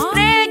nós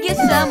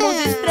espreguiçamos,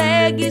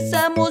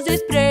 espreguiçamos,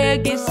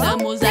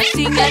 espreguiçamos.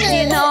 Assim é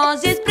que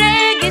nós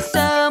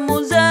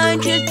espreguiçamos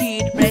antes de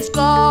ir pra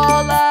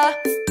escola.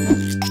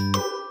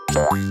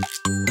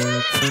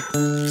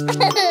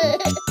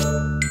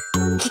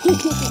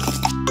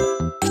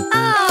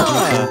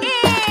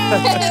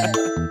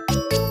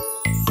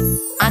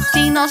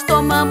 Assim nós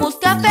tomamos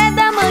café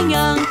da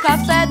manhã,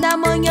 café da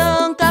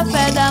manhã,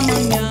 café da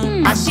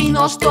manhã. Assim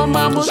nós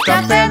tomamos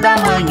café da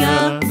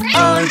manhã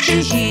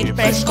antes de ir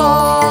pra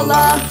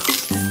escola.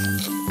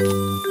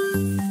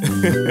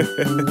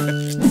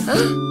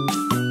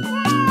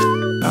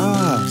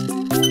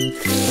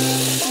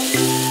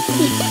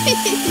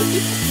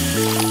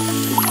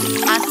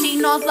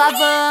 Assim nós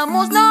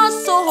lavamos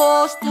nosso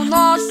rosto,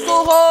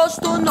 nosso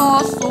rosto,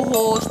 nosso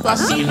rosto.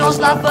 Assim nós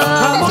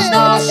lavamos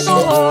nosso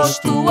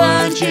rosto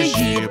antes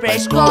de ir pra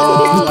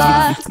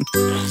escola.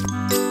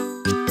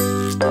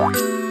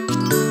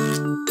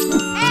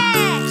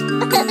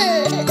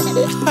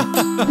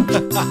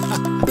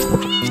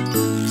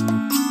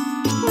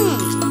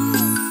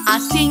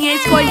 Assim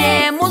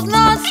escolhemos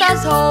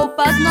nossas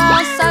roupas,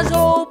 nossas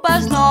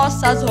roupas,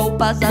 nossas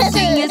roupas.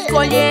 Assim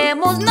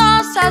escolhemos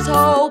nossas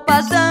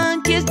roupas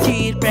antes de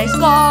ir pra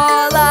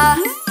escola.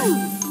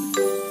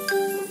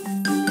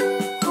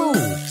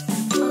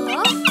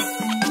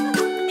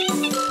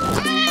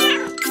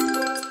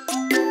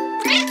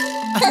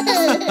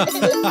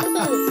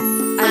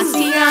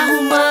 Assim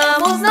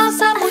arrumamos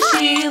nossa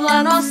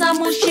mochila, nossa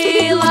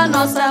mochila,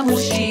 nossa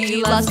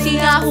mochila. Assim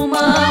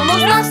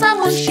arrumamos nossa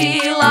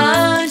mochila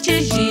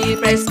antes de ir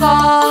pra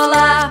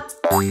escola.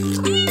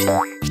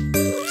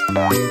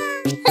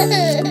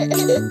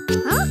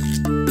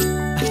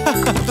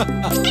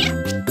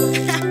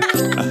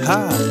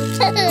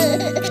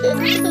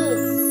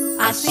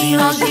 Assim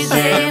nós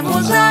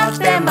dizemos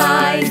até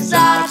mais,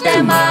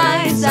 até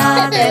mais,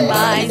 até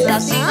mais.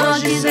 assim nós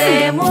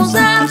dizemos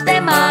até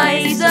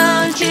mais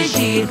antes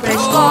de ir pra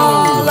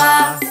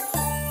escola.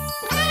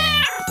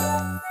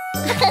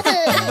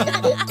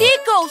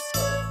 Pickles!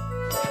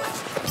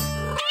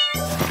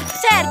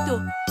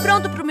 Certo!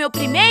 Pronto pro meu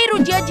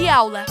primeiro dia de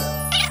aula.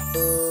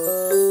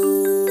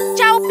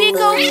 Tchau,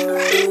 Pickles!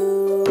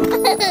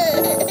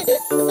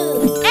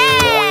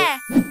 É!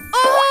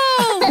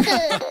 Uhul!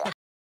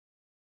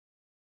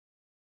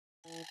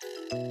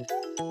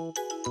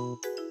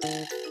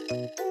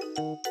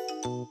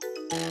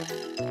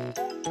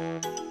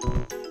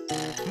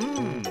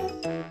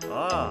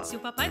 Se o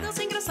papai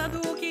dança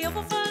engraçado, o que eu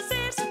vou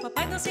fazer? Se o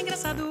papai dança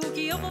engraçado, o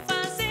que eu vou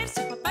fazer? Se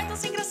o papai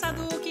dança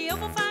engraçado, o que eu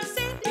vou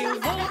fazer?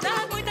 Eu vou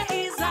dar muita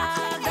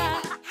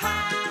risada.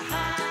 Ha, ha,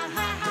 ha,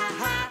 ha,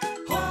 ha.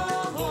 Ho,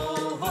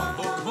 ho, ho,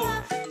 ho, ho.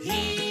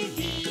 Ri,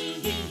 ri,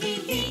 ri, ri,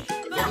 ri.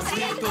 Vamos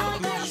rir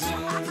todos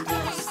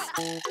juntos.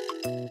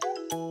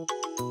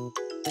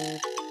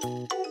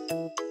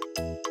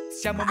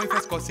 Se a mamãe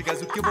faz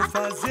cócegas, o que eu vou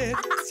fazer?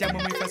 Se a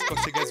mamãe faz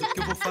cócegas, o que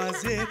eu vou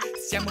fazer?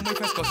 Se a mamãe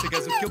faz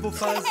cócegas, o que eu vou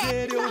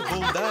fazer? Eu vou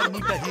dar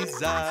muita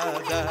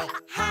risada.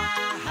 Ha,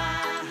 ha,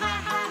 ha, ha,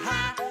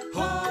 ha.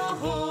 Ho,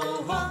 ho,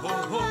 ho, ho,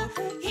 ho.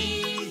 Ri,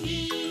 ri,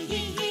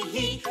 ri, ri,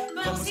 ri.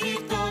 Vamos rir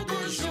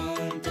todos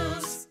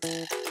juntos.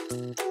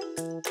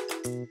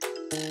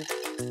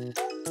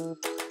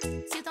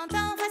 Se o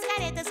Tonton faz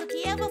caretas, o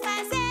que eu vou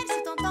fazer? Se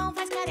o Tonton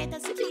faz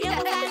caretas, o que eu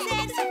vou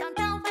fazer? Se o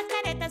Tonton faz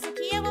caretas, o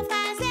que eu vou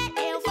fazer?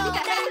 Eu vou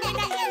dar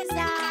muita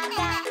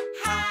risada.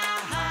 Ha,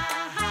 ha,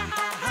 ha,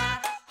 ha, ha.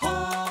 Ho,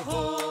 ho,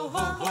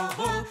 ho, ho,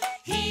 ho.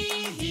 Ri,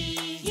 ri,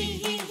 ri,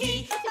 ri, ri.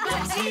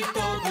 Vamos rir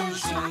todos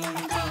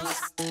juntos.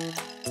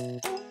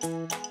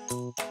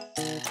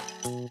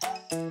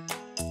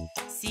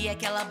 Se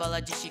aquela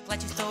bola de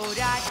chiclete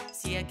estourar,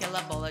 se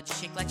aquela bola de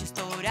chiclete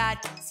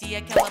estourar, se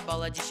aquela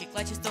bola de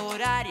chiclete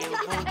estourar, eu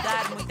vou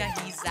dar muita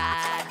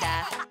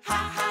risada. Ha,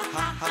 ha,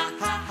 ha, ha,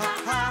 ha, ha,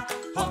 ha.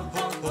 Ho, ho,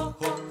 ho,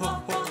 ho, ho,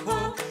 ho, ho.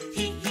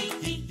 Ri, ri,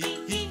 ri, ri,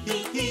 ri, ri,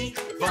 ri.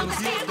 Vamos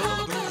rir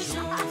todos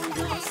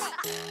juntos.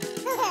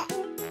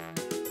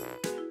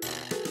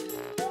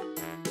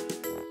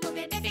 O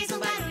bebê fez um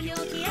barulho,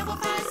 o que eu vou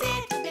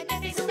fazer? O bebê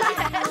fez um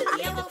barulho, o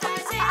que eu vou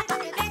fazer? O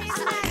bebê fez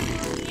um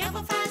barulho, o que eu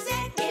vou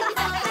fazer? Eu vou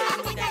dar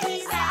muita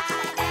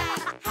risada.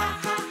 Ha,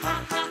 ha, ha,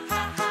 ha,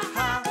 ha, ha,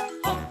 ha.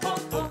 Ho, ho,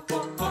 ho,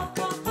 ho, ho,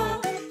 ho, ho.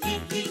 Ri,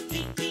 ri,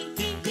 ri, ri,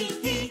 ri, ri,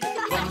 ri.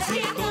 Vamos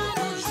rir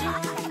todos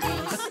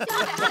juntos.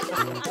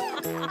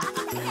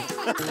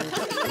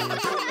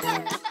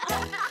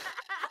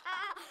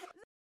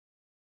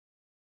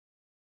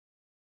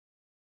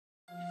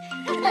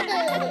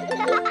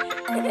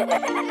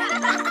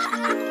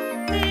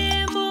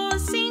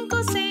 Temos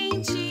 5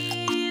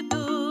 sentidos: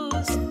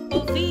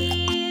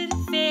 ouvir,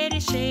 ver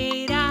e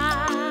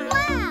cheirar.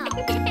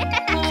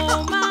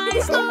 Com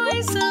mais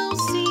 2 são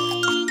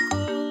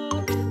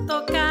 5: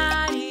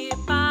 tocar e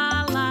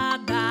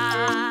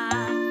paladar.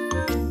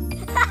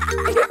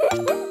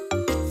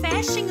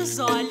 Fechem os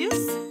olhos.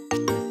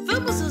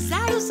 Vamos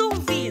usar os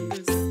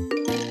ouvidos.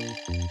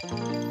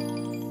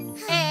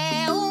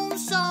 É um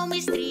som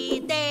estridente.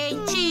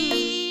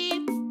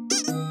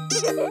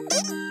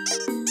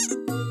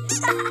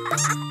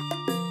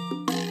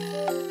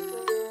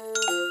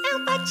 É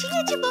um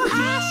patinho de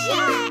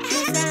borracha.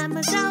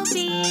 Usamos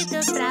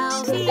ouvidos pra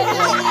ouvir.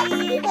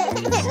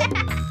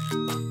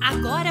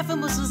 Agora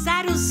vamos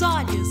usar os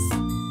olhos.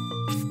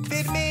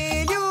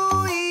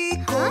 Vermelho e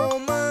com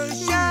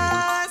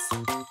manchas.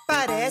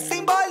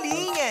 Parecem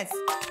bolinhas.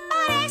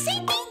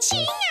 Parecem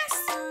pintinhas.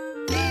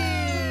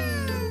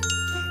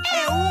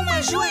 É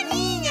uma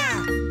joaninha.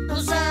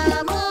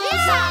 Usamos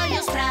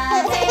olhos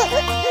pra ver.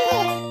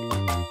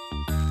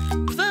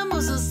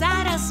 Vamos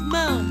usar as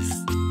mãos.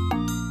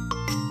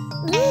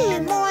 É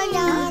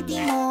molhada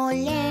e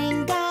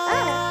molenga.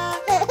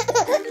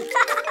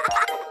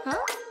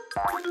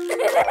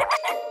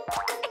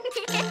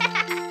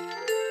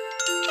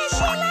 É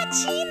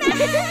gelatina.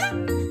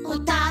 O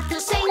tato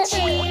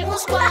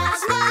sentimos com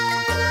as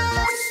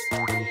mãos.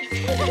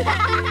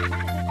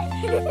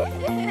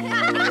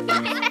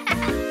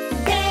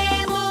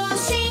 Temos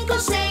 5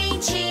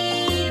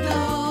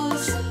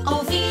 sentidos: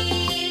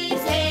 ouvir,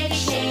 ver e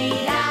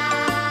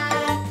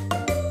cheirar.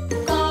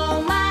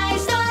 Com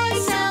mais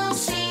 2 são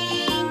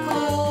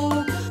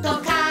 5: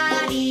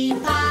 tocar e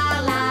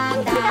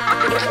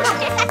paladar.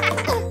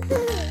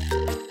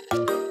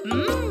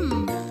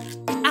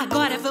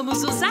 Agora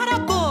vamos usar a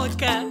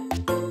boca.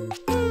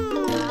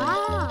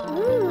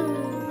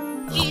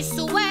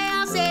 Isso é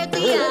azedo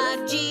e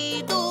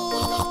ardido.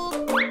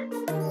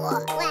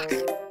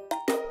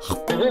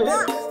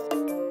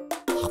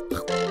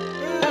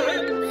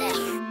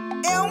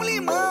 É um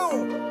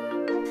limão.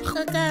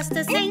 O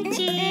gosto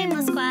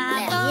sentimos com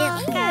a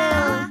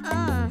boca.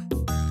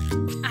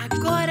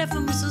 Agora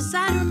vamos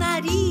usar o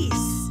nariz.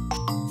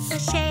 O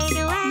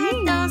cheiro é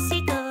doce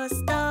e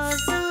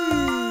gostoso.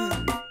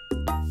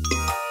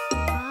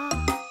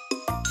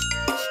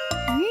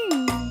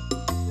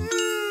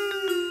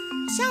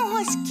 São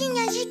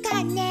rosquinhas de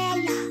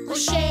canela. O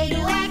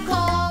cheiro é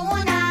com o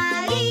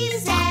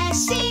nariz, é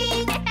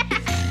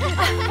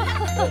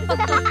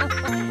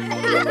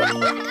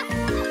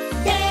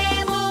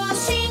Temos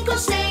 5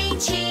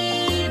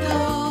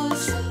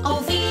 sentidos: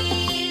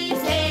 ouvir,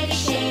 ver e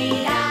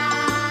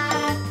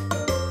cheirar.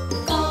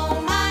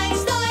 Com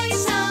mais 2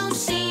 são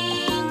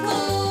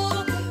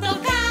 5: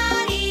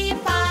 tocar e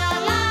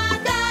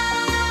paladar.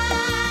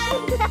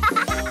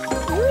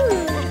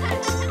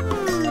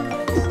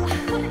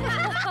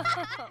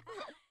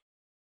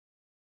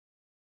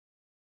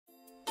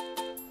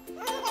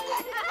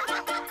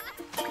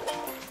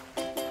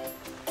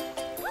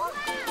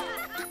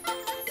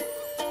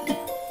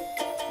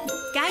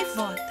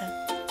 Gaivota.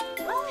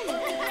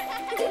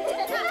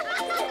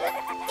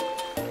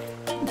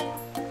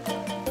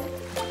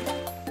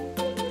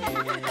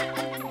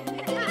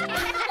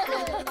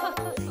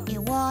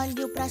 Eu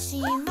olho pra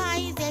cima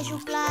e vejo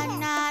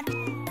planar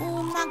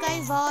uma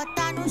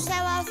gaivota no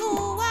céu a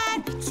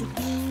voar,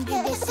 subindo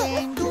e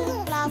descendo,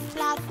 plá,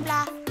 plá,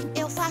 plá.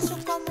 Eu faço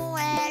como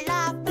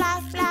ela,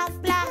 plá, plá,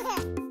 plá.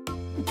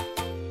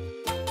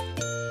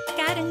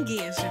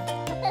 Caranguejo.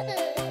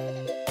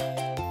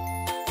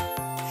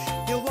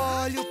 Eu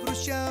olho pro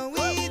chão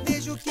e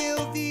vejo o que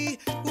eu vi: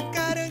 o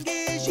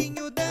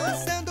caranguejinho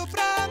dançando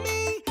pra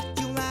mim.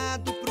 De um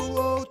lado pro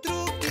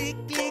outro, clic,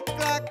 clic,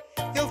 clac.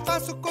 Eu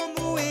faço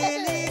como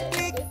ele,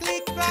 clic,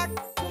 clic, clac.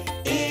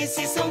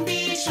 Esses são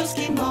bichos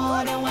que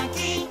moram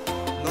aqui,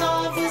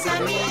 novos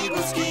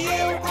amigos que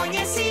eu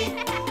conheci.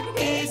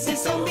 Esses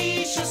são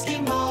bichos que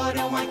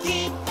moram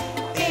aqui,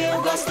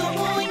 eu gosto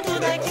muito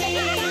daqui.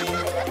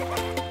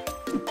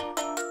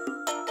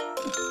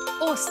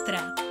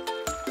 Ostra.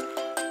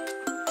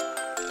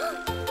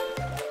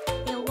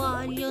 Eu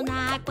olho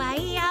na água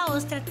e a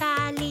ostra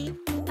tá ali.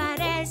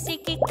 Parece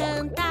que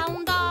canta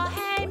um dó,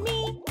 ré,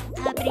 mi.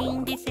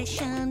 Abrindo e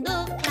fechando,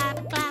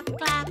 clap, clap,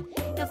 clap.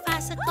 Eu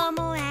faço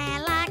como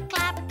ela,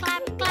 clap,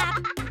 clap,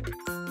 clap.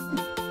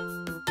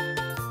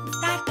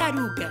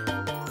 Tartaruga.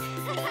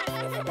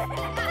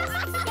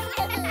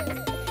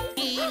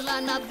 E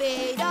lá na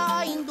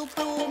beira, indo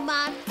pro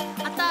mar,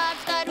 a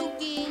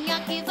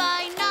tartaruguinha que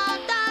vai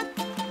nadar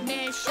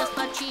mexe as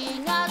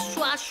patinhas,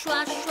 chua,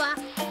 chua, chua.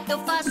 Eu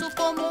faço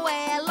como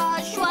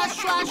ela, chua,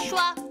 chua,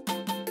 chua.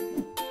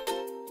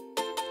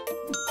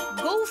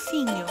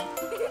 Golfinho.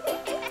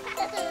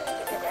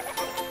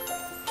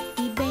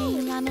 E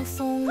bem lá no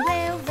fundo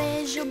eu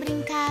vejo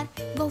brincar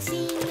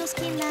golfinhos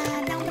que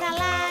nadam pra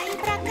lá e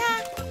pra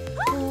cá.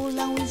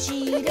 Pulam e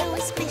giram,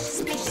 splish,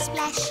 splish,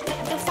 splash.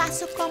 Eu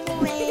faço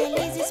como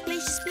eles,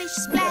 splish, splish,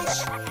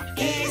 splash.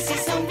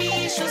 Esses são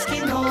bichos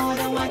que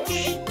moram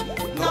aqui,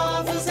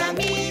 novos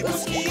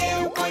amigos que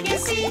eu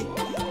conheci.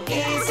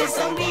 Esses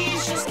são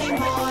bichos que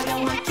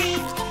moram aqui,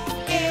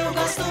 eu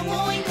gosto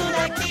muito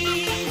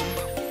daqui.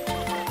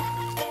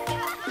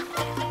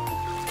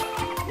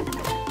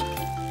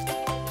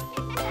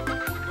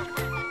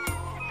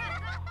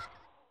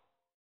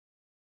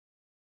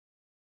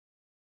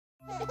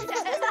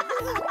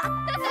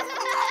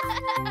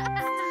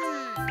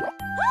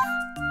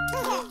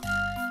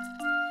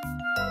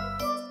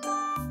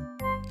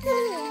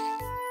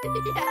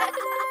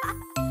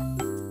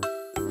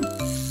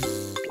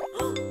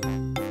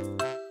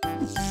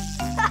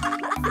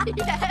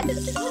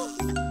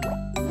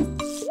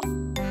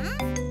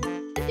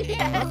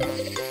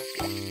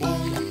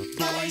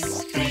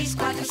 Dois, três,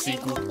 quatro,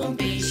 cinco, um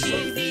bicho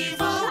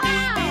vivo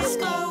alguém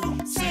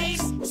pescou.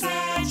 6,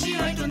 7,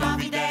 8,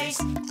 9, 10.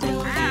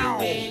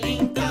 Correu, ele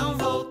então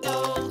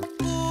voltou.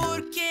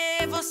 Por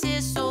que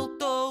você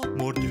soltou?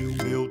 Mordeu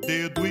meu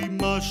dedo e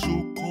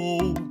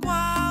machucou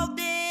Qual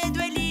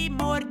dedo ele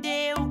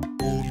mordeu?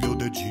 o meu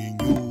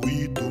dedinho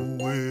e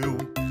doeu.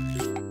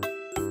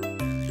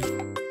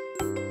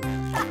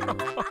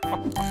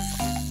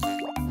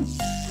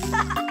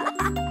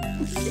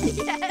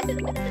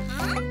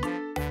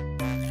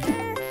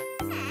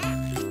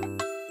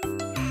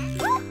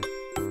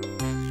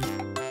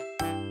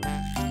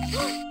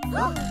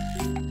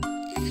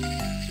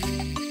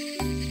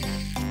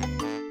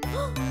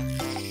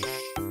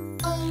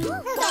 Um,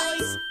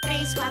 dois,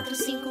 três, quatro,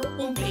 cinco,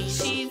 um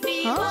peixe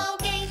vivo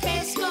alguém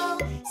pescou.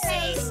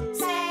 6,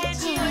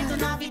 7, 8,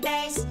 9,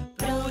 10.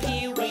 Pro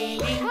rio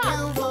ele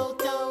então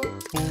voltou.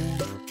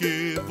 Por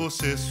que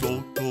você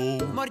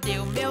soltou?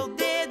 Mordeu meu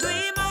dedo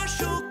e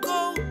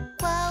machucou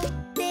Qual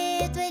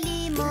dedo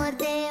ele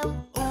mordeu?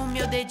 o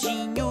meu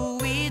dedinho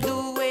e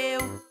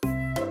doeu.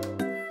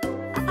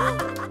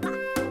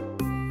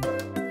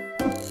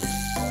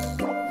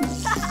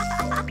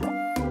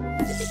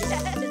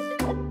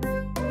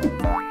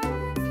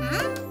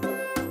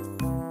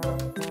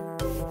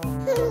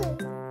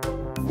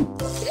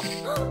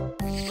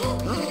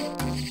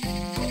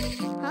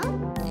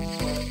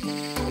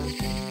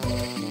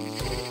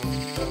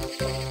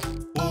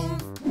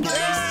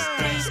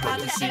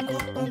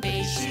 Um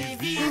peixe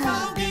vivo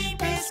alguém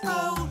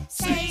pescou.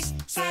 6,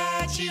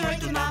 7,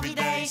 8, 9,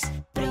 10.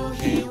 Pro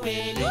rio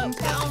ele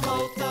então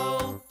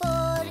voltou.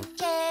 Por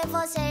que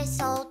você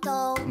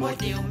soltou?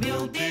 Mordeu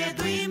meu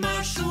dedo e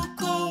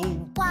machucou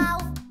Qual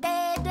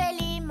dedo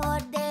ele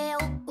mordeu?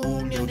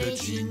 o meu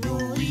dedinho